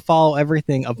be able to follow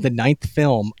everything of the 9th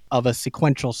film of a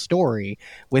sequential story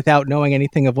without knowing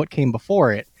anything of what came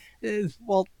before it,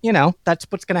 well, you know, that's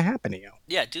what's going to happen to you.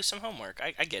 Yeah, do some homework.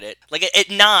 I get it. Like, at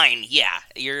 9, yeah,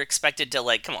 you're expected to,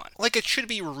 like, come on. Like, it should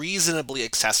be reasonably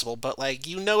accessible, but, like,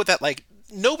 you know that, like,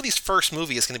 nobody's first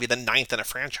movie is going to be the 9th in a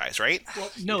franchise, right? Well,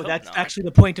 You'd no, hope that's not. actually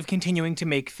the point of continuing to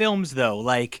make films, though.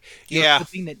 Like, you're Yeah.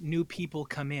 hoping that new people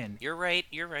come in. You're right.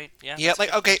 Yeah. Yeah, that's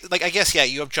like, good. okay, like, I guess, yeah,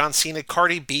 you have John Cena.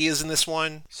 Cardi B is in this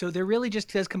one. So there really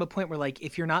just does come a point where, like,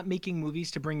 if you're not making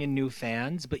movies to bring in new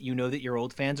fans, but you know that your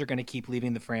old fans are going to keep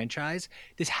leaving the franchise,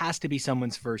 this has to be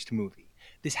someone's first movie.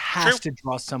 This has to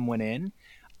draw someone in.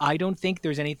 I don't think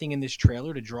there's anything in this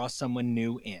trailer to draw someone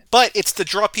new in. But it's to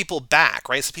draw people back,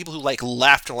 right? It's the people who, like,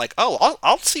 left and like, oh,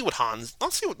 I'll see what Han's,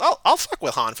 I'll fuck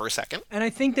with Han for a second. And I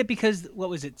think that because,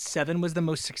 what was it, 7 was the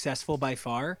most successful by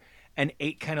far, and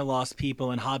 8 kind of lost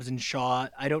people, and Hobbs and Shaw,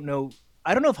 I don't know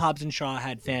if Hobbs and Shaw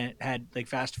had like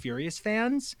Fast Furious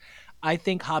fans. I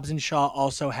think Hobbs and Shaw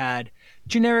also had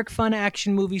generic fun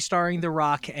action movie starring The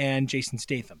Rock and Jason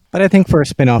Statham. But I think for a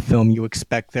spin-off film, you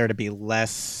expect there to be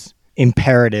less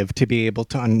imperative to be able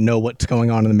to know what's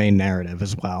going on in the main narrative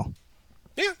as well.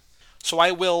 Yeah. So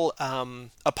I will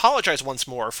apologize once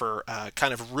more for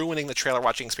kind of ruining the trailer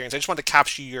watching experience. I just wanted to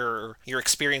capture your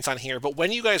experience on here. But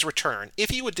when you guys return,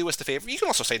 if you would do us the favor, you can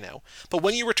also say no. But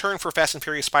when you return for Fast and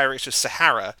Furious Spy Racers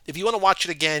Sahara, if you want to watch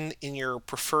it again in your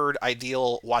preferred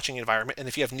ideal watching environment, and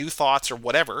if you have new thoughts or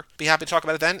whatever, be happy to talk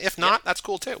about it then. If not, that's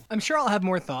cool too. I'm sure I'll have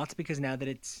more thoughts because now that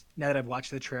I've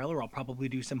watched the trailer, I'll probably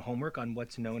do some homework on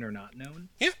what's known or not known.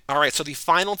 Yeah. All right. So the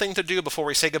final thing to do before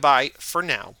we say goodbye for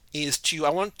now I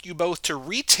want you both to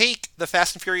retake the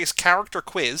Fast and Furious character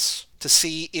quiz to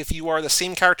see if you are the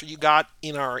same character you got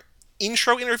in our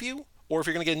intro interview or if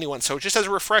you're going to get a new one. So just as a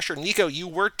refresher, Nico, you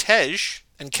were Tej,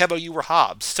 and Kevo, you were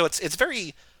Hobbs. So it's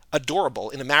very adorable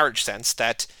in a marriage sense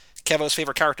that Kevo's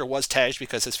favorite character was Tej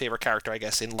because his favorite character, I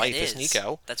guess, in life is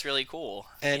Nico. That's really cool.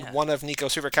 And one of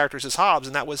Nico's favorite characters is Hobbs,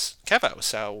 and that was Kevo.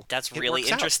 So that's really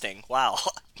interesting. Wow.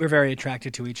 We're very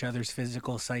attracted to each other's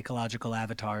physical, psychological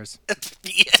avatars.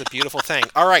 It's a beautiful thing.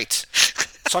 All right.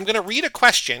 So I'm going to read a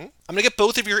question. I'm going to get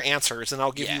both of your answers, and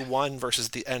I'll give you one versus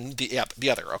the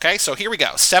other, okay? So here we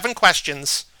go. 7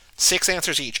 questions, 6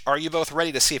 answers each. Are you both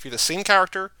ready to see if you're the same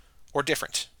character or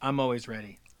different? I'm always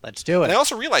ready. Let's do it. And I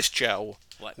also realized, Joe,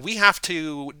 we have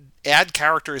to add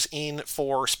characters in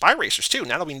for Spy Racers, too.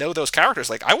 Now that we know those characters,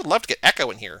 like, I would love to get Echo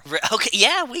in here. Okay,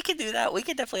 yeah, we can do that. We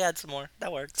can definitely add some more.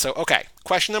 That works. So, okay.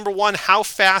 Question number 1, how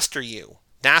fast are you?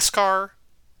 NASCAR,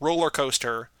 roller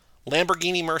coaster,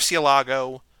 Lamborghini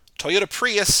Murcielago, Toyota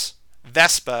Prius,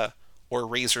 Vespa, or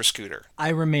Razor scooter? I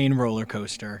remain roller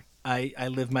coaster. I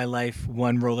live my life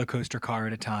one roller coaster car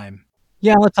at a time.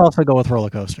 Yeah, let's also go with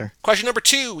roller coaster. Question number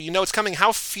 2, you know it's coming.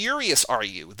 How furious are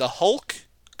you? The Hulk,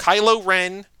 Kylo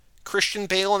Ren, Christian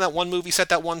Bale in that one movie set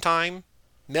that one time,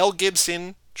 Mel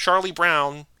Gibson, Charlie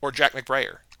Brown, or Jack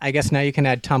McBrayer? I guess now you can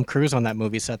add Tom Cruise on that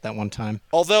movie set that one time.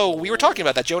 Although, we were talking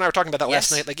about that. Joe and I were talking about that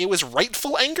last night. Like, it was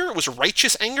rightful anger. It was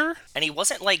righteous anger. And he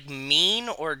wasn't, like, mean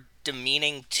or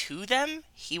demeaning to them.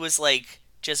 He was, like,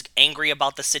 just angry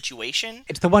about the situation.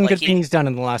 It's the one good thing he's done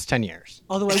in the last 10 years.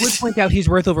 Although I would point out he's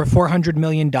worth over $400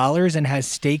 million and has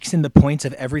stakes in the points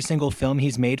of every single film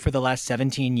he's made for the last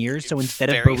 17 years. So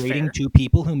instead of berating two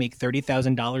people who make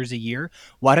 $30,000 a year,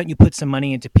 why don't you put some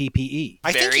money into PPE?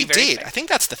 I think he did. I think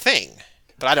that's the thing.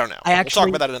 But I don't know. We'll talk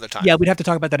about that another time. Yeah, we'd have to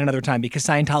talk about that another time because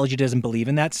Scientology doesn't believe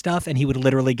in that stuff and he would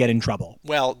literally get in trouble.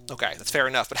 Well, okay, that's fair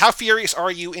enough. But how furious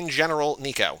are you in general,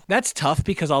 Nico? That's tough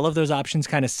because all of those options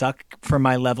kind of suck for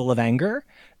my level of anger.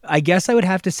 I guess I would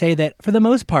have to say that for the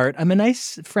most part, I'm a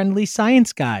nice, friendly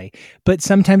science guy. But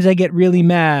sometimes I get really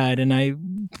mad and I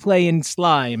play in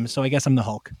slime, so I guess I'm the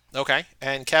Hulk. Okay,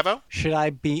 and Kevo? Should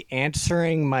I be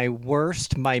answering my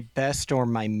worst, my best, or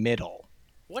my middle?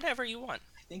 Whatever you want.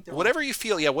 Whatever you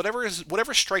feel,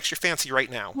 whatever strikes your fancy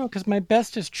right now. No, because my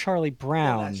best is Charlie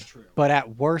Brown, but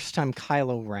at worst I'm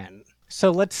Kylo Ren.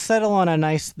 So let's settle on a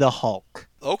nice the Hulk.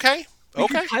 Okay.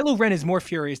 Kylo Ren is more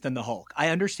furious than the Hulk. I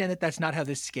understand that that's not how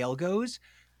this scale goes,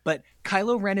 but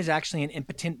Kylo Ren is actually an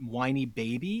impotent, whiny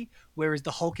baby, whereas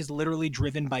the Hulk is literally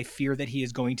driven by fear that he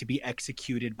is going to be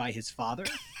executed by his father.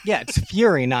 Yeah, it's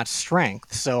fury, not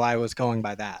strength, so I was going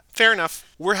by that. Fair enough.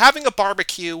 We're having a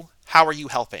barbecue. How are you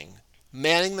helping?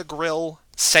 Manning the grill,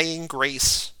 saying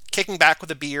grace, kicking back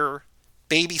with a beer,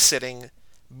 babysitting,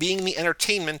 being the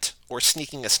entertainment, or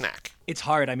sneaking a snack? It's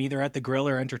hard. I'm either at the grill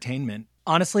or entertainment.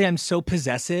 Honestly, I'm so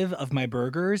possessive of my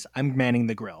burgers, I'm manning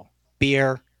the grill.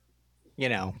 Beer,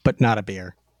 but not a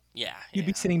beer. Yeah. You'd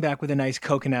be sitting back with a nice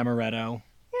Coke and amaretto.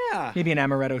 Yeah. Maybe an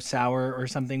amaretto sour or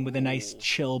something with a nice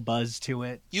chill buzz to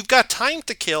it. You've got time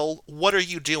to kill. What are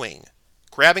you doing?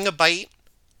 Grabbing a bite,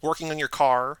 working on your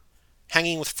car,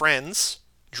 hanging with friends,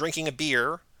 drinking a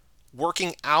beer,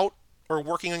 working out, or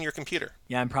working on your computer?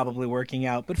 Yeah, I'm probably working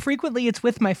out, but frequently it's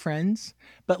with my friends.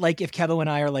 But like if Kevo and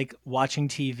I are like watching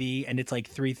TV and it's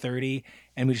like 3:30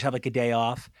 and we just have like a day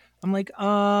off, I'm like,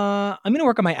 I'm going to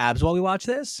work on my abs while we watch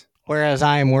this. Whereas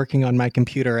I am working on my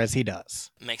computer as he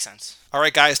does. Makes sense. All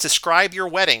right, guys, describe your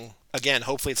wedding. Again,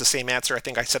 hopefully it's the same answer. I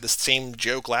think I said the same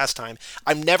joke last time.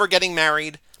 I'm never getting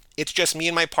married. It's just me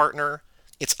and my partner.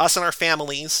 It's us and our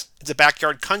families. It's a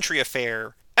backyard country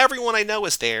affair. Everyone I know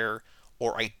is there,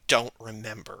 or I don't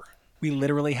remember. We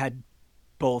literally had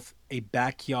both a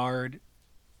backyard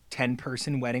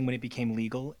 10-person wedding when it became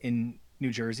legal in New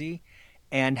Jersey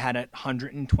and had a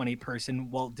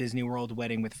 120-person Walt Disney World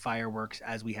wedding with fireworks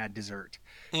as we had dessert.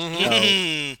 So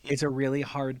it's a really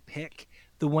hard pick.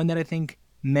 The one that I think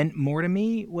meant more to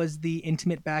me was the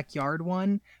intimate backyard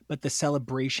one, but the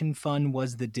celebration fun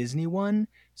was the Disney one.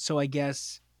 So I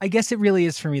guess it really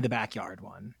is for me the backyard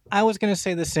one. I was going to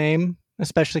say the same,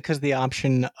 especially because the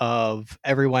option of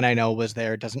everyone I know was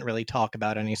there doesn't really talk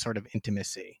about any sort of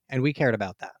intimacy. And we cared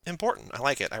about that. Important. I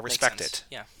like it. I respect it.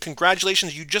 Yeah.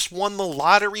 Congratulations. You just won the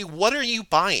lottery. What are you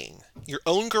buying? Your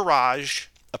own garage,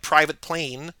 a private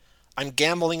plane. I'm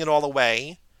gambling it all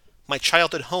away. My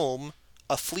childhood home,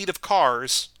 a fleet of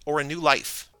cars, or a new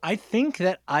life? I think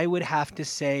that I would have to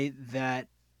say that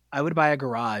I would buy a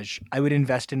garage. I would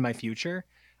invest in my future.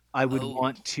 I would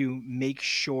want to make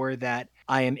sure that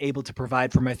I am able to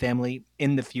provide for my family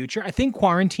in the future. I think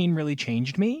quarantine really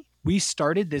changed me. we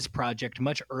started this project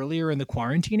much earlier in the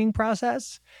quarantining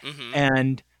process, Mm-hmm.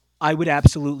 and I would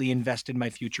absolutely invest in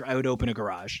my future. I would open a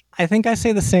garage. I think I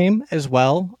say the same as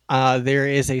well. There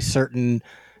is a certain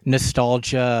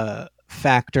nostalgia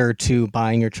factor to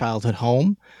buying your childhood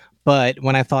home. But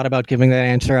when I thought about giving that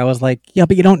answer, I was like, yeah,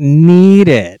 but you don't need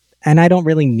it. And I don't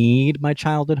really need my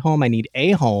childhood home. I need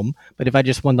a home. But if I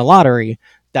just won the lottery,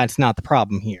 that's not the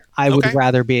problem here. I would Okay.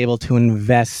 rather be able to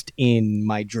invest in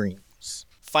my dreams.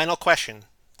 Final question.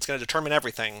 It's going to determine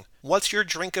everything. What's your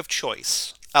drink of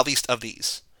choice? At least of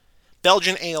these.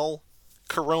 Belgian ale,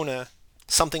 Corona,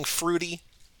 something fruity,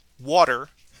 water,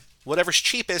 whatever's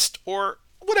cheapest, or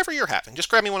whatever you're having. Just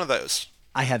grab me one of those.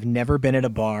 I have never been at a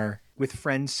bar with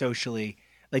friends socially.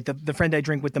 Like the friend I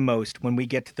drink with the most, when we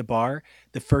get to the bar,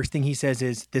 the first thing he says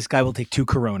is, "This guy will take 2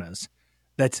 Coronas."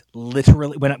 That's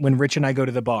literally when Rich and I go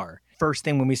to the bar. First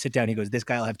thing when we sit down, he goes, "This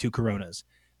guy will have 2 Coronas,"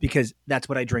 because that's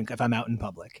what I drink if I'm out in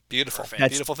public. Beautiful. Perfect.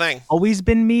 That's- Beautiful thing. Always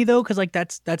been me though, because like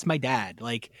that's my dad.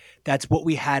 Like that's what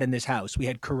we had in this house. We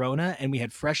had Corona and we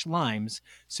had fresh limes,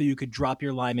 so you could drop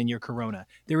your lime in your Corona.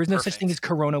 There is no such Perfect. thing as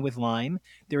Corona with lime.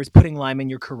 There is putting lime in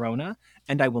your Corona,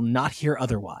 and I will not hear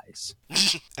otherwise.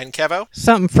 And Kevo?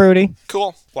 Something fruity.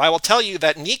 Cool. Well, I will tell you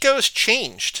that Nico's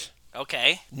changed.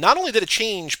 Okay. Not only did it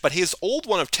change, but his old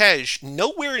one of Tej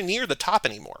nowhere near the top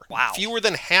anymore. Wow. Fewer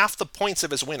than half the points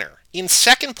of his winner. In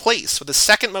second place, with the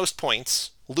second most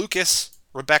points, Lucas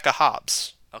Rebecca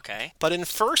Hobbs. Okay. But in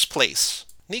first place,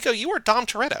 Nico, you are Dom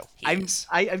Toretto. He is.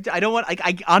 I don't want.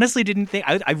 I honestly didn't think.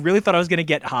 I really thought I was gonna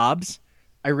get Hobbs.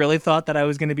 I really thought that I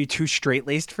was gonna be too straight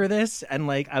laced for this, and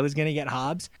like I was gonna get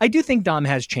Hobbs. I do think Dom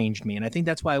has changed me, and I think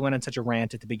that's why I went on such a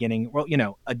rant at the beginning. Well,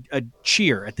 a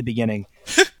cheer at the beginning.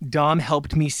 Dom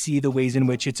helped me see the ways in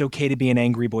which it's okay to be an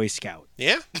angry Boy Scout.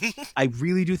 Yeah? I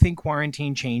really do think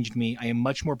quarantine changed me. I am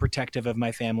much more protective of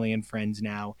my family and friends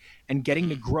now, and getting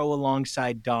to grow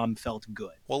alongside Dom felt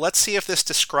good. Well, let's see if this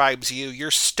describes you.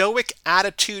 Your stoic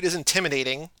attitude is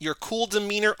intimidating, your cool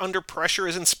demeanor under pressure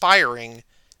is inspiring,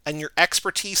 and your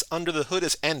expertise under the hood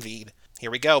is envied.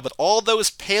 Here we go. But all those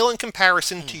pale in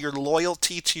comparison to your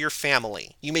loyalty to your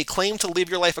family. You may claim to live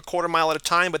your life a quarter mile at a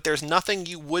time, but there's nothing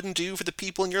you wouldn't do for the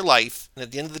people in your life. And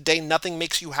at the end of the day, nothing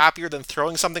makes you happier than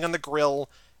throwing something on the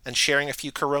grill and sharing a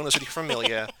few Coronas with your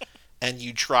familia. And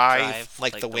you drive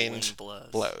like the wind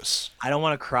blows. I don't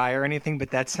want to cry or anything,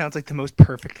 but that sounds like the most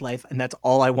perfect life, and that's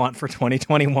all I want for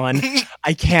 2021.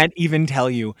 I can't even tell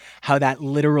you how that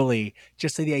literally,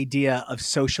 just the idea of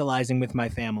socializing with my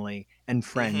family and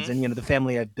friends, and the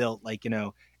family I've built, like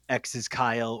X is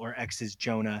Kyle or X is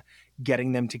Jonah,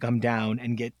 getting them to come down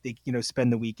and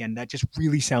spend the weekend. That just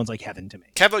really sounds like heaven to me.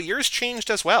 Kevo, yours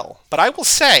changed as well. But I will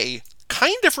say,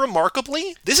 kind of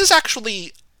remarkably, this is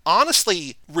actually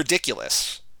honestly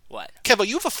ridiculous. What? Kevo,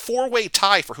 you have a 4-way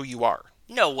tie for who you are.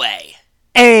 No way.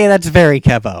 Hey, that's very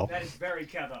Kevo. That is very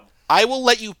Kevo. I will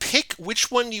let you pick which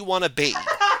one you want to be.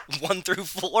 1 through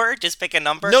 4? Just pick a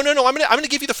number? No. I'm gonna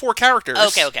give you the 4 characters.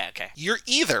 Okay. You're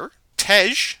either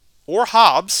Tej or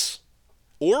Hobbs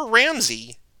or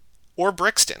Ramsey or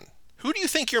Brixton. Who do you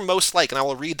think you're most like? And I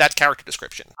will read that character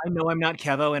description. I know I'm not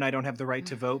Kevo and I don't have the right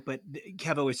to vote, but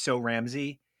Kevo is so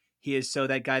Ramsey. He is so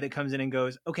that guy that comes in and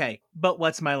goes, "Okay, but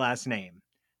what's my last name?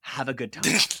 Have a good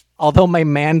time." Although my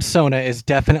mansona is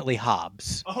definitely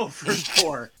Hobbs. Oh, for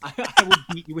sure. I will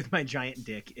beat you with my giant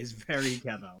dick is very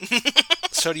Kevo.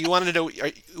 So do you want to know?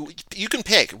 You can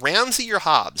pick Ramsey or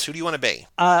Hobbs. Who do you want to be?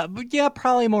 Yeah,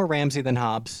 probably more Ramsey than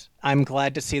Hobbs. I'm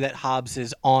glad to see that Hobbs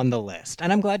is on the list,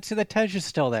 and I'm glad to see that Tej is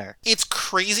still there. It's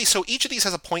crazy. So each of these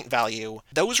has a point value.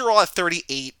 Those are all at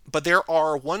 38, but there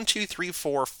are 1, 2, 3,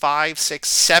 4, 5, 6,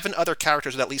 7 other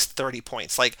characters with at least 30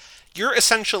 points. Like, you're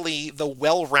essentially the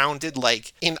well-rounded,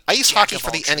 like, in ice hockey for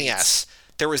the NES.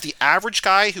 There was the average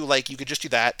guy who, like, you could just do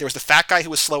that. There was the fat guy who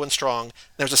was slow and strong.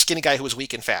 There was a skinny guy who was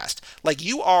weak and fast. Like,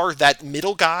 you are that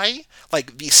middle guy,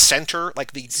 like the center,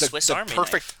 like the Swiss Army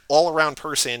perfect knife. all-around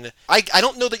person. I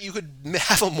don't know that you could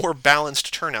have a more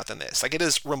balanced turnout than this. Like, it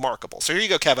is remarkable. So here you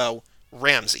go, Kevo.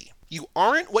 Ramsey. You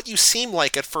aren't what you seem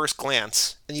like at first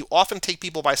glance, and you often take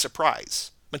people by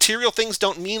surprise. Material things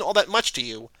don't mean all that much to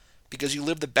you, because you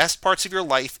live the best parts of your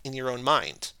life in your own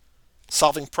mind.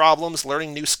 Solving problems,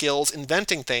 learning new skills,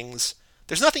 inventing things.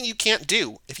 There's nothing you can't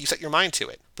do if you set your mind to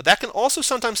it, but that can also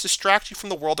sometimes distract you from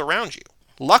the world around you.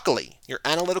 Luckily, your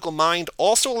analytical mind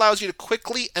also allows you to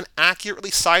quickly and accurately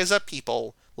size up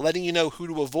people, letting you know who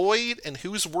to avoid and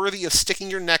who's worthy of sticking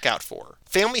your neck out for.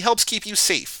 Family helps keep you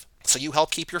safe, so you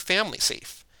help keep your family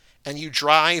safe. And you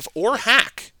drive or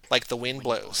hack like the wind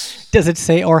blows. Does it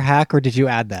say or hack, or did you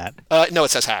add that? No,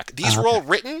 it says hack. These were all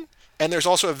written And there's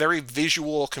also a very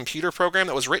visual computer program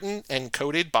that was written and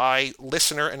coded by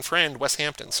listener and friend Wes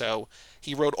Hampton. So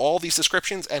he wrote all these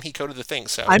descriptions and he coded the thing.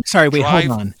 So I'm sorry, wait, drive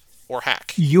hold on. or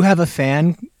hack. You have a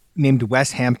fan named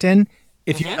Wes Hampton.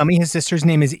 If you tell me his sister's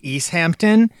name is East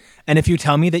Hampton, and if you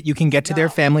tell me that you can get to their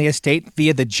family estate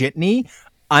via the jitney,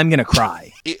 I'm going to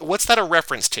cry. What's that a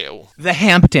reference to? The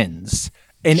Hamptons,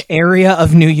 an area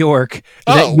of New York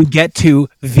that Oh. you get to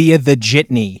via the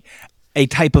jitney, a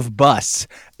type of bus.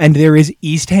 And there is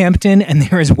East Hampton and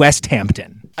there is West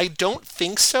Hampton. I don't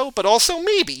think so, but also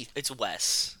maybe. It's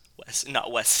Wes. Wes,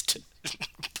 not West.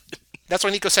 That's why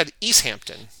Nico said East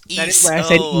Hampton. That is East. why I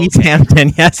said Oh, East okay.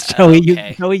 Hampton. Yes, Joey.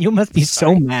 Okay. Joey, you must be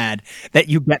so mad that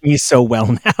you get me so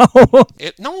well now.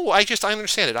 No, I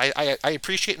understand it. I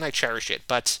appreciate and I cherish it.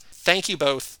 But thank you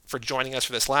both for joining us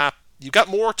for this lap. You got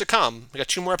more to come. We got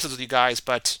 2 more episodes with you guys,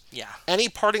 but Yeah. any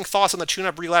parting thoughts on the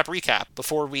tune-up relap recap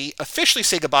before we officially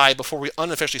say goodbye, before we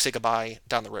unofficially say goodbye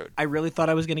down the road? I really thought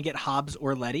I was going to get Hobbs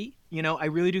or Letty. You know, I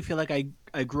really do feel like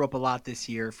I grew up a lot this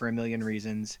year for a million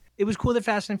reasons. It was cool that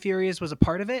Fast and Furious was a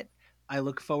part of it. I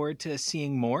look forward to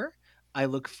seeing more. I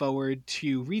look forward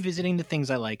to revisiting the things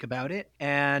I like about it.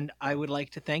 And I would like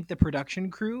to thank the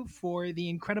production crew for the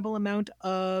incredible amount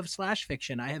of slash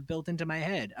fiction I have built into my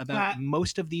head about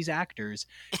most of these actors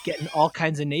getting all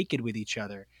kinds of naked with each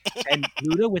other. And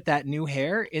Luda with that new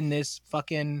hair in this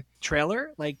fucking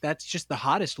trailer, like that's just the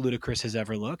hottest Ludacris has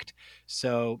ever looked.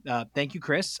 So thank you,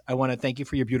 Chris. I want to thank you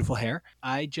for your beautiful hair.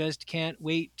 I just can't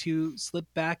wait to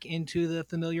slip back into the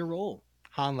familiar role.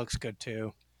 Han looks good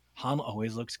too. Han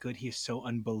always looks good. He is so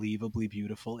unbelievably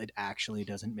beautiful. It actually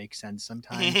doesn't make sense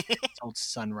sometimes. It's old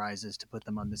sunrises to put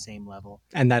them on the same level.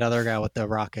 And that other guy with the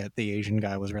rocket, the Asian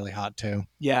guy, was really hot too.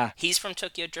 Yeah. He's from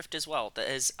Tokyo Drift as well. That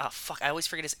is, I always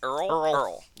forget his Earl.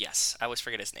 Earl. Yes, I always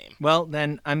forget his name. Well,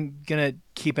 then I'm going to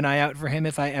keep an eye out for him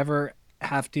if I ever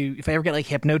get like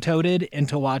hypnotoaded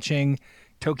into watching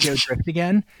Tokyo Drift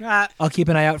again. I'll keep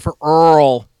an eye out for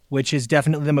Earl, which is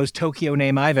definitely the most Tokyo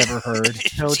name I've ever heard.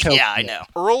 Yeah, I know.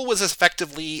 Earl was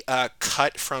effectively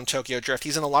cut from Tokyo Drift.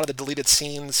 He's in a lot of the deleted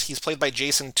scenes. He's played by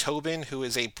Jason Tobin, who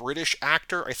is a British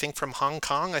actor, I think from Hong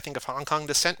Kong. I think of Hong Kong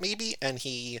descent, maybe. And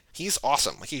he's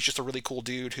awesome. Like, he's just a really cool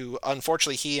dude who,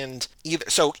 unfortunately,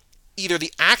 either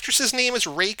the actress's name is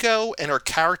Reiko and her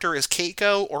character is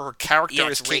Keiko, or her character Yeah,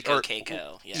 is it's Reiko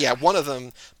Keiko. Yeah, one of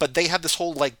them. But they had this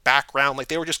whole like background, like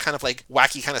they were just kind of like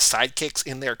wacky kind of sidekicks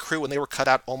in their crew, and they were cut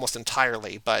out almost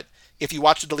entirely. But if you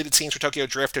watch the deleted scenes for Tokyo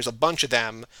Drift, there's a bunch of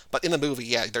them. But in the movie,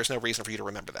 yeah, there's no reason for you to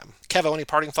remember them. Kevo, any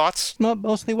parting thoughts? Well,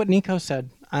 mostly what Nico said.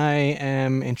 I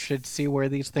am interested to see where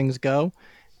these things go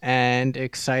and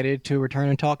excited to return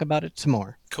and talk about it some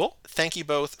more. Cool. Thank you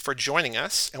both for joining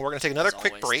us. And we're going to take another As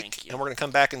quick always, break. thank you. And we're going to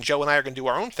come back, and Joe and I are going to do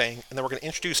our own thing. And then we're going to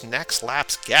introduce next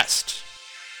lap's guest.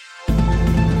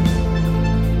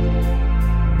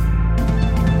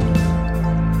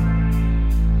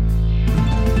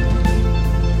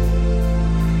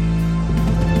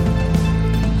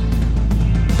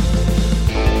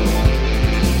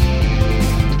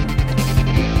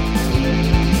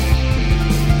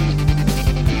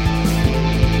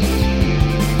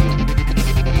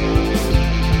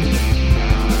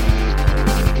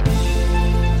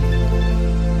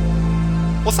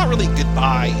 Well, it's not really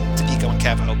goodbye to Nico and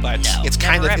Kevo, but No, it's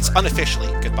kind never of, it's ever. unofficially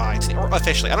goodbye. Or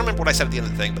officially. I don't remember what I said at the end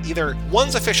of the thing, but either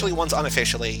one's officially, one's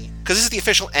unofficially. Because this is the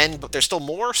official end, but there's still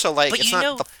more, so like, But it's you not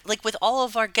know, the... like with all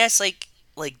of our guests, like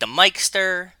the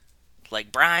Mikester,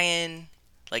 like Brian,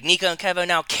 like Nico and Kevo,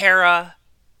 now Kara,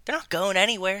 they're not going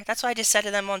anywhere. That's why I just said to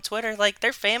them on Twitter, like,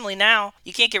 they're family now.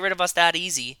 You can't get rid of us that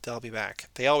easy. They'll be back.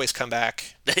 They always come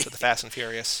back to the Fast and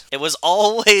Furious. It was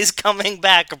always coming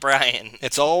back, Brian.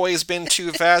 It's always been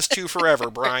too fast, too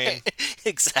forever, Brian.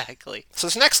 Exactly. So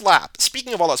this next lap,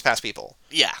 speaking of all those past people,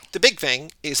 Yeah. the big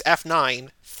thing is F9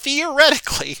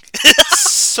 theoretically,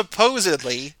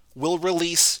 supposedly, will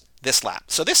release this lap.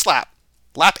 So this lap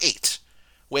 8,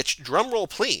 which, drumroll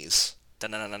please,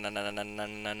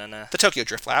 Da-na-na-na-na-na-na-na-na. the Tokyo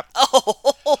Drift lap,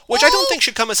 Oh, which I don't think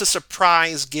should come as a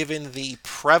surprise given the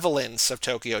prevalence of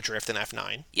Tokyo Drift in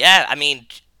F9. Yeah, I mean,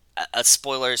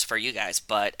 spoilers for you guys,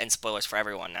 and spoilers for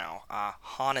everyone now.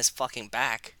 Han is fucking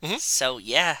back. Mhm. So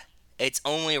yeah, it's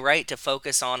only right to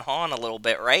focus on Han a little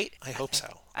bit, right? I hope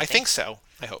so. I I think so.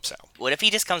 I hope so. What if he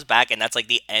just comes back and that's like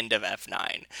the end of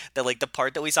F9? That like the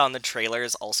part that we saw in the trailer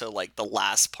is also like the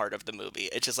last part of the movie.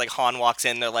 It's just like Han walks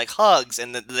in, they're like hugs,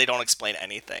 and they don't explain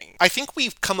anything. I think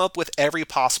we've come up with every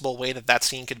possible way that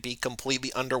scene could be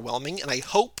completely underwhelming, and I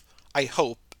hope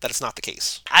that it's not the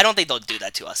case. I don't think they'll do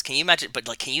that to us. Can you imagine? But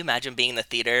like, can you imagine being in the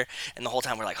theater and the whole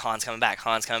time we're like, Han's coming back,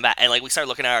 and like we start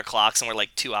looking at our clocks and we're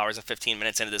like 2 hours and 15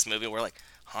 minutes into this movie, and we're like,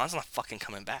 Han's not fucking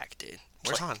coming back, dude.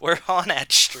 Where's Han? We're on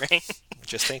that string.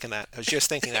 Just thinking that. I was just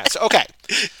thinking that. So, okay.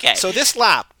 Okay. So this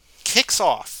lap kicks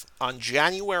off on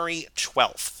January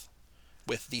 12th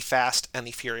with the Fast and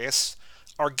the Furious.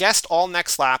 Our guest all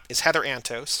next lap is Heather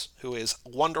Antos, who is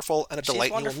wonderful and a She's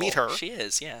delight. wonderful. You'll meet her She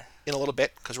is, yeah. in a little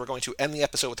bit because we're going to end the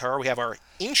episode with her. We have our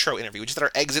intro interview, which is our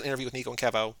exit interview with Nico and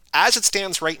Kevo. As it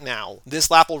stands right now,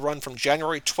 this lap will run from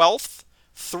January 12th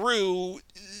through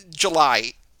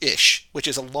July-ish, which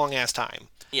is a long-ass time.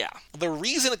 Yeah. The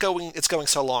reason it's going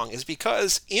so long is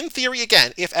because, in theory,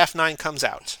 again, if F9 comes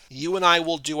out, you and I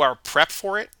will do our prep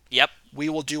for it. Yep. We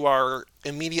will do our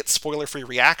immediate spoiler-free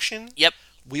reaction. Yep.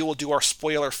 We will do our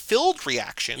spoiler-filled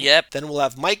reaction. Yep. Then we'll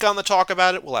have Mike on to talk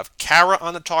about it. We'll have Kara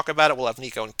on to talk about it. We'll have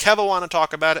Nico and Kevo on to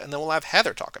talk about it. And then we'll have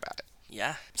Heather talk about it.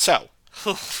 Yeah. So,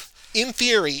 in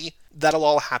theory, that'll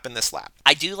all happen this lap.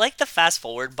 I do like the fast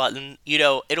forward button. You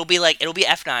know, it'll be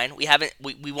F9.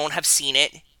 We won't have seen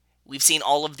it. We've seen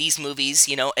all of these movies,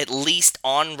 you know, at least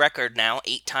on record now,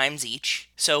 8 times each.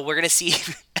 So we're going to see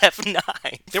F9.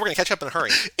 Then we're going to catch up in a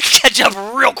hurry. Catch up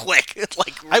real quick.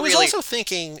 I was also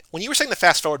thinking, when you were saying the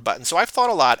fast forward button, so I've thought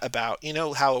a lot about, you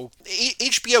know, how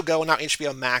HBO Go and now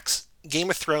HBO Max, Game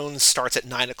of Thrones starts at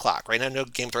 9 o'clock, right? I know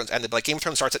Game of Thrones ended, but Game of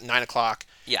Thrones starts at 9 o'clock.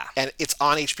 Yeah. And it's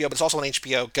on HBO, but it's also on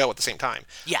HBO Go at the same time.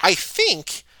 Yeah. I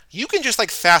think you can just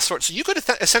fast forward, so you could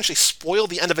essentially spoil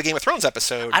the end of a Game of Thrones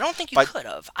episode. I don't think you could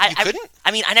have. You couldn't?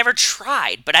 I mean, I never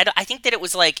tried, but I think that it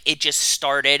was it just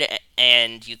started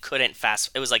and you couldn't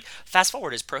it was fast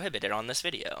forward is prohibited on this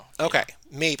video. Okay,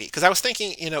 maybe. Because I was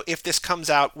thinking, you know, if this comes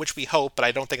out, which we hope, but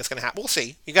I don't think it's going to happen. We'll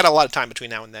see. You got a lot of time between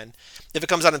now and then. If it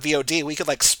comes out in VOD, we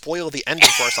could spoil the ending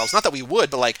for ourselves. Not that we would,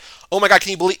 but oh my god,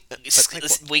 can you believe?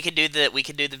 We could do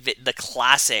the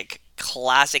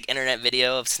classic internet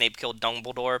video of Snape killed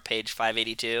Dumbledore, page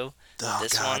 582. Oh,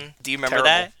 this God. one. Do you remember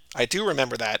Terrible. I do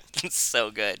remember that. It's so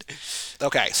good.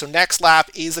 Okay, so next lap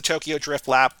is the Tokyo Drift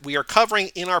lap. We are covering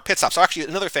in our pit stop. So actually,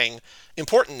 another thing,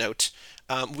 important note,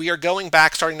 we are going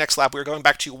back, starting next lap, we are going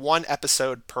back to 1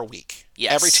 episode per week.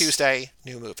 Yes. Every Tuesday,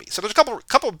 new movie. So there's a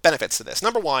couple benefits to this.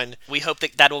 Number one, We hope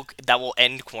that will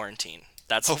end quarantine.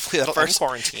 That's hopefully that'll end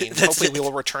quarantine. Hopefully we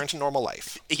will return to normal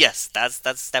life. Yes, that's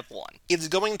step 1. It's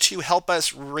going to help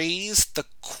us raise the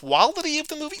quality of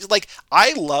the movies.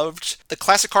 I loved the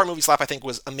classic car movies lap. I think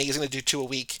was amazing to do 2 a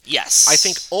week. Yes. I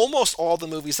think almost all the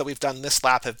movies that we've done this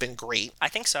lap have been great. I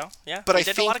think so. Yeah. But We I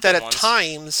did a lot think of that good at ones.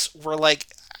 times we're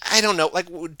I don't know,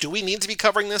 do we need to be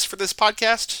covering this for this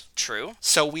podcast? True.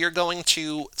 So we are going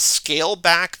to scale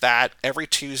back that every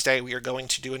Tuesday. We are going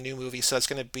to do a new movie. So it's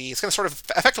going to sort of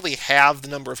effectively halve the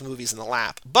number of movies in the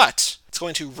lap, but it's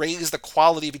going to raise the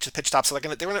quality of each pit stop. So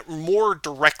they're going to more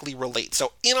directly relate.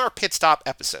 So in our pit stop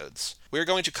episodes, we're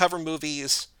going to cover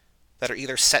movies that are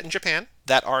either set in Japan,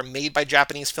 that are made by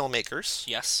Japanese filmmakers,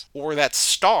 Yes. or that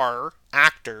star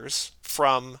actors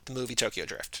from the movie Tokyo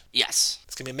Drift. Yes.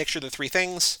 It's going to be a mixture of the 3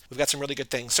 things. We've got some really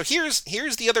good things. So here's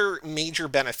the other major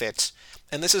benefit,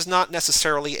 and this is not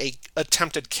necessarily a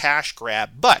attempted cash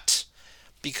grab, but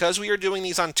because we are doing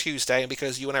these on Tuesday and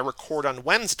because you and I record on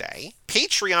Wednesday,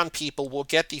 Patreon people will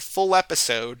get the full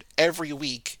episode every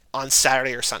week on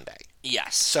Saturday or Sunday.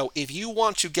 Yes. So if you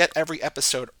want to get every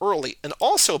episode early, and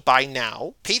also by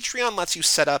now, Patreon lets you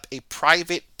set up a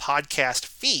private podcast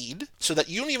feed so that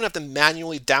you don't even have to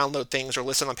manually download things or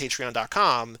listen on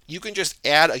patreon.com. You can just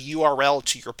add a URL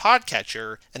to your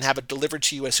podcatcher and have it delivered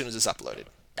to you as soon as it's uploaded.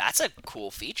 That's a cool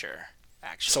feature,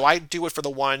 actually. So I do it for the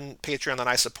one Patreon that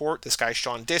I support, this guy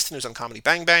Sean Diston, who's on Comedy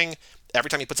Bang Bang. Every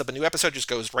time he puts up a new episode, it just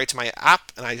goes right to my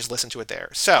app, and I just listen to it there.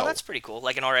 So that's pretty cool.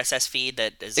 Like an RSS feed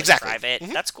that is Exactly. private.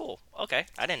 Mhm. That's cool. Okay,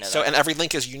 I didn't know So, that. and every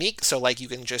link is unique, so you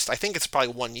can just, I think it's probably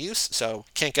one use, so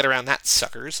can't get around that,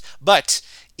 suckers. But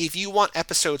if you want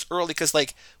episodes early, because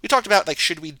we talked about,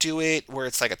 should we do it where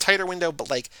it's a tighter window, but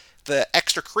the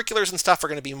extracurriculars and stuff are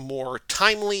going to be more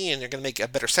timely and they're going to make a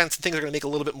better sense, and things are going to make a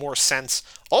little bit more sense.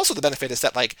 Also, the benefit is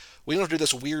that we don't have to do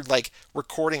this weird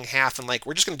recording half and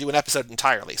we're just going to do an episode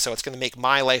entirely. So it's going to make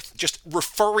my life just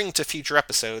referring to future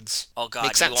episodes. Oh god,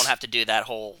 make you sense. won't have to do that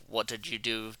whole what did you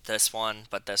do this one,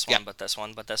 but this one, Yeah. but this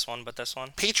one, but this one, but this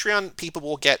one. Patreon people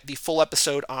will get the full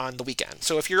episode on the weekend.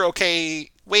 So if you're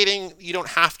okay waiting, you don't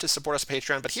have to support us on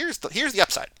Patreon, but here's the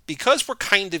upside. Because we're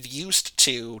kind of used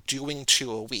to doing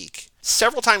 2 a week,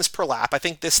 several times per lap, I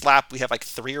think this lap we have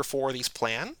 3 or 4 of these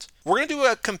planned, we're going to do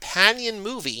a companion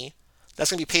movie that's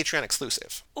going to be Patreon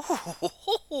exclusive.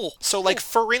 So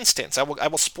for instance, I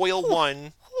will spoil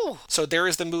one. So there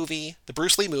is the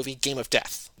Bruce Lee movie, Game of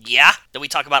Death. Yeah, that we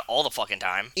talk about all the fucking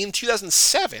time. In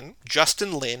 2007,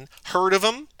 Justin Lin, heard of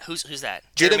him? Who's that?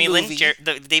 Did a Jeremy Lin? movie.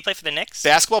 Did they play for the Knicks?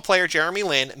 Basketball player Jeremy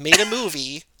Lin made a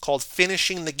movie called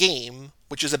Finishing the Game,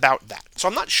 which is about that. So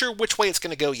I'm not sure which way it's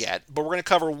going to go yet, but we're going to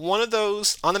cover one of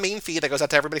those on the main feed that goes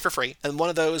out to everybody for free, and one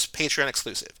of those Patreon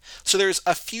exclusive. So there's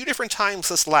a few different times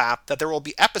this lap that there will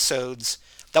be episodes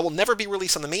that will never be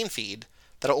released on the main feed,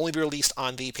 that'll only be released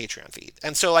on the Patreon feed.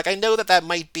 And so, like, I know that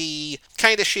might be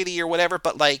kind of shitty or whatever,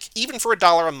 but, like, even for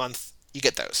 $1 a month, you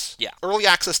get those. Yeah. Early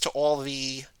access to all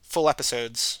the full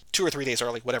episodes, 2 or 3 days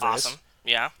early, whatever it is. Awesome.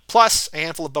 Yeah. Plus a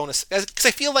handful of bonus, because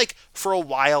I feel like for a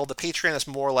while the Patreon is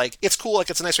more like, it's cool, like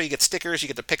it's a nice way you get stickers, you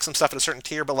get to pick some stuff at a certain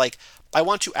tier, but like I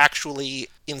want to actually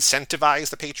incentivize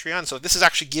the Patreon, so this is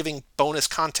actually giving bonus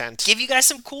content. Give you guys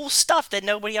some cool stuff that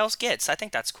nobody else gets. I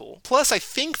think that's cool. Plus, I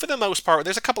think for the most part,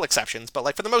 there's a couple exceptions, but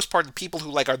like for the most part, the people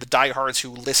who like are the diehards who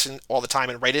listen all the time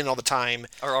and write in all the time,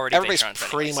 Are already everybody's Patrons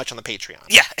pretty anyways. much on the Patreon.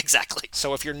 Yeah, exactly.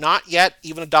 So if you're not yet,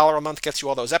 even $1 a month gets you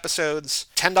all those episodes.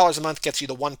 $10 a month gets you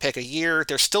the one pick a year.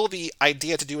 There's still the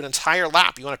idea to do an entire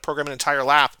lap. You want to program an entire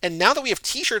lap. And now that we have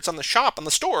t-shirts on the shop, on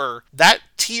the store, that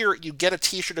tier, you get a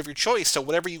t-shirt of your choice. So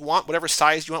whatever you want, whatever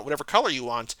size you want, whatever color you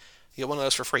want, you get one of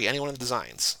those for free. Any one of the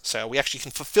designs. So we actually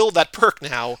can fulfill that perk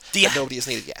now that nobody has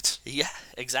needed yet. Yeah,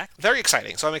 exactly. Very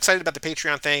exciting. So I'm excited about the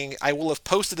Patreon thing. I will have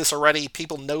posted this already.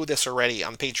 People know this already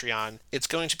on Patreon. It's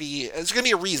going to be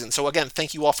a reason. So again,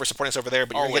 thank you all for supporting us over there.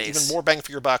 But you're going to get even more bang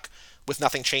for your buck with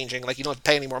nothing changing. Like, you don't have to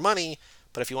pay any more money.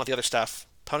 But if you want the other stuff,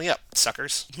 pony up,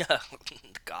 suckers. No,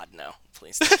 God, no.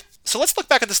 Please. So let's look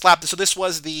back at this lap. So this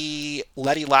was the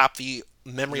Letty lap, the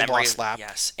memory loss lap.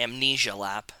 Yes, amnesia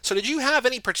lap. So did you have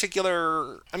any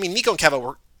particular... I mean, Nico and Kevo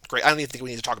were great. I don't even think we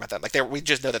need to talk about that. Like, we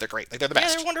just know that they're great. Like, they're the best.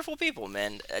 Yeah, they're wonderful people,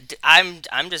 man.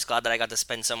 I'm just glad that I got to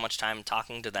spend so much time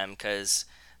talking to them because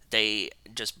they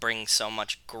just bring so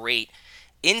much great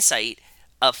insight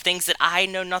of things that I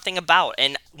know nothing about.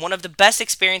 And one of the best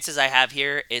experiences I have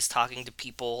here is talking to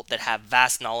people that have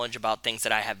vast knowledge about things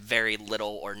that I have very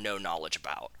little or no knowledge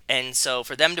about. And so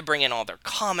for them to bring in all their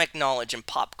comic knowledge and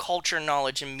pop culture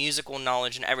knowledge and musical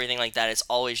knowledge and everything like that is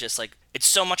always just like, it's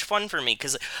so much fun for me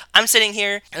because I'm sitting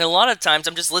here and a lot of times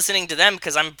I'm just listening to them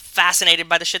because I'm fascinated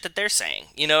by the shit that they're saying.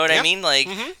 You know what I mean? Like,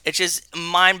 it's just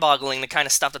mind-boggling the kind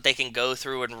of stuff that they can go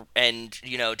through and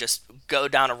you know, just go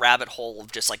down a rabbit hole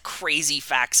of just like crazy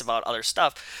facts about other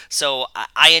stuff. So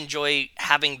I enjoy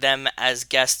having them as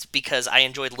guests because I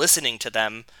enjoy listening to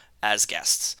them as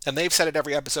guests. And they've said it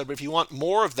every episode, but if you want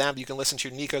more of them, you can listen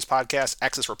to Nico's podcast,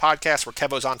 X's for Podcasts, where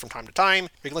Kevo's on from time to time.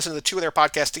 You can listen to the two of their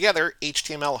podcasts together,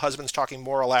 HTML Husbands Talking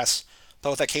More or Less,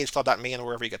 both at cageclub.me and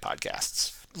wherever you get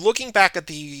podcasts. Looking back at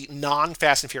the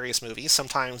non-Fast and Furious movies,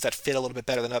 sometimes that fit a little bit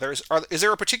better than others, is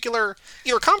there a particular,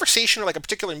 either a conversation or like a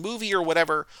particular movie or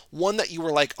whatever, one that you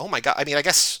were like, oh my god, I mean, I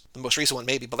guess the most recent one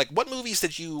maybe, but like what movies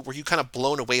were you kind of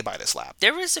blown away by this lap?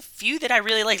 There was a few that I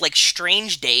really like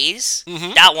Strange Days.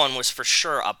 That one was for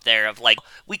sure up there of like,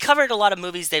 we covered a lot of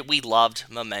movies that we loved,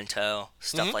 Memento,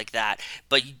 stuff like that,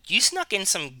 but you snuck in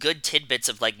some good tidbits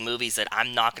of like movies that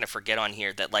I'm not going to forget on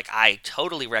here that like I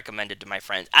totally recommended to my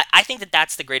friends. I think that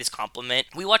that's the greatest compliment.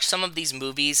 We watch some of these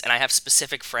movies and I have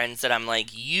specific friends that I'm like,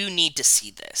 you need to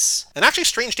see this. And actually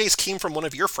Strange Days came from one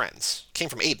of your friends. Came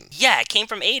from Aiden. Yeah, it came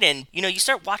from Aiden. You know, you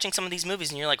start watching some of these movies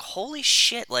and you're like, holy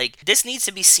shit, like this needs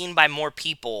to be seen by more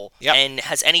people. Yep. And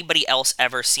has anybody else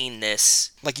ever seen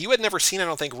this? Like, you had never seen, I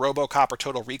don't think, RoboCop or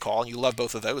Total Recall, and you love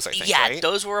both of those, I think, yeah, right?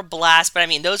 Those were a blast, but I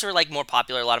mean, those were like more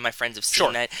popular. A lot of my friends have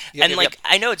seen that. Yep, and like,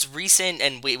 I know it's recent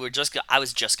and I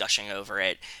was just gushing over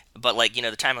it. But like, you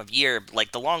know, the time of year,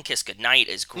 like The Long Kiss Goodnight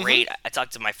is great. I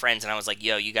talked to my friends and I was like,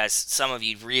 yo, you guys, some of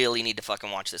you really need to fucking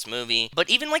watch this movie. But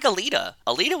even like Alita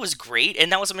was great.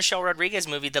 And that was a Michelle Rodriguez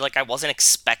movie that like I wasn't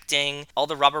expecting. All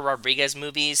the Robert Rodriguez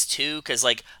movies too. Because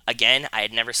like, again, I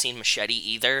had never seen Machete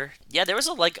either. Yeah, there was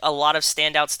a lot of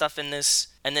standout stuff in this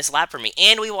lap for me.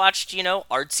 And we watched, you know,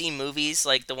 artsy movies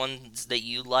like the ones that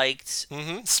you liked.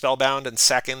 Spellbound and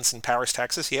Seconds in Paris,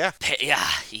 Texas, yeah.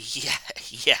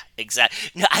 Yeah,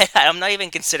 exactly. No, I'm not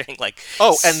even considering like...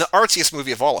 Oh, and the artsiest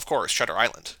movie of all, of course, Shutter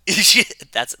Island.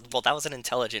 That was an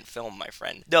intelligent film, my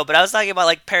friend. No, but I was talking about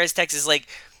like Paris, Texas, like...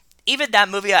 Even that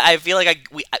movie, I feel like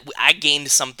I gained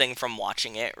something from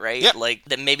watching it, right? Yep. Like,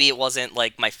 that maybe it wasn't,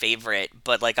 like, my favorite,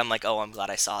 but, like, I'm like, oh, I'm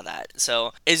glad I saw that.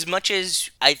 So, as much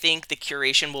as I think the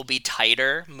curation will be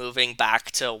tighter moving back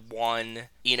to one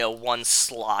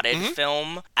slotted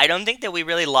film, I don't think that we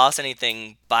really lost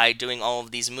anything by doing all of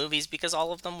these movies because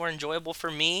all of them were enjoyable for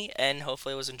me, and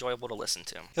hopefully it was enjoyable to listen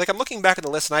to. Like, I'm looking back at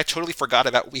the list, and I totally forgot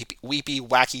about Weepy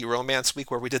Wacky Romance Week,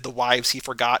 where we did The Wives He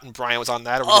Forgot, and Brian was on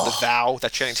that, or we did The Vow,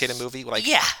 that Channing Tatum movie. Like,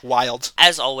 yeah. Wild.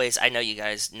 As always, I know you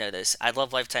guys know this. I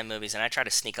love Lifetime movies, and I try to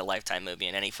sneak a Lifetime movie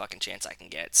in any fucking chance I can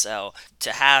get. So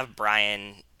to have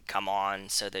Brian come on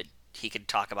so that he could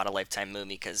talk about a Lifetime movie,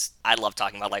 because I love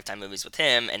talking about Lifetime movies with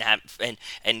him,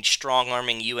 and strong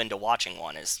arming you into watching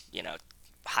one is,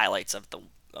 highlights of the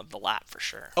lap for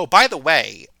sure. Oh, by the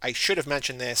way, I should have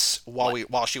mentioned this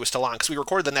while she was still on, because we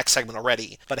recorded the next segment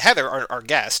already. But Heather, our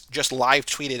guest, just live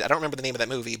tweeted, I don't remember the name of that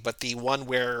movie, but the one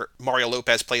where Mario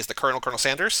Lopez plays the Colonel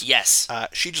Sanders. Yes.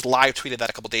 She just live tweeted that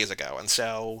a couple days ago, and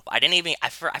so I didn't even I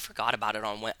forgot about it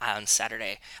on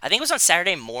Saturday. I think it was on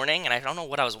Saturday morning, and I don't know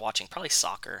what I was watching. Probably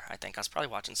soccer. I think I was probably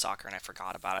watching soccer, and I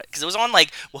forgot about it because it was on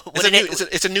like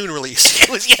it's a noon release.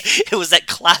 It was that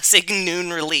classic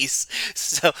noon release.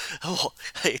 So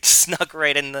it snuck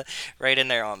right in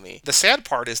there on me. The sad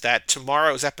part is that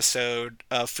tomorrow's episode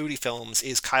of Foodie Films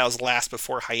is Kyle's last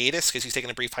before hiatus, because he's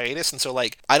taking a brief hiatus, and so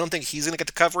like I don't think he's gonna get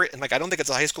to cover it, and like I don't think it's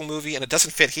a high school movie, and it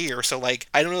doesn't fit here. So like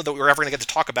I don't know that we're ever gonna get to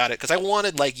talk about it, because I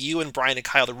wanted like you and Brian and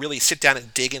Kyle to really sit down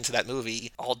and dig into that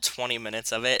movie. All 20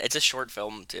 minutes of it. It's a short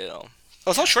film too. Oh,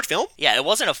 it's all a short film? Yeah, it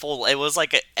wasn't a full. It was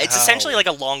like essentially like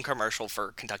a long commercial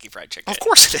for Kentucky Fried Chicken. Of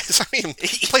course it is. I mean,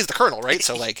 he plays the Colonel, right?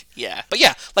 So like, yeah. But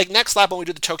yeah, like next lap when we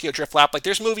do the Tokyo Drift lap, like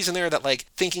there's movies in there that like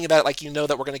thinking about it, like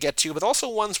that we're gonna get to, but also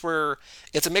ones where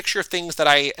it's a mixture of things that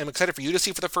I am excited for you to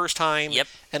see for the first time. Yep.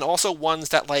 And also ones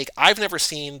that like I've never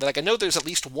seen. That like I know there's at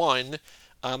least one.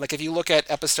 Like if you look at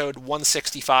episode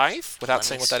 165, without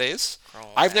saying what that is,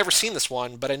 I've never seen this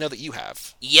one, but I know that you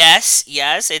have. Yes,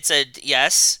 it's a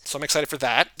yes. So I'm excited for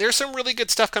that. There's some really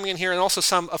good stuff coming in here, and also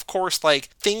some, of course, like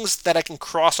things that I can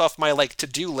cross off my like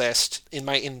to-do list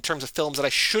in terms of films that I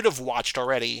should have watched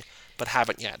already, but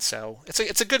haven't yet. So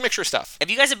it's a good mixture of stuff.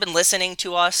 If you guys have been listening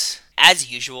to us,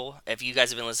 as usual, which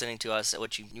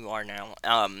you are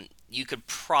now, you could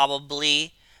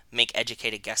probably make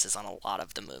educated guesses on a lot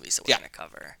of the movies that we're going to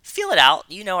cover. Feel it out.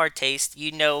 You know our taste. You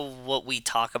know what we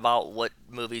talk about, what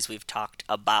movies we've talked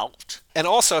about. And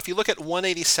also, if you look at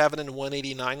 187 and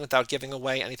 189 without giving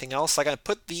away anything else, like I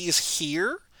put these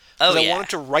here. I wanted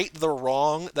to right the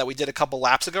wrong that we did a couple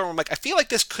laps ago. I'm like, I feel like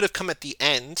this could have come at the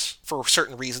end for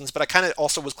certain reasons, but I kind of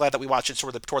also was glad that we watched it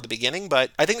toward the beginning. But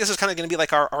I think this is kind of going to be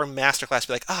like our masterclass.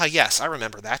 Be like, yes, I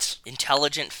remember that.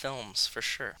 Intelligent films, for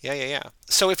sure. Yeah.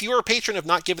 So if you are a patron of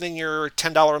not giving in your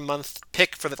 $10 a month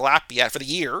pick for the lap yet, for the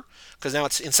year, because now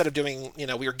it's, instead of doing,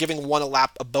 we were giving one a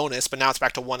lap a bonus, but now it's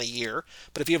back to one a year.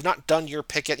 But if you have not done your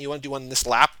pick yet and you want to do one this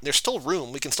lap, there's still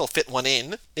room. We can still fit one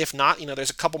in. If not, there's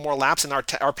a couple more laps, and our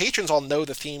patrons all know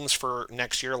the themes for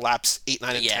next year, laps 8,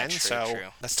 9, and 10. True.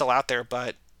 That's still out there,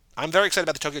 but I'm very excited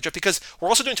about the Tokyo Drift, because we're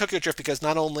also doing Tokyo Drift because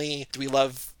not only do we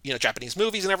love, Japanese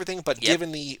movies and everything, but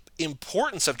given the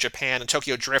importance of Japan and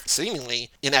Tokyo Drift seemingly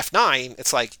in F9,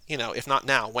 it's like, if not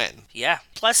now, when? Yeah.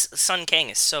 Plus, Sun King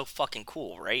is so fucking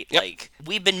cool, right? Yep. Like,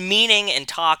 we've been meaning and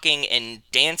talking and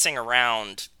dancing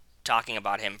around talking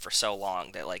about him for so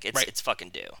long that, like, it's fucking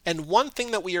due. And one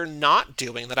thing that we are not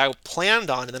doing that I planned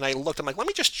on, and then I looked, I'm like, let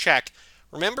me just check.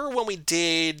 Remember when we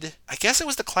did, I guess it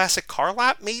was the classic car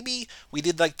lap, maybe? We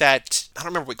did like that, I don't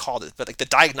remember what we called it, but like the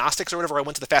diagnostics or whatever. I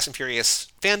went to the Fast and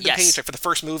Furious fandom page for the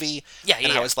first movie.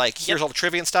 I was like, here's all the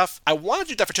trivia and stuff. I wanted to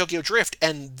do that for Tokyo Drift,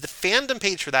 and the fandom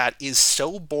page for that is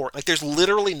so boring. Like there's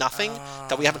literally nothing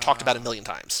that we haven't talked about a million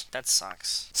times. That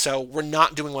sucks. So we're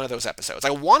not doing one of those episodes.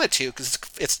 I wanted to, because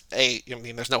it's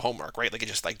there's no homework, right? Like you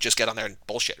just get on there and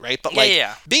bullshit, right? But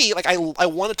B, like I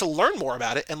wanted to learn more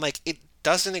about it, and like it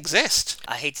doesn't exist.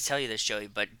 I hate to tell you this, Joey,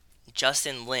 but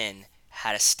Justin Lin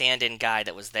had a stand-in guy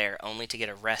that was there only to get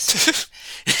arrested.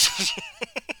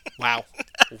 Wow.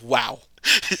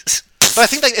 But I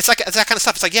think it's that kind of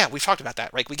stuff. It's like, we've talked about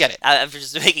that, right? We get it. I'm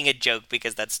just making a joke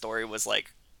because that story was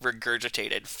like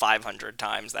regurgitated 500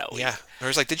 times that week. Yeah. I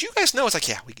was like, did you guys know? It's like,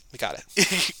 we got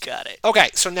it. Got it. Okay,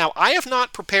 so now I have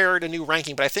not prepared a new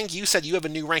ranking, but I think you said you have a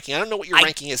new ranking. I don't know what your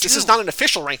ranking is. This is not an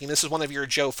official ranking. This is one of your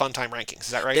Joe Funtime rankings.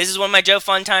 Is that right? This is one of my Joe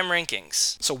Funtime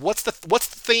rankings. So what's the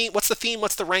theme? What's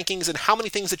the rankings, and how many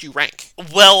things did you rank?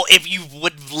 Well, if you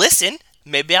would listen,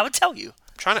 maybe I would tell you.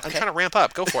 I'm trying to ramp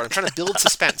up. Go for it. I'm trying to build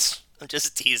suspense. I'm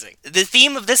just teasing. The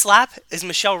theme of this lap is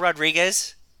Michelle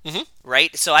Rodriguez. Mm-hmm.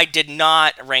 Right? So I did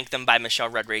not rank them by Michelle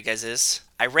Rodriguez's.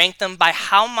 I ranked them by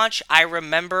how much I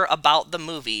remember about the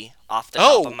movie off the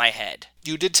top of my head.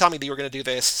 You did tell me that you were going to do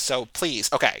this, so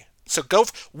please. Okay. So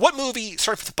what movie,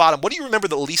 starting from the bottom, what do you remember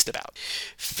the least about?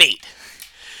 Fate.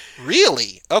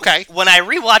 Really? Okay. When I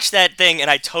rewatched that thing,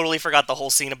 and I totally forgot the whole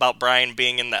scene about Brian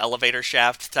being in the elevator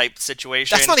shaft type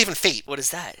situation. That's not even Fate. What is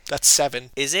that? That's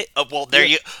 7. Is it? Oh, well, there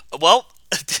you... Well...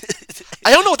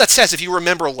 I don't know what that says, if you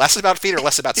remember less about Fate or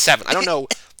less about 7. I don't know.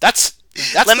 That's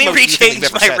Let me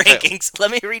rechange my rankings.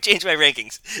 Let me rechange my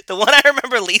rankings. The one I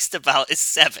remember least about is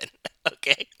 7.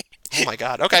 Okay? Oh my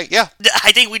god. Okay, yeah.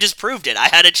 I think we just proved it. I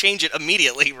had to change it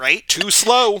immediately, right? Too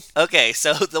slow. Okay,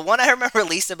 so the one I remember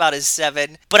least about is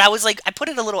 7, but I was like, I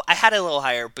had it a little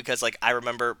higher because like I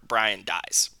remember Brian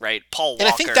dies, right? Paul Walker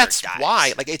And I think that's dies.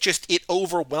 why. Like, it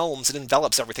overwhelms and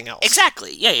envelops everything else.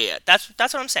 Exactly. Yeah. That's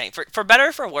what I'm saying. For better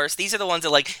or for worse, these are the ones that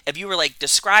like if you were like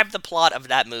describe the plot of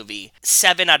that movie,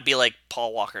 7 I'd be like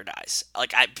Paul Walker dies.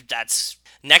 Like that's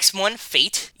next one,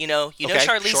 Fate. Okay,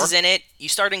 Charlize sure. is in it. You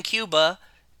start in Cuba,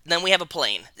 then we have a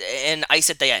plane and ice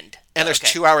at the end. And there's Okay.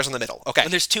 2 hours in the middle. Okay.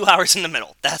 And there's 2 hours in the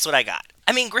middle. That's what I got.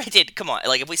 I mean, granted, come on.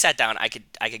 Like, if we sat down, I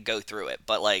could go through it.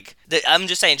 But, like, I'm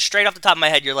just saying, straight off the top of my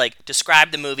head, you're like,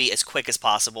 describe the movie as quick as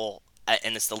possible,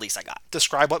 and it's the least I got.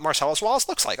 Describe what Marcellus Wallace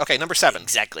looks like. Okay, number 7.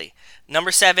 Exactly.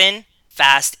 Number 7,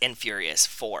 Fast and Furious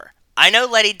 4. I know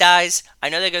Letty dies. I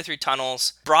know they go through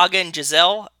tunnels. Braga and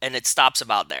Giselle, and it stops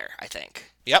about there, I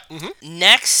think. Yep. Mm-hmm.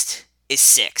 Next is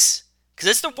 6. Because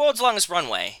it's the world's longest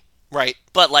runway. Right.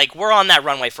 But, like, we're on that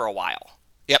runway for a while.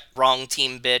 Yep. Wrong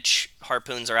team, bitch.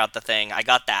 Harpoons are out the thing. I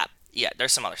got that. Yeah,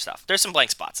 there's some other stuff. There's some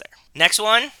blank spots there. Next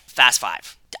one, Fast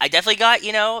 5. I definitely got,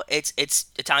 it's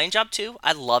Italian Job 2.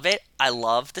 I love it. I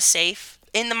love the safe.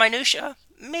 In the minutia,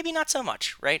 maybe not so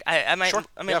much, right? I might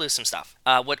lose some stuff.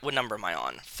 What number am I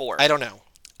on? 4. I don't know.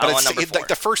 But I'm on number 4. Like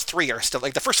the first 3 are still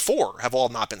like the first 4 have all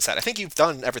not been said. I think you've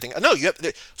done everything. No, you have.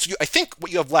 I think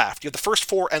what you have left, you have the first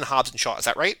 4 and Hobbs and Shaw. Is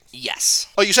that right? Yes.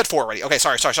 Oh, you said 4 already. Okay,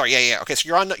 sorry. Yeah. Okay, so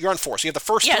you're on 4. So you have the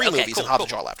first 3 movies and Hobbs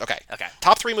and Shaw left. Okay.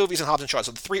 Top 3 movies and Hobbs and Shaw.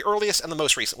 So the 3 earliest and the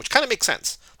most recent, which kind of makes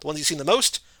sense. The ones you've seen the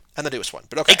most and the newest one.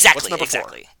 But okay, Exactly. What's number 4?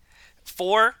 Exactly.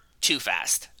 4, Too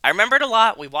Fast. I remember it a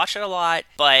lot. We watched it a lot,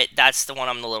 but that's the one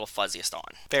I'm the little fuzziest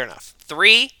on. Fair enough.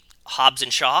 3, Hobbs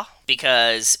and Shaw,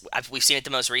 because we've seen it the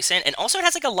most recent, and also it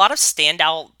has like a lot of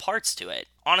standout parts to it.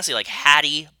 Honestly, like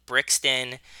Hattie,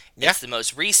 Brixton, it's the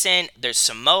most recent. There's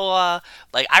Samoa.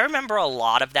 Like, I remember a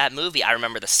lot of that movie. I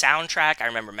remember the soundtrack. I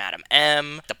remember Madam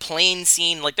M, the plane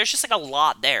scene. Like, there's just like a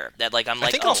lot there that like I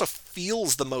think it also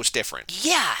feels the most different.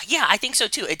 Yeah, I think so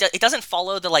too. It doesn't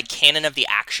follow the like canon of the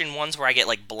action ones where I get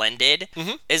like blended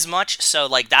as much. So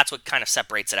like that's what kind of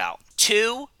separates it out.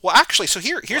 2. Well, actually, so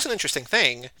here's an interesting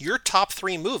thing. Your top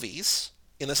 3 movies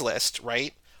in this list,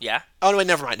 right? Yeah. Oh, no,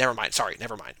 never mind. Sorry,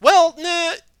 never mind. Well,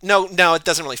 no, it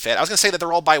doesn't really fit. I was going to say that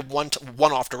they're all by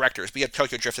one-off directors, but you have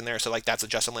Tokyo Drift in there, so like that's a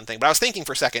Justin Lin thing. But I was thinking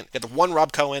for a second, you have the one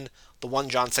Rob Cohen, the one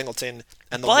John Singleton,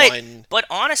 and the one But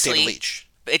honestly, David Leitch.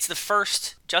 It's the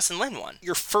first Justin Lin one.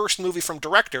 Your first movie from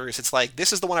directors, it's like,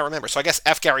 this is the one I remember. So I guess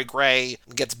F. Gary Gray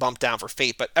gets bumped down for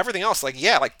Fate, but everything else, like,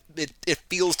 yeah, like, it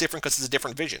feels different because it's a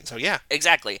different vision, so yeah.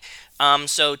 Exactly.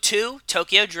 So 2,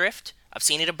 Tokyo Drift. I've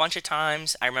seen it a bunch of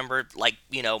times. I remember, like,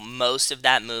 most of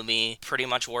that movie, pretty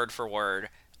much word for word.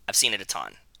 I've seen it a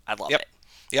ton. I love it.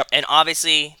 Yep. And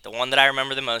obviously, the one that I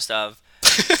remember the most of.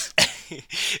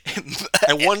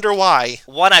 I wonder why.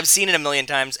 One, I've seen it a million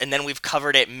times, and then we've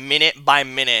covered it minute by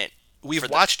minute. We've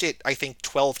watched it, I think,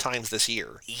 12 times this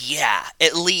year. Yeah,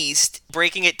 at least.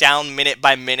 Breaking it down minute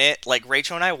by minute. Like,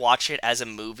 Rachel and I watched it as a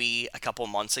movie a couple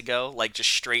months ago, like, just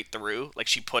straight through. Like,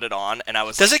 she put it on, and I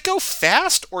was Does it go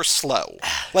fast or slow?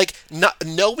 Like,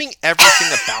 knowing everything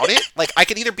about it, like, I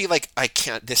could either be like, I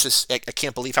can't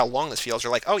believe how long this feels, or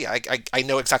like, oh yeah, I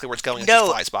know exactly where it's going, it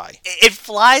just flies by. It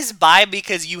flies by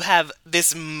because you have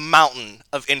this mountain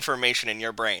of information in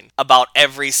your brain about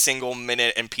every single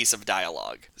minute and piece of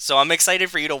dialogue. So I'm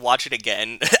excited for you to watch it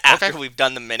again after we've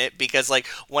done the minute, because like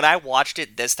when I watched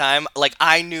it this time, like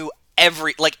I knew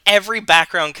every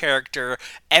background character,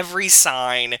 every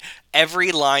sign,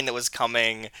 every line that was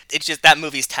coming. It's just that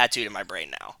movie's tattooed in my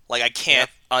brain now. Like I can't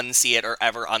unsee it or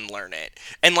ever unlearn it.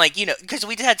 And like, because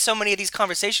we had so many of these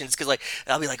conversations, because like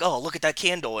I'll be like, oh, look at that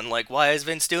candle, and like, why is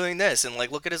Vince doing this, and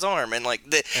like, look at his arm, and like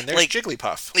and there's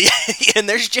Jigglypuff. Yeah, and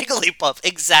there's Jigglypuff.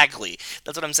 Exactly.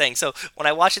 That's what I'm saying. So when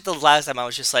I watched it the last time, I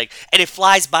was just like, and it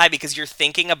flies by because you're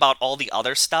thinking about all the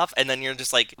other stuff, and then you're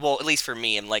just like, well, at least for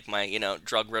me, and like my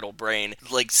drug-riddled brain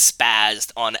like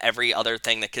spazzed on every other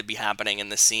thing that could be happening in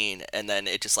the scene, and then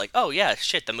it just like, oh yeah,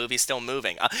 shit, the movie's still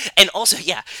moving. And also,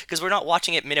 yeah, because we're not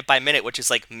watching it minute by minute, which is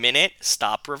like minute,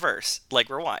 stop, reverse, like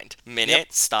rewind,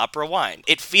 minute, stop, rewind.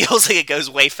 It feels like it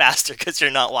goes way faster because you're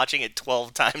not watching it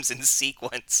 12 times in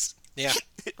sequence. Yeah.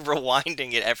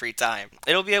 Rewinding it every time.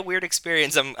 It'll be a weird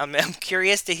experience. I'm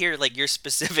curious to hear like your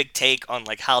specific take on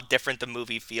like how different the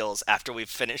movie feels after we've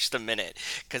finished the minute,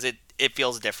 because it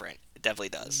feels different. It definitely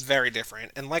does. Very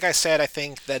different. And like I said, I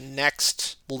think the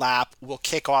next lap will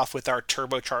kick off with our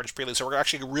turbocharged prelude. So we're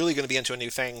actually really going to be into a new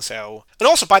thing. So, and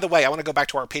also, by the way, I want to go back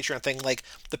to our Patreon thing. Like,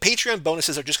 the Patreon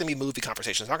bonuses are just going to be movie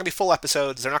conversations. They're not going to be full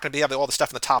episodes. They're not going to be all the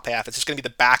stuff in the top half. It's just going to be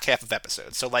the back half of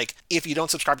episodes. So, like, if you don't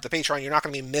subscribe to the Patreon, you're not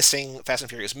going to be missing Fast and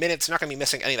Furious minutes. You're not going to be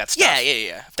missing any of that stuff.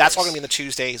 Yeah. That's all going to be in the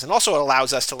Tuesdays. And also, it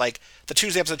allows us to, like, the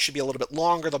Tuesday episode should be a little bit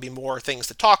longer. There'll be more things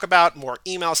to talk about, more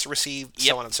emails to receive,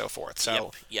 so on and so forth.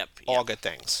 So, Yep. all good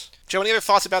things. Joe, any other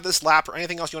thoughts about this lap or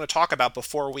anything else you want to talk about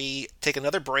before we take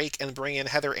another break and bring in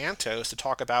Heather Antos to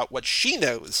talk about what she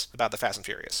knows about the Fast and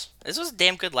Furious? This was a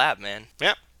damn good lap, man.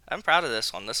 Yep. I'm proud of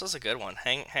this one. This was a good one.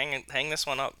 Hang this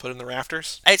one up. Put it in the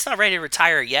rafters. It's not ready to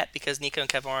retire yet because Nico and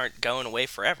Kevin aren't going away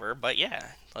forever, but yeah.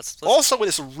 Let's... Also, it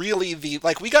is really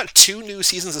we got 2 new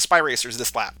seasons of Spy Racers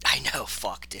this lap. I know,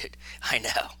 fuck, dude. I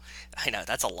know,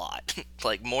 that's a lot.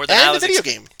 Like, more than and the video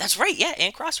game. That's right, yeah,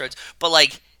 and Crossroads. But,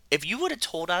 like, if you would have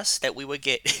told us that we would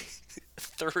get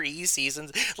 3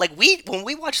 seasons, like, when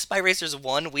we watched Spy Racers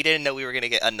 1, we didn't know we were going to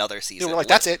get another season. Yeah, we're like,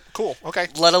 that's it. Cool. Okay.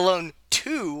 Let alone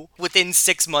 2 within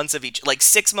 6 months of each. Like,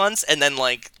 6 months and then,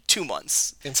 like, 2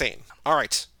 months. Insane. All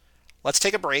right. Let's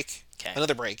take a break. Okay.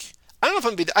 Another break. I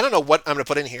don't know what I'm going to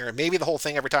put in here. Maybe the whole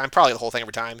thing every time. Probably the whole thing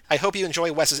every time. I hope you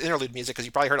enjoy Wes's interlude music because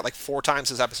you probably heard it like 4 times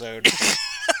this episode.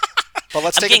 But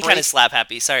let's take a break. I'm getting kind of slap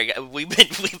happy. Sorry,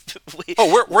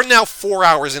 we're now 4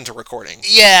 hours into recording.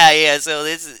 Yeah. So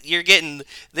this is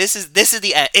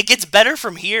the end. It gets better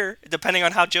from here, depending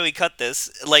on how Joey cut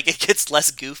this. Like, it gets less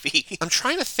goofy. I'm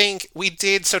trying to think.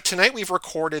 So tonight we've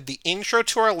recorded the intro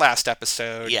to our last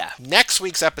episode. Yeah. Next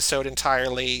week's episode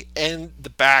entirely, and the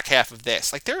back half of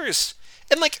this. Like, it's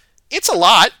a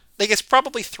lot. Like, it's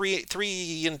probably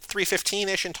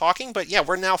 3:15-ish in talking, but yeah,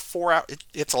 we're now 4 hours.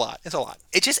 It's a lot. It's a lot.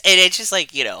 It's just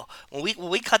like, you know, when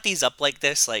we cut these up like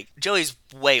this, like, Joey's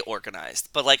way organized,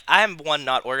 but like, I'm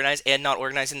not organized and not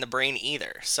organized in the brain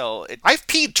either. So I've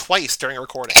peed twice during a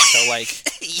recording, so like,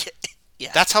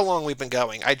 yeah. That's how long we've been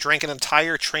going. I drank an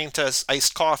entire Trenta's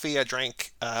iced coffee. I drank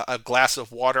a glass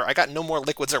of water. I got no more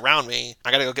liquids around me.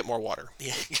 I gotta go get more water.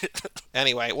 Yeah.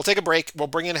 Anyway, we'll take a break. We'll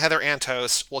bring in Heather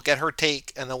Antos. We'll get her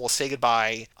take, and then we'll say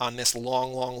goodbye on this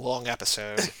long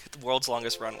episode. The world's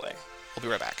longest runway. We'll be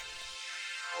right back.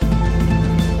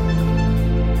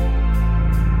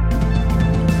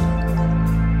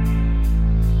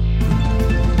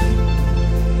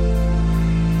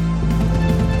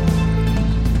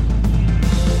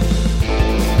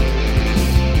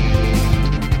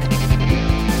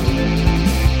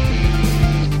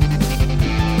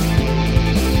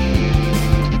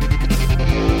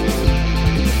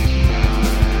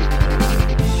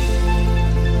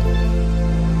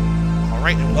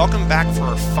 Welcome back for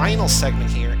our final segment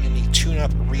here in the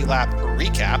Tune-Up Relap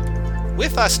Recap.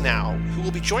 With us now, who will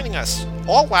be joining us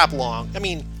all lap long.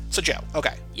 So Joe,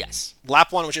 okay. Yes.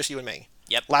 Lap 1 was just you and me.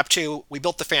 Yep. Lap 2, we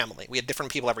built the family. We had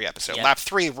different people every episode. Yep. Lap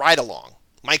 3, ride along.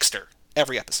 Mikester,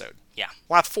 every episode. Yeah.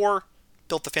 Lap 4,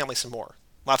 built the family some more.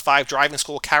 Lap 5, driving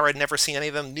school. Kara had never seen any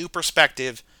of them. New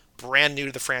perspective. Brand new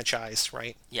to the franchise,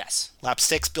 right? Yes. Lap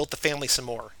 6, built the family some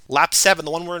more. Lap 7, the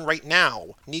one we're in right now,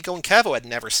 Nico and Kevo had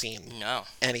never seen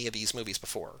any of these movies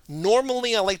before.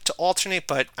 Normally, I like to alternate,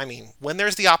 but, when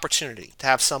there's the opportunity to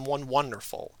have someone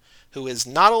wonderful who is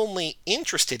not only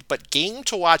interested, but game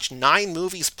to watch 9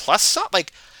 movies plus some,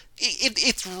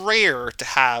 it's rare to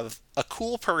have a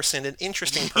cool person, an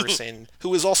interesting person,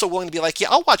 who is also willing to be like, yeah,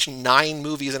 I'll watch 9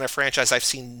 movies in a franchise I've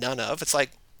seen none of. It's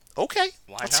like, okay,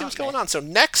 let's see what's going on. So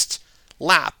next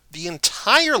lap, the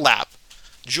entire lap,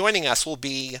 joining us will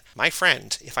be my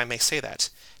friend, if I may say that,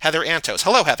 Heather Antos.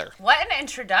 Hello, Heather. What an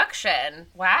introduction.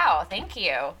 Wow, thank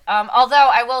you. Although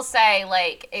I will say,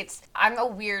 I'm a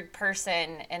weird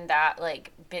person in that,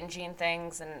 binging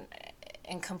things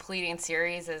and completing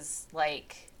series is,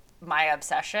 my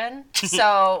obsession.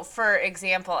 So, for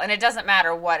example, and it doesn't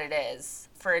matter what it is.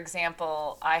 For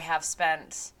example, I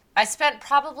spent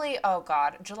probably,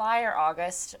 July or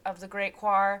August of the Great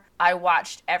Quar. I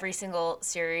watched every single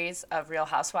series of Real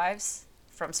Housewives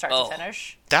from start to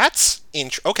finish. That's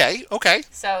okay.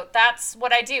 So that's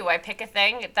what I do. I pick a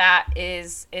thing that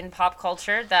is in pop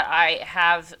culture that I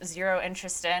have zero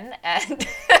interest in and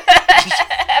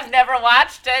have never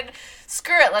watched, and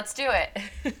screw it, let's do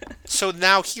it. So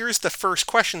now here's the first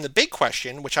question, the big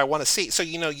question, which I want to see. So,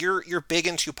 you're big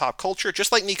into pop culture.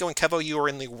 Just like Nico and Kevo, you are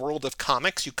in the world of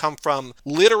comics. You come from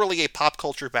literally a pop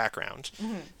culture background.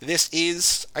 Mm-hmm. This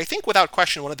is, I think without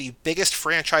question, one of the biggest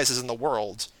franchises in the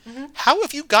world. Mm-hmm. How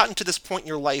have you gotten to this point in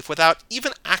your life without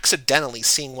even accidentally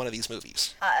seeing one of these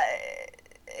movies?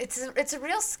 It's a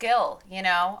real skill,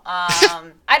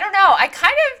 I don't know. I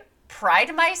kind of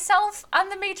pride myself on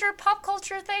the major pop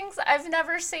culture things I've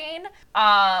never seen.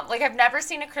 Like, I've never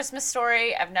seen A Christmas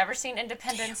Story. I've never seen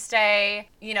Independence Day.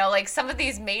 You know, like, some of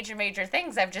these major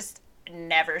things I've just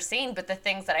never seen, but the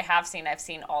things that I have seen, I've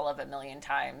seen all of a million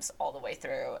times all the way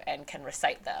through and can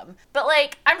recite them. But,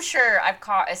 like, I'm sure I've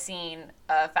caught a scene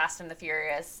of Fast and the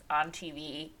Furious on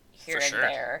TV here For and sure.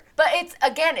 there. But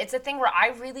it's a thing where I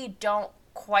really don't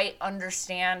quite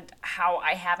understand how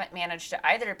I haven't managed to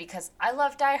either, because I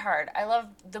love Die Hard. I love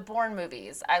the Bourne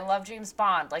movies. I love James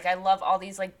Bond. Like, I love all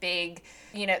these, like, big,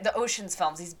 you know, the Ocean's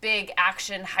films, these big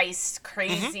action heist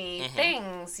crazy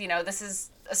things. You know, this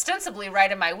is ostensibly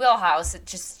right in my wheelhouse. It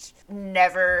just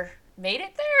never made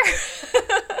it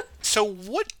there. So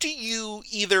what do you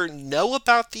either know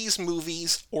about these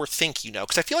movies or think you know?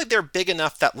 Because I feel like they're big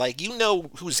enough that, like, you know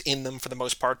who's in them for the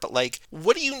most part, but, like,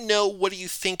 what do you know? What do you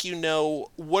think you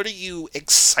know? What are you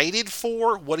excited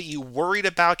for? What are you worried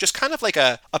about? Just kind of like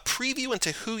a preview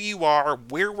into who you are,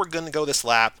 where we're going to go this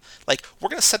lap. Like, we're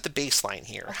going to set the baseline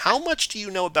here. How much do you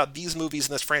know about these movies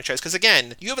in this franchise? Because,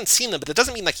 again, you haven't seen them, but that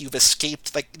doesn't mean, like, you've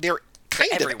escaped. Like, they're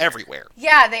kind of everywhere.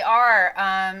 Yeah, they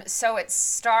are. So it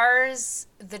stars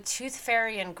the Tooth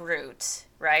Fairy and Groot,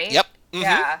 right? Yep. Mm-hmm.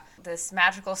 Yeah, this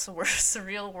magical,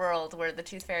 surreal world where the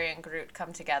Tooth Fairy and Groot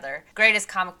come together. Greatest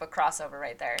comic book crossover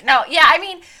right there. No, yeah, I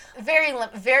mean, very,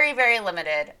 very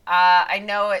limited. I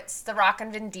know it's The Rock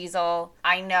and Vin Diesel.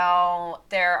 I know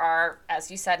there are,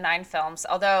 as you said, 9 films,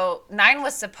 although 9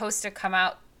 was supposed to come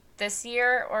out this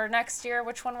year or next year.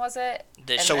 Which one was it?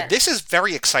 This is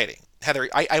very exciting. Heather,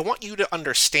 I want you to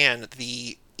understand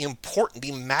the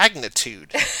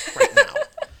magnitude right now.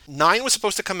 9 was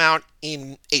supposed to come out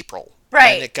in April.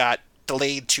 Right. And it got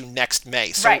delayed to next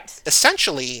May. So right.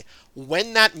 Essentially,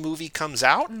 when that movie comes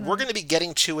out, we're going to be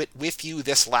getting to it with you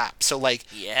this lap. So, like,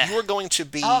 you are going to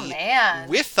be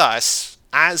with us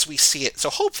as we see it. So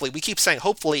hopefully, we keep saying,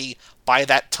 hopefully, by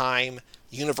that time,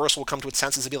 Universal will come to its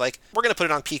senses and be like, we're going to put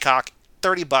it on Peacock,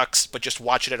 $30, but just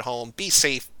watch it at home. Be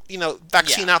safe. You know,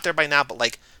 vaccine out there by now, but,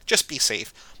 like, just be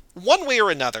safe. One way or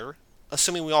another,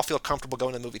 assuming we all feel comfortable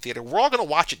going to the movie theater, we're all going to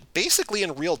watch it basically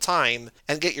in real time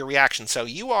and get your reaction. So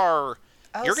you're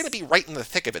going to be right in the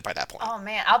thick of it by that point. Oh,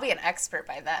 man, I'll be an expert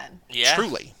by then. Yeah.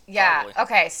 Truly. Yeah. Probably.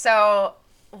 Okay, so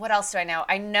what else do I know?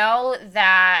 I know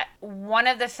that one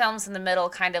of the films in the middle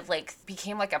kind of, like,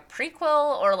 became like a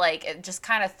prequel, or, like, it just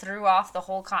kind of threw off the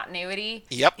whole continuity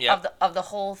of the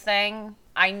whole thing.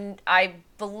 I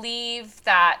believe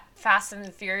that Fast and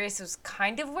the Furious was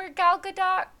kind of where Gal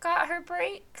Gadot got her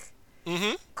break.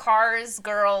 Mm-hmm. Cars,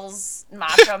 girls,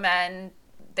 macho men,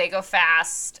 they go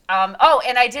fast. And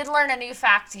I did learn a new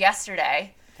fact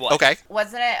yesterday. What? Okay.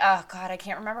 Wasn't it? Oh, God, I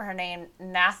can't remember her name.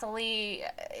 Nathalie.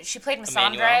 She played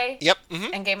Missandre. Emmanuel? Yep.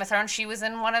 Mm-hmm. In Game of Thrones. She was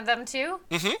in one of them, too.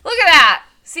 Mm-hmm. Look at that.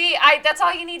 See, that's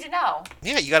all you need to know.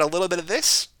 Yeah, you got a little bit of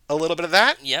this, a little bit of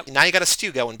that. Yep. Now you got a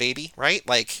stew going, baby, right?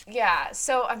 Like. Yeah,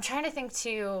 so I'm trying to think,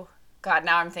 too. God,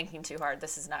 now I'm thinking too hard.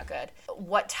 This is not good.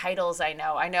 What titles I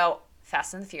know? I know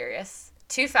Fast and the Furious.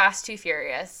 Too Fast, Too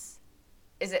Furious.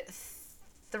 Is it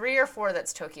 3 or 4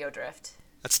 that's Tokyo Drift?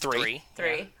 That's 3.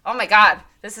 3. Yeah. Oh my God,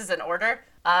 this is in order.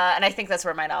 And I think that's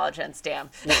where my knowledge ends. Damn.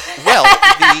 Well,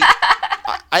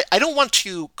 I don't want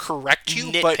to correct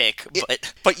you,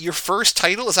 but your first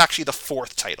title is actually the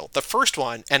 4th title. The first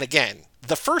one, and again,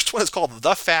 the first one is called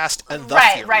The Fast and the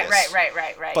Furious.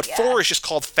 Right. But 4 is just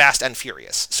called Fast and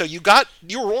Furious. So you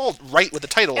were all right with the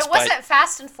titles. It wasn't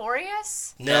Fast and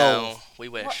Furious? No. We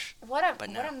wish. What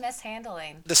a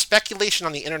mishandling. The speculation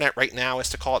on the internet right now is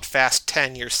to call it Fast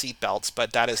 10 Your Seatbelts,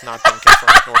 but that has not been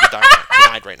confirmed nor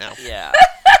denied right now. Yeah.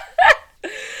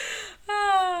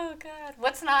 Oh God.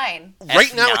 What's 9?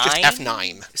 Right now it's just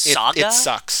F9? F9. Saga? It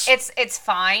sucks. It's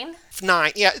fine.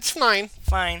 F9. Yeah, it's fine.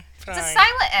 Fine. It's a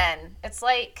silent N. It's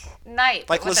like night,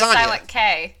 Like with lasagna. a silent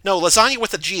K. No, lasagna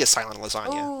with a G is silent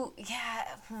lasagna. Ooh,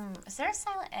 yeah. Is there a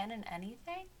silent N in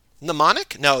anything?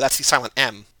 Mnemonic? No, that's the silent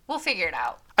M. We'll figure it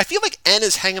out. I feel like N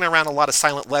is hanging around a lot of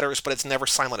silent letters, but it's never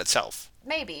silent itself.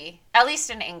 Maybe. At least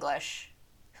in English.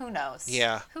 Who knows?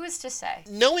 Yeah. Who is to say?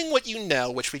 Knowing what you know,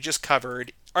 which we just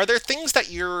covered, are there things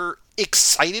that you're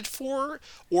excited for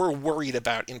or worried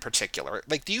about in particular?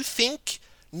 Like, do you think,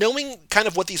 knowing kind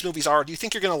of what these movies are, do you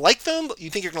think you're going to like them? Do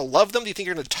you think you're going to love them? Do you think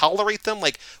you're going to tolerate them?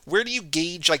 Like, where do you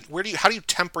gauge, like, how do you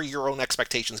temper your own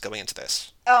expectations going into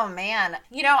this? Oh, man.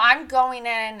 You know, I'm going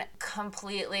in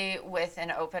completely with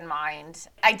an open mind.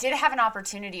 I did have an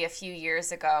opportunity a few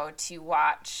years ago to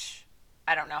watch,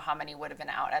 I don't know how many would have been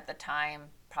out at the time,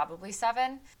 probably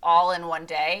 7, all in one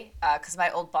day. Because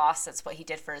my old boss, that's what he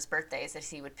did for his birthdays, is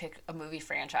he would pick a movie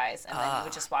franchise and then he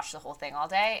would just watch the whole thing all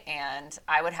day. And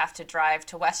I would have to drive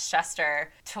to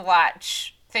Westchester to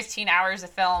watch 15 hours of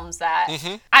films that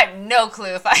Mm-hmm. I have no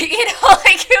clue if I,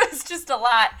 like it was just a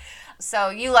lot. So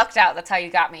you lucked out. That's how you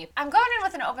got me. I'm going in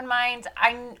with an open mind.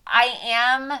 I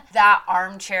am that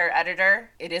armchair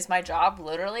editor. It is my job,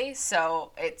 literally.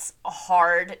 So it's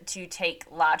hard to take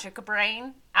logic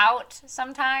brain out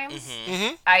sometimes.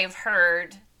 Mm-hmm. I've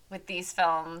heard with these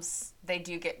films, they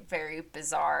do get very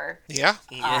bizarre Yeah,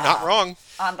 you're not wrong.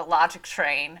 on the logic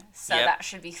train, so Yep. that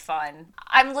should be fun.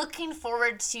 I'm looking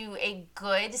forward to a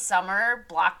good summer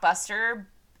blockbuster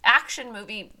action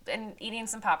movie and eating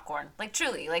some popcorn. Like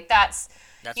truly, like that's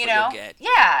That's you what know, you'll get.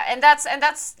 yeah, and that's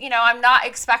I'm not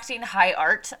expecting high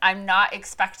art. I'm not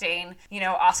expecting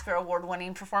Oscar award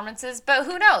winning performances, but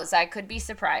who knows? I could be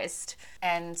surprised.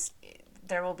 And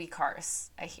there will be cars,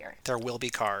 I hear. There will be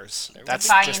cars. will That's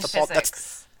Defying just the physics.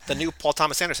 that's the new Paul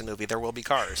Thomas Anderson movie. There will be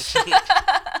cars.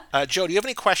 Joe, do you have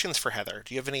any questions for Heather?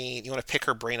 Do you have any? You want to pick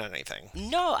her brain on anything?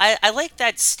 No, I like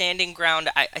that standing ground.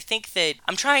 I think that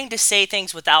I'm trying to say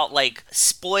things without like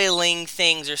spoiling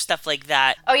things or stuff like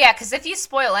that. Oh yeah, because if you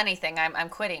spoil anything, I'm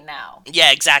quitting now.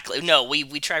 Yeah, exactly. No, we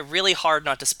try really hard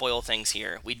not to spoil things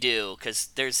here. We do, because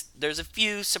there's a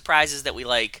few surprises that we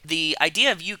like. The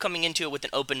idea of you coming into it with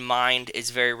an open mind is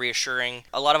very reassuring.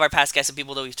 A lot of our past guests and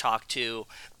people that we've talked to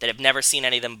that have never seen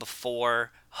any of them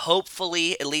before,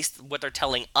 hopefully, at least what they're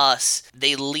telling us,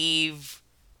 they leave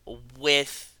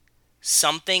with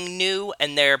something new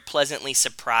and they're pleasantly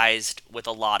surprised with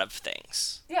a lot of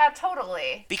things. Yeah,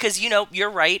 totally. Because, you're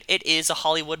right, it is a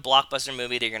Hollywood blockbuster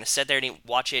movie. They're going to sit there and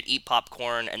watch it, eat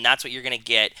popcorn, and that's what you're going to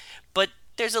get. But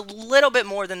there's a little bit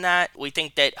more than that. We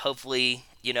think that hopefully,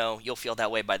 you'll feel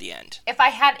that way by the end. If I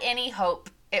had any hope,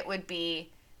 it would be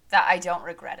that I don't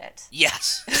regret it.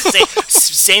 Yes.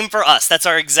 Same for us. That's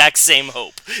our exact same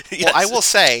hope. Yes. Well, I will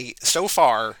say, so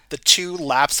far, the 2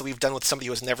 laps that we've done with somebody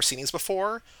who has never seen these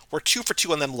before, we're 2 for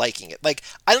 2 on them liking it. Like,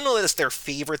 I don't know that it's their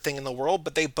favorite thing in the world,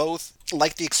 but they both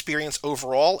liked the experience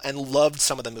overall and loved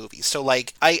some of the movies. So,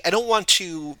 like, I don't want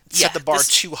to set the bar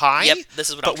too high, Yep, this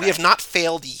is what I'm but we have trying. not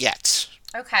failed yet.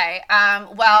 Okay.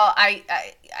 Well, I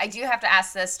do have to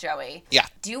ask this, Joey. Yeah.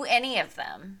 Do any of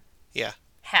them Yeah.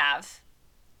 have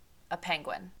a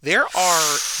penguin? There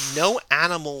are no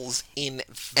animals in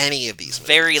any of these movies.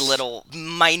 Very little,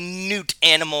 minute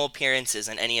animal appearances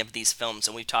in any of these films,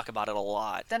 and we talk about it a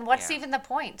lot. Then what's Yeah. even the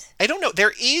point? I don't know.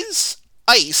 There is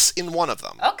ice in one of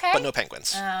them. Okay. But no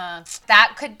penguins.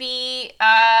 That could be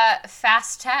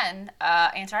Fast 10,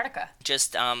 Antarctica.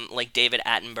 Just like David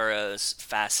Attenborough's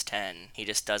Fast 10. He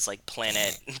just does like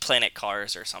planet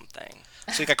cars or something.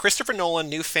 So you got Christopher Nolan,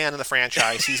 new fan of the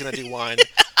franchise. He's going to do one.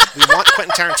 We want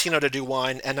Quentin Tarantino to do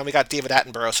one. And then we got David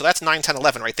Attenborough. So that's 9, 10,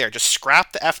 11 right there. Just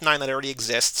scrap the F9 that already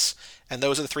exists. And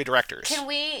those are the 3 directors. Can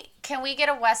we get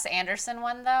a Wes Anderson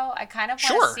one though? I kind of want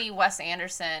Sure. to see Wes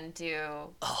Anderson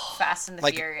do Fast and the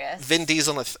Like Furious. Vin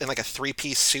Diesel in like a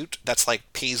 3-piece suit that's like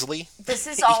paisley. This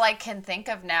is all I can think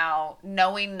of now,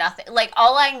 knowing nothing. Like,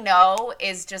 all I know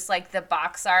is just, like, the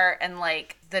box art and,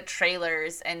 like, the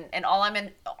trailers. And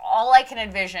all I can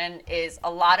envision is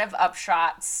a lot of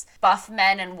upshots, buff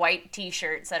men in white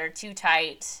t-shirts that are too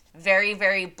tight, very,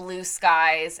 very blue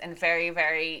skies, and very,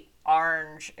 very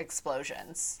orange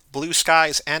explosions. Blue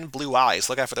skies and blue eyes.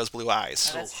 Look out for those blue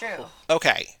eyes. That's true.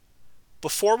 Okay.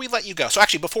 Before we let you go. So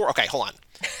actually, okay, hold on.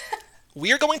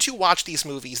 We are going to watch these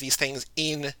movies, these things,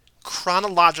 in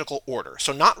chronological order.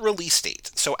 So not release date.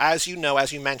 So as you know,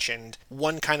 as you mentioned,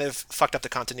 one kind of fucked up the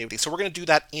continuity. So we're going to do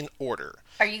that in order.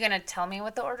 Are you going to tell me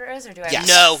what the order is, or do I Yes.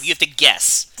 No, you have to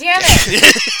guess. Damn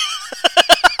it!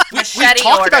 We've Machete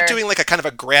talked order. about doing like a kind of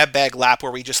a grab bag lap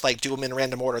where we just like do them in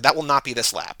random order. That will not be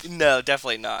this lap. No,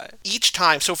 definitely not. Each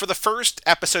time, so for the first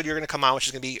episode you're going to come on, which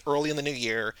is going to be early in the new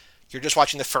year, you're just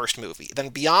watching the first movie. Then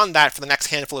beyond that, for the next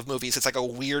handful of movies, it's like a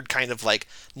weird kind of like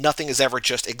nothing is ever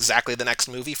just exactly the next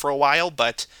movie for a while.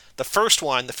 But the first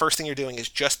one, the first thing you're doing is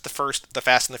just the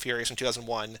Fast and the Furious in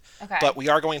 2001. Okay. But we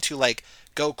are going to like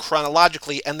go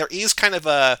chronologically, and there is kind of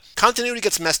a continuity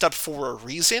gets messed up for a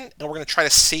reason, and we're going to try to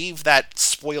save that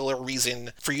spoiler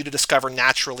reason for you to discover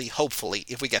naturally, hopefully,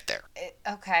 if we get there.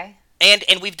 Okay. And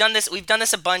we've done this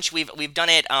a bunch. We've done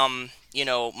it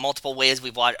multiple ways.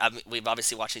 We've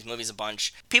obviously watched these movies a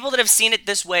bunch. People that have seen it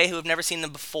this way who have never seen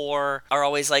them before are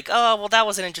always like, "Oh, well, that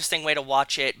was an interesting way to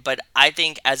watch it." But I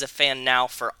think as a fan now,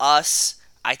 for us,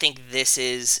 I think this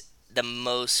is the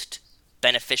most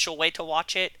beneficial way to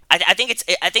watch it. I think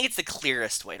it's the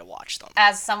clearest way to watch them.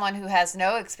 As someone who has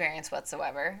no experience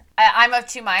whatsoever, I'm of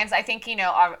two minds. I think,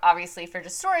 obviously for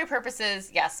just story purposes,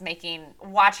 yes,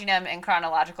 watching them in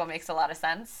chronological makes a lot of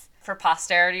sense. for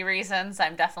posterity reasons,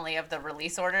 I'm definitely of the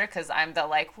release order because I'm the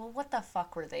like, well, what the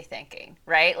fuck were they thinking,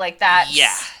 right? Like that.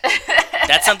 Yeah,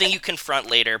 that's something you confront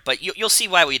later, but you'll see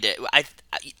why we did.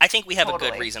 I think we have a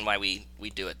Totally. good reason why we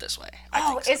do it this way.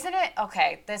 Oh, think so. isn't it?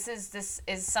 Okay, this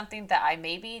is something that I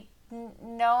maybe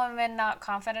know I'm not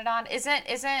confident on. Isn't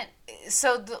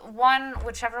so the one,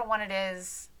 whichever one it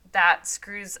is that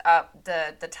screws up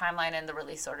the timeline and the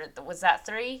release order. Was that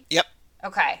 3? Yep.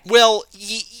 Okay. Well,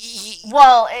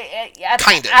 Well,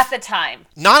 Kind of. at the time.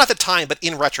 not at the time, but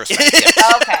in retrospect. Yeah.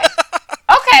 Okay.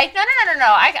 Okay.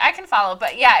 No. I can follow.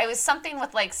 But yeah, it was something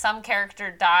with like some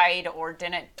character died or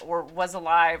didn't or was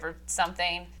alive or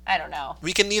something. I don't know.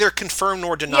 We can neither confirm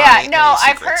nor deny. Yeah, no,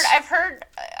 any I've secrets. heard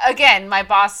again, my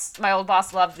old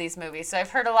boss loved these movies. So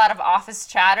I've heard a lot of office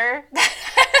chatter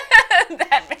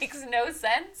that makes no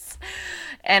sense.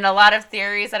 And a lot of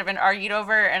theories that have been argued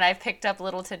over, and I've picked up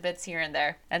little tidbits here and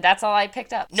there. And that's all I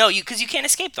picked up. No, because you can't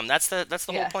escape them. That's the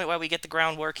whole Yeah. point why we get the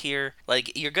groundwork here.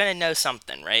 Like, you're gonna know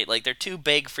something, right? Like, they're too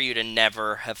big for you to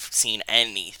never have seen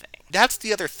anything. That's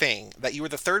the other thing, that you were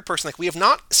the third person. Like, we have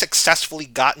not successfully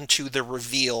gotten to the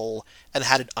reveal and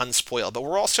had it unspoiled, but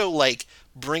we're also, like,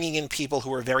 bringing in people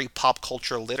who are very pop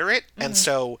culture literate. And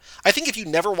so I think if you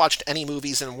never watched any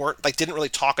movies and weren't, like, didn't really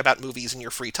talk about movies in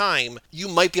your free time, you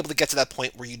might be able to get to that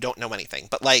point where you don't know anything.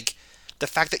 But, like, the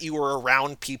fact that you were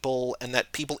around people and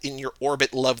that people in your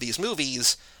orbit love these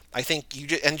movies, I think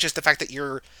and just the fact that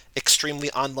you're extremely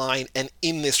online and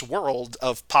in this world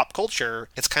of pop culture,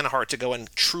 it's kind of hard to go in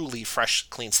truly fresh,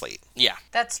 clean slate. Yeah.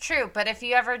 That's true. But if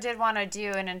you ever did want to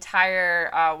do an entire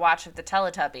watch of the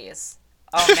Teletubbies,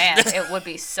 oh man, it would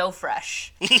be so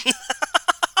fresh.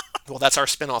 Well, that's our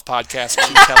spin-off podcast,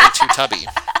 Too Telly, Too Tubby.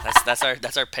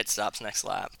 That's our pit stops next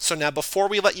lap. So now, before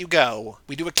we let you go,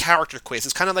 we do a character quiz.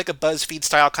 It's kind of like a BuzzFeed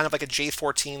style, kind of like a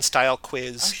J14 style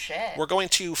quiz. Oh, shit. We're going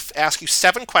to ask you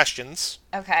 7 questions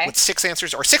Okay. with 6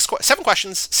 answers, or 7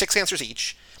 questions, 6 answers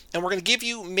each. And we're going to give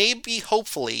you, maybe,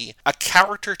 hopefully, a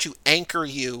character to anchor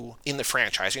you in the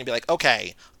franchise. You're going to be like,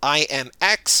 okay, I am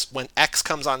X. When X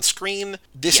comes on screen,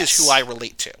 this Yes. is who I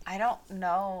relate to. I don't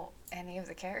know any of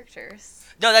the characters.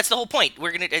 No, that's the whole point.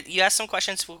 We're gonna. You ask some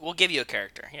questions, we'll give you a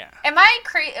character. Yeah. Am I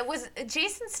crazy? Was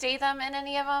Jason Statham in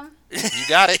any of them? You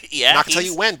got it. Yeah, I'm not going to tell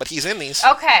he's- you when, but he's in these.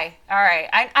 Okay, all right.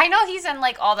 I know he's in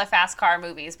like all the fast car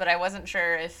movies, but I wasn't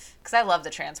sure if because I love the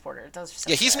Transporter. Those are so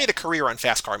Yeah, he's good. made a career on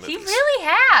fast car He movies. really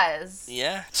has.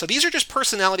 Yeah. So these are just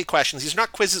personality questions. These are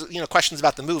not quizzes, questions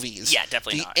about the movies. Yeah,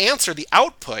 definitely the not. answer, the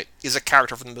output, is a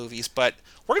character from the movies, but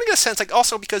we're going to get a sense, like,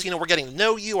 also because, we're getting to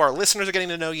know you, our listeners are getting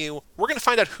to know you, we're going to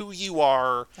find out who you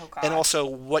are, Oh, God. and also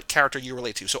what character you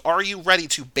relate to. So are you ready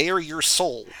to bare your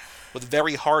soul with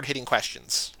very hard-hitting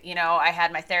questions? I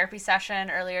had my therapy session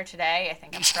earlier today. I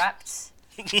think I'm prepped.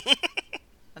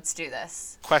 Let's do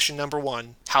this. Question number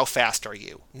 1, how fast are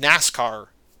you? NASCAR,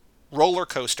 roller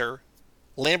coaster,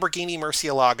 Lamborghini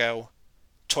Murcielago,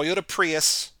 Toyota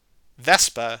Prius,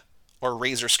 Vespa, or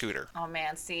Razor scooter? Oh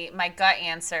man, see, my gut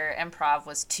answer, improv,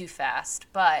 was too fast.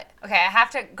 But okay, I have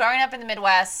to. Growing up in the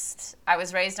Midwest, I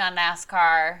was raised on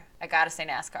NASCAR. I gotta say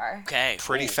NASCAR. Okay.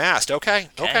 Pretty cool. fast. Okay.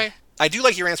 I do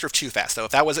like your answer of too fast, though.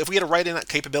 If we had a write-in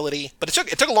capability, but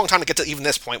it took a long time to get to even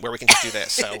this point where we can just do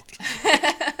this. So,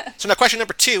 so now question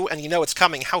number 2, and it's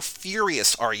coming. How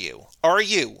furious are you? Are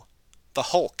you the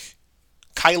Hulk,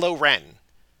 Kylo Ren,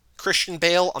 Christian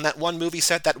Bale on that one movie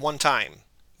set that one time,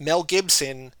 Mel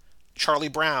Gibson, Charlie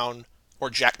Brown, or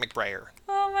Jack McBrayer?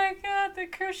 Oh my god, the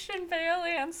Christian Bale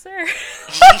answer.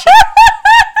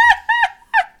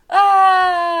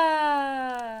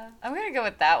 I'm gonna go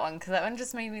with that one because that one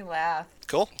just made me laugh.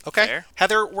 Cool. Okay. Fair.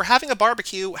 Heather, we're having a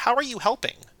barbecue. How are you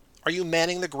helping? Are you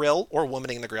manning the grill or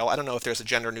womaning the grill? I don't know if there's a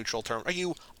gender-neutral term. Are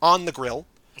you on the grill?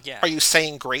 Yeah. Are you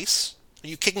saying grace? Are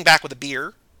you kicking back with a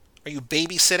beer? Are you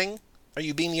babysitting? Are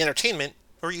you being the entertainment?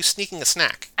 Or are you sneaking a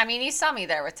snack? I mean, you saw me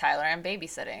there with Tyler. I'm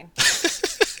babysitting.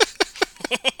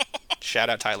 Shout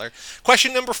out, Tyler.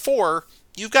 Question number 4.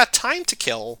 You've got time to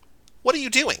kill. What are you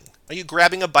doing? Are you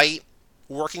grabbing a bite,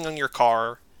 working on your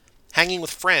car, hanging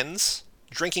with friends,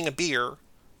 drinking a beer,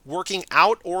 working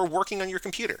out, or working on your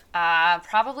computer?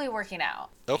 Probably working out.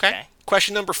 Okay.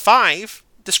 Question number 5.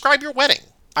 Describe your wedding.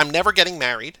 I'm never getting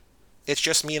married. It's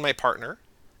just me and my partner.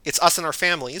 It's us and our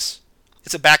families.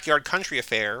 It's a backyard country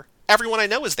affair. Everyone I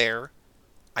know is there.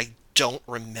 I don't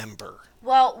remember.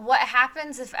 Well, what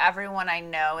happens if everyone I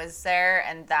know is there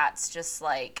and that's just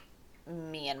like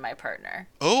me and my partner?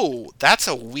 Oh, that's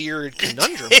a weird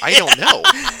conundrum. I don't know.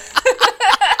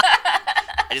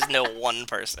 I just know one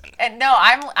person. And no,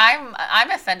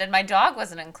 I'm offended. My dog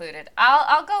wasn't included.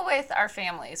 I'll go with our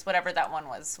families, whatever that one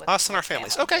was. With Us and with our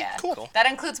families. family. Okay, Yeah. cool. That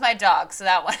includes my dog, so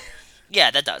that one. Yeah,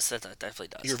 that does. That definitely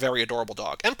does. Your very adorable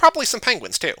dog. And probably some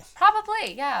penguins, too.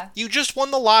 Probably, yeah. You just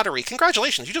won the lottery.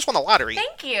 Congratulations, you just won the lottery.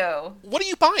 Thank you. What are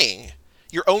you buying?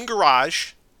 Your own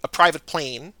garage, a private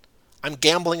plane, I'm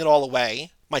gambling it all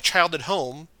away, my childhood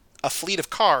home, a fleet of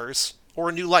cars, or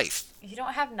a new life. You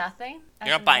don't have nothing?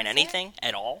 You're not buying anything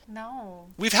at all? No.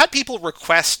 We've had people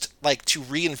request, like, to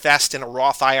reinvest in a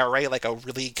Roth IRA, like a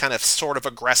really kind of sort of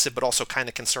aggressive but also kind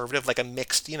of conservative, like a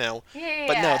mixed, Yeah.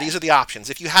 But no, these are the options.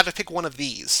 If you had to pick one of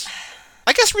these,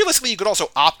 I guess realistically you could also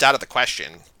opt out of the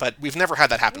question, but we've never had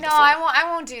that happen No, before. I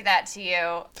won't do that to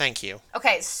you. Thank you.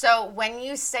 Okay, so when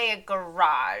you say a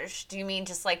garage, do you mean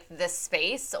just like this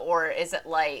space, or is it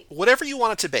like? Whatever you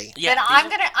want it to be. Yeah. Then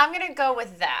I'm gonna go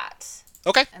with that,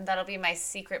 Okay. and that'll be my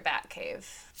secret bat cave.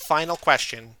 Final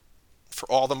question for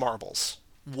all the marbles.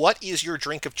 What is your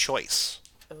drink of choice?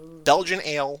 Belgian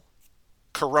ale,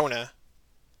 Corona,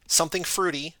 something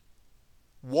fruity,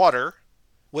 water,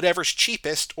 whatever's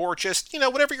cheapest, or just,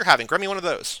 whatever you're having. Grab me one of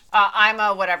those. I'm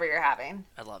a whatever you're having.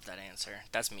 I love that answer.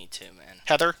 That's me too, man.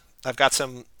 Heather, I've got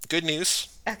some good news.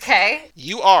 Okay.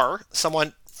 You are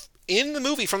someone in the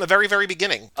movie from the very, very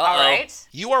beginning. All right.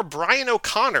 You are Brian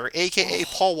O'Connor, a.k.a.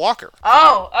 Paul Walker.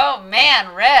 Oh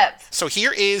man, rip. So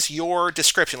here is your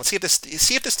description. Let's see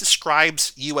if this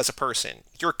describes you as a person.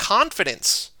 Your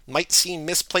confidence might seem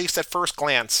misplaced at first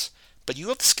glance, but you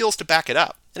have the skills to back it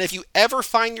up. And if you ever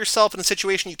find yourself in a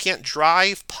situation you can't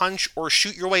drive, punch, or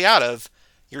shoot your way out of,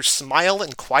 your smile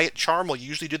and quiet charm will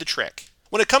usually do the trick.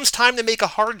 When it comes time to make a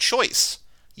hard choice,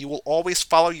 you will always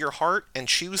follow your heart and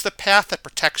choose the path that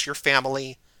protects your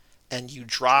family, and you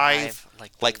drive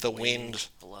like the wind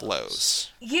blows.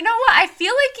 You know what? I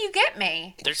feel like you get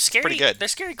me. They're scary. Pretty good. They're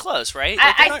scary close, right?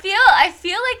 Like, I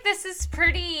feel like this is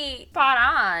pretty spot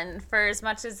on for as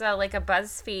much as a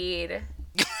BuzzFeed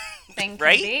thing can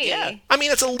Right? be. Yeah. I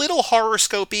mean, it's a little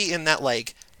horoscopy in that,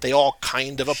 they all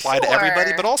kind of apply to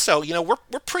everybody, Sure. but also,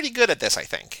 we're pretty good at this, I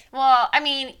think. Well, I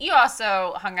mean, you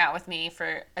also hung out with me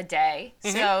for a day,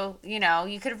 Mm-hmm. so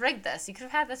you could have rigged this. You could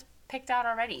have had this picked out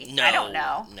already. No, I don't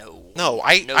know. No,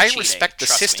 I cheating, respect the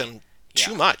trust me. system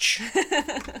too Yeah. much.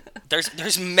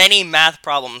 There's many math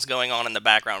problems going on in the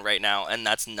background right now, and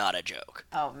that's not a joke.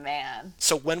 Oh man.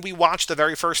 So when we watch the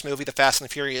very first movie, The Fast and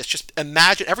the Furious, just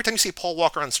imagine every time you see Paul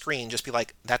Walker on screen, just be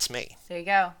like, that's me. There you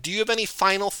go. Do you have any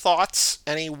final thoughts,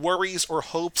 any worries or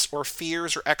hopes or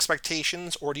fears or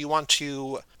expectations, or do you want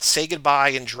to say goodbye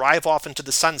and drive off into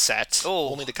the sunset,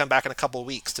 only to come back in a couple of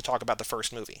weeks to talk about the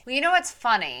first movie? Well, you know what's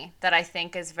funny that I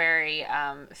think is very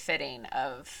fitting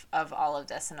of all of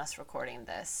this and us recording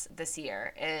this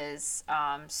year is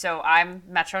so I'm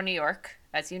Metro New York,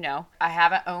 as you know. I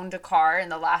haven't owned a car in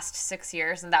the last 6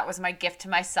 years, and that was my gift to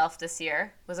myself this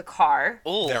year, was a car.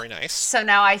 Ooh. Very nice. So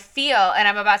now I feel, and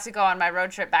I'm about to go on my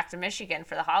road trip back to Michigan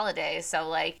for the holidays,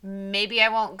 so maybe I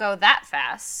won't go that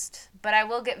fast, but I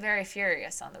will get very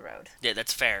furious on the road. Yeah,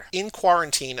 that's fair. In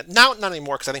quarantine, now not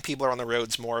anymore because I think people are on the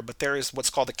roads more, but there is what's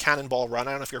called the Cannonball Run.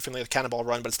 I don't know if you're familiar with Cannonball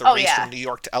Run, but it's the race yeah. from New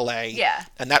York to LA. Yeah.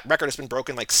 And that record has been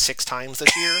broken 6 times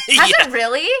this year. Has it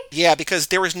really? Yeah, because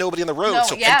there was nobody on the road, No,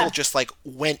 so yeah. people just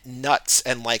went nuts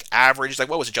and averaged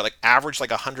what was it, Joe? Averaged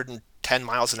 110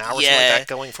 miles an hour, something like Yeah. that,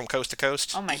 going from coast to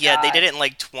coast. Oh my god. Yeah, they did it in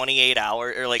 28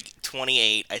 hours, or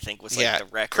 28, I think was Yeah, the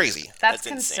record. crazy. That's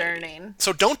insanity. concerning.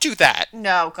 So don't do that.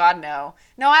 No, God, no.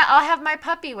 No, I'll have my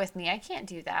puppy with me. I can't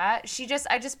do that.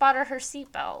 I just bought her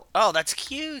seatbelt. Oh, that's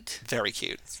cute. Very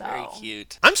cute. So. Very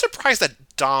cute. I'm surprised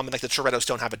that Dom and the Torettos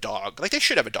don't have a dog. They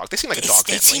should have a dog. They seem like a dog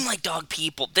They family. seem like dog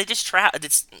people. They just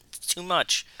it's too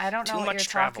much. I don't Too know what much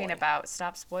you're traveling. talking about.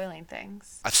 Stop spoiling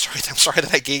things. I'm sorry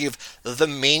that I gave the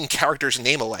main character's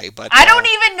name away, but I don't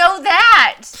even know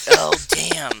that. Oh,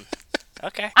 damn.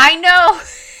 Okay. I know.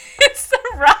 It's The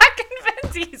Rock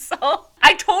and Vin Diesel.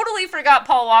 I totally forgot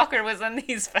Paul Walker was in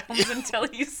these films until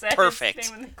you said Perfect. his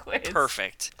name in the quiz.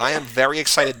 Perfect. I am very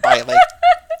excited by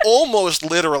almost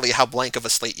literally how blank of a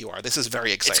slate you are. This is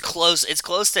very exciting. It's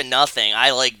close to nothing.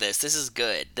 I like this. This is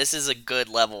good. This is a good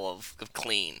level of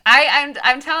clean.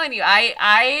 I'm telling you,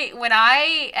 I when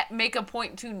I make a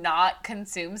point to not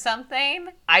consume something,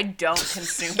 I don't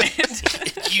consume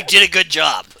it. You did a good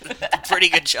job. Pretty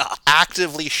good job.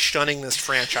 Actively shunning this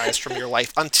franchise from your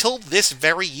life until this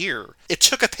very year. It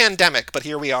took a pandemic, but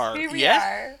here we are. Here we Yeah.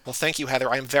 are. Well, thank you, Heather.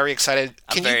 I'm very excited.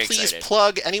 Can very you please excited.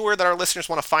 plug anywhere that our listeners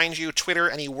want to find you, Twitter,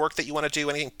 any work that you want to do,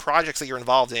 any projects that you're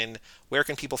involved in? Where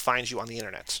can people find you on the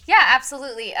internet? Yeah,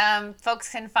 absolutely. Folks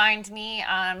can find me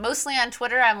mostly on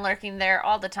Twitter. I'm lurking there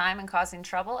all the time and causing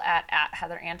trouble at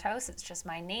Heather Antos. It's just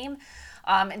my name.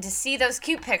 And to see those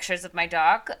cute pictures of my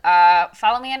dog,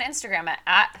 follow me on Instagram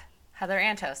at Heather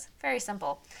Antos. Very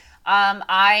simple.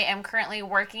 I am currently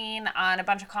working on a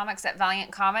bunch of comics at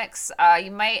Valiant Comics.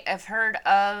 You might have heard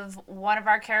of one of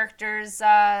our characters,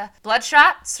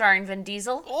 Bloodshot, starring Vin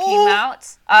Diesel, came out.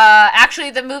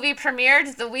 Actually, the movie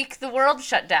premiered the week the world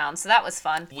shut down, so that was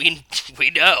fun. We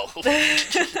know.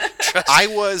 I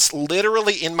was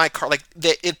literally in my car, like,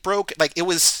 it broke, like, it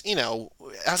was, you know,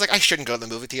 I was like, I shouldn't go to the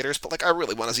movie theaters, but, like, I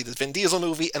really want to see this Vin Diesel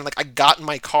movie, and, like, I got in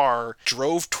my car,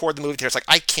 drove toward the movie theaters, like,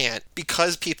 I can't,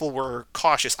 because people were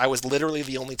cautious, I was literally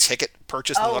the only ticket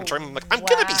purchased in the auditorium. I'm like, I'm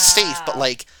gonna be safe, but,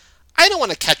 like, I don't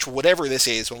want to catch whatever this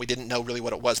is when we didn't know really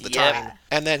what it was at the time.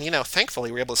 And then, you know, thankfully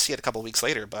we were able to see it a couple of weeks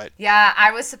later, but... Yeah,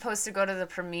 I was supposed to go to the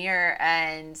premiere,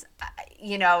 and,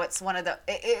 you know, it's one of the...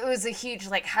 It was a huge,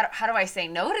 like, how do I say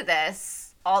no to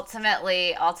this?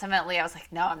 Ultimately, I was like,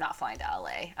 no, I'm not flying to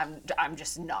LA. I'm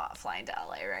just not flying to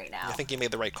LA right now. I think you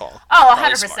made the right call. Oh,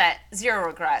 100%. Zero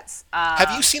regrets.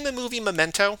 Have you seen the movie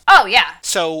Memento? Oh, yeah.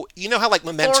 So, you know how, like,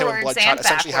 Memento Forwards and Bloodshot and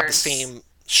essentially have the backwards. same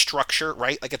structure,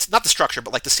 right? Like, it's not the structure,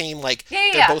 but, like, the same, like, Yeah.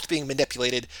 they're both being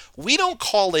manipulated. We don't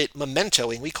call it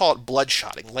mementoing, we call it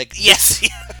bloodshotting. Like, Yes.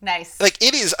 Nice. like,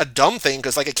 it is a dumb thing,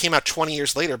 because, like, it came out 20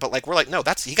 years later, but, like, we're like, no,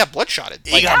 he got bloodshotted.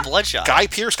 He Like, got bloodshot. Guy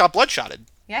Pearce got bloodshotted.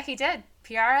 Yeah, he did.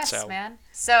 PRS, So- man.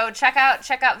 So check out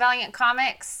Valiant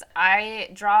Comics.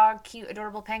 I draw cute,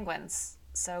 adorable penguins.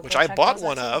 So Which go I check bought those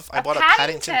one out. of. I bought a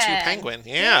Paddington 2 penguin.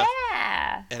 Yeah.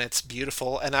 Yeah. And it's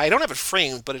beautiful. And I don't have it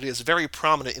framed, but it is very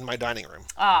prominent in my dining room.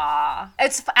 Aw.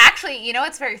 It's actually, you know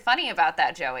what's very funny about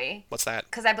that, Joey? What's that?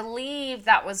 Because I believe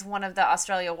that was one of the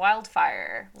Australia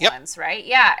wildfire Yep. ones, right?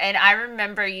 Yeah. And I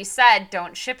remember you said,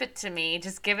 don't ship it to me.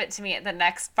 Just give it to me at the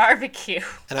next barbecue.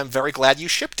 And I'm very glad you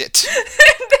shipped it.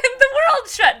 And then the world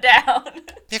shut down.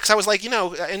 Yeah, because I was like, you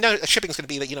know, I know shipping's going to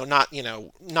be, not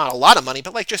a lot of money,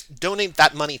 but, like, just donate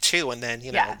that money too. And then,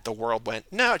 Yeah. the world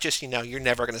went, no, just, you're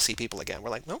never going to see people again. We're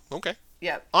like, no, okay.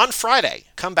 Yep. On Friday,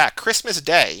 come back, Christmas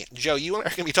Day. Joe, you and I are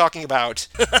going to be talking about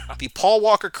the Paul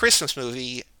Walker Christmas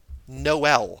movie,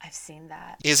 Noel. I've seen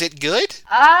that. Is it good?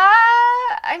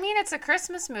 I mean, it's a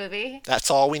Christmas movie. That's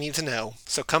all we need to know.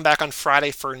 So come back on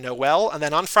Friday for Noel, and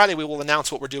then on Friday we will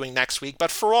announce what we're doing next week.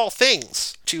 But for all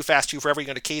things Too Fast, Too Forever, you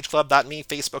go to cageclub.me,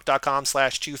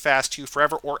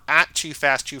 facebook.com/TooFastTooForever, or at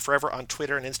TooFastTooForever on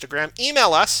Twitter and Instagram.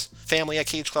 Email us,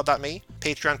 family@cageclub.me.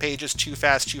 Patreon page is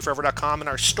TooFastTooForever.com, and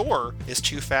our store is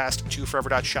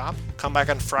TooFastTooForever.shop. Come back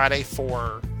on Friday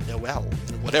for Noel,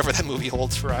 and whatever that movie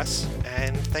holds for us.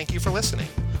 And thank you for listening.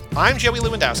 I'm Joey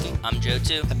Lewandowski, I'm Joe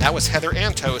too. and that was Heather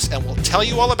Antos, and we'll tell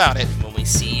you all about it When we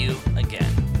see you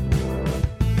again.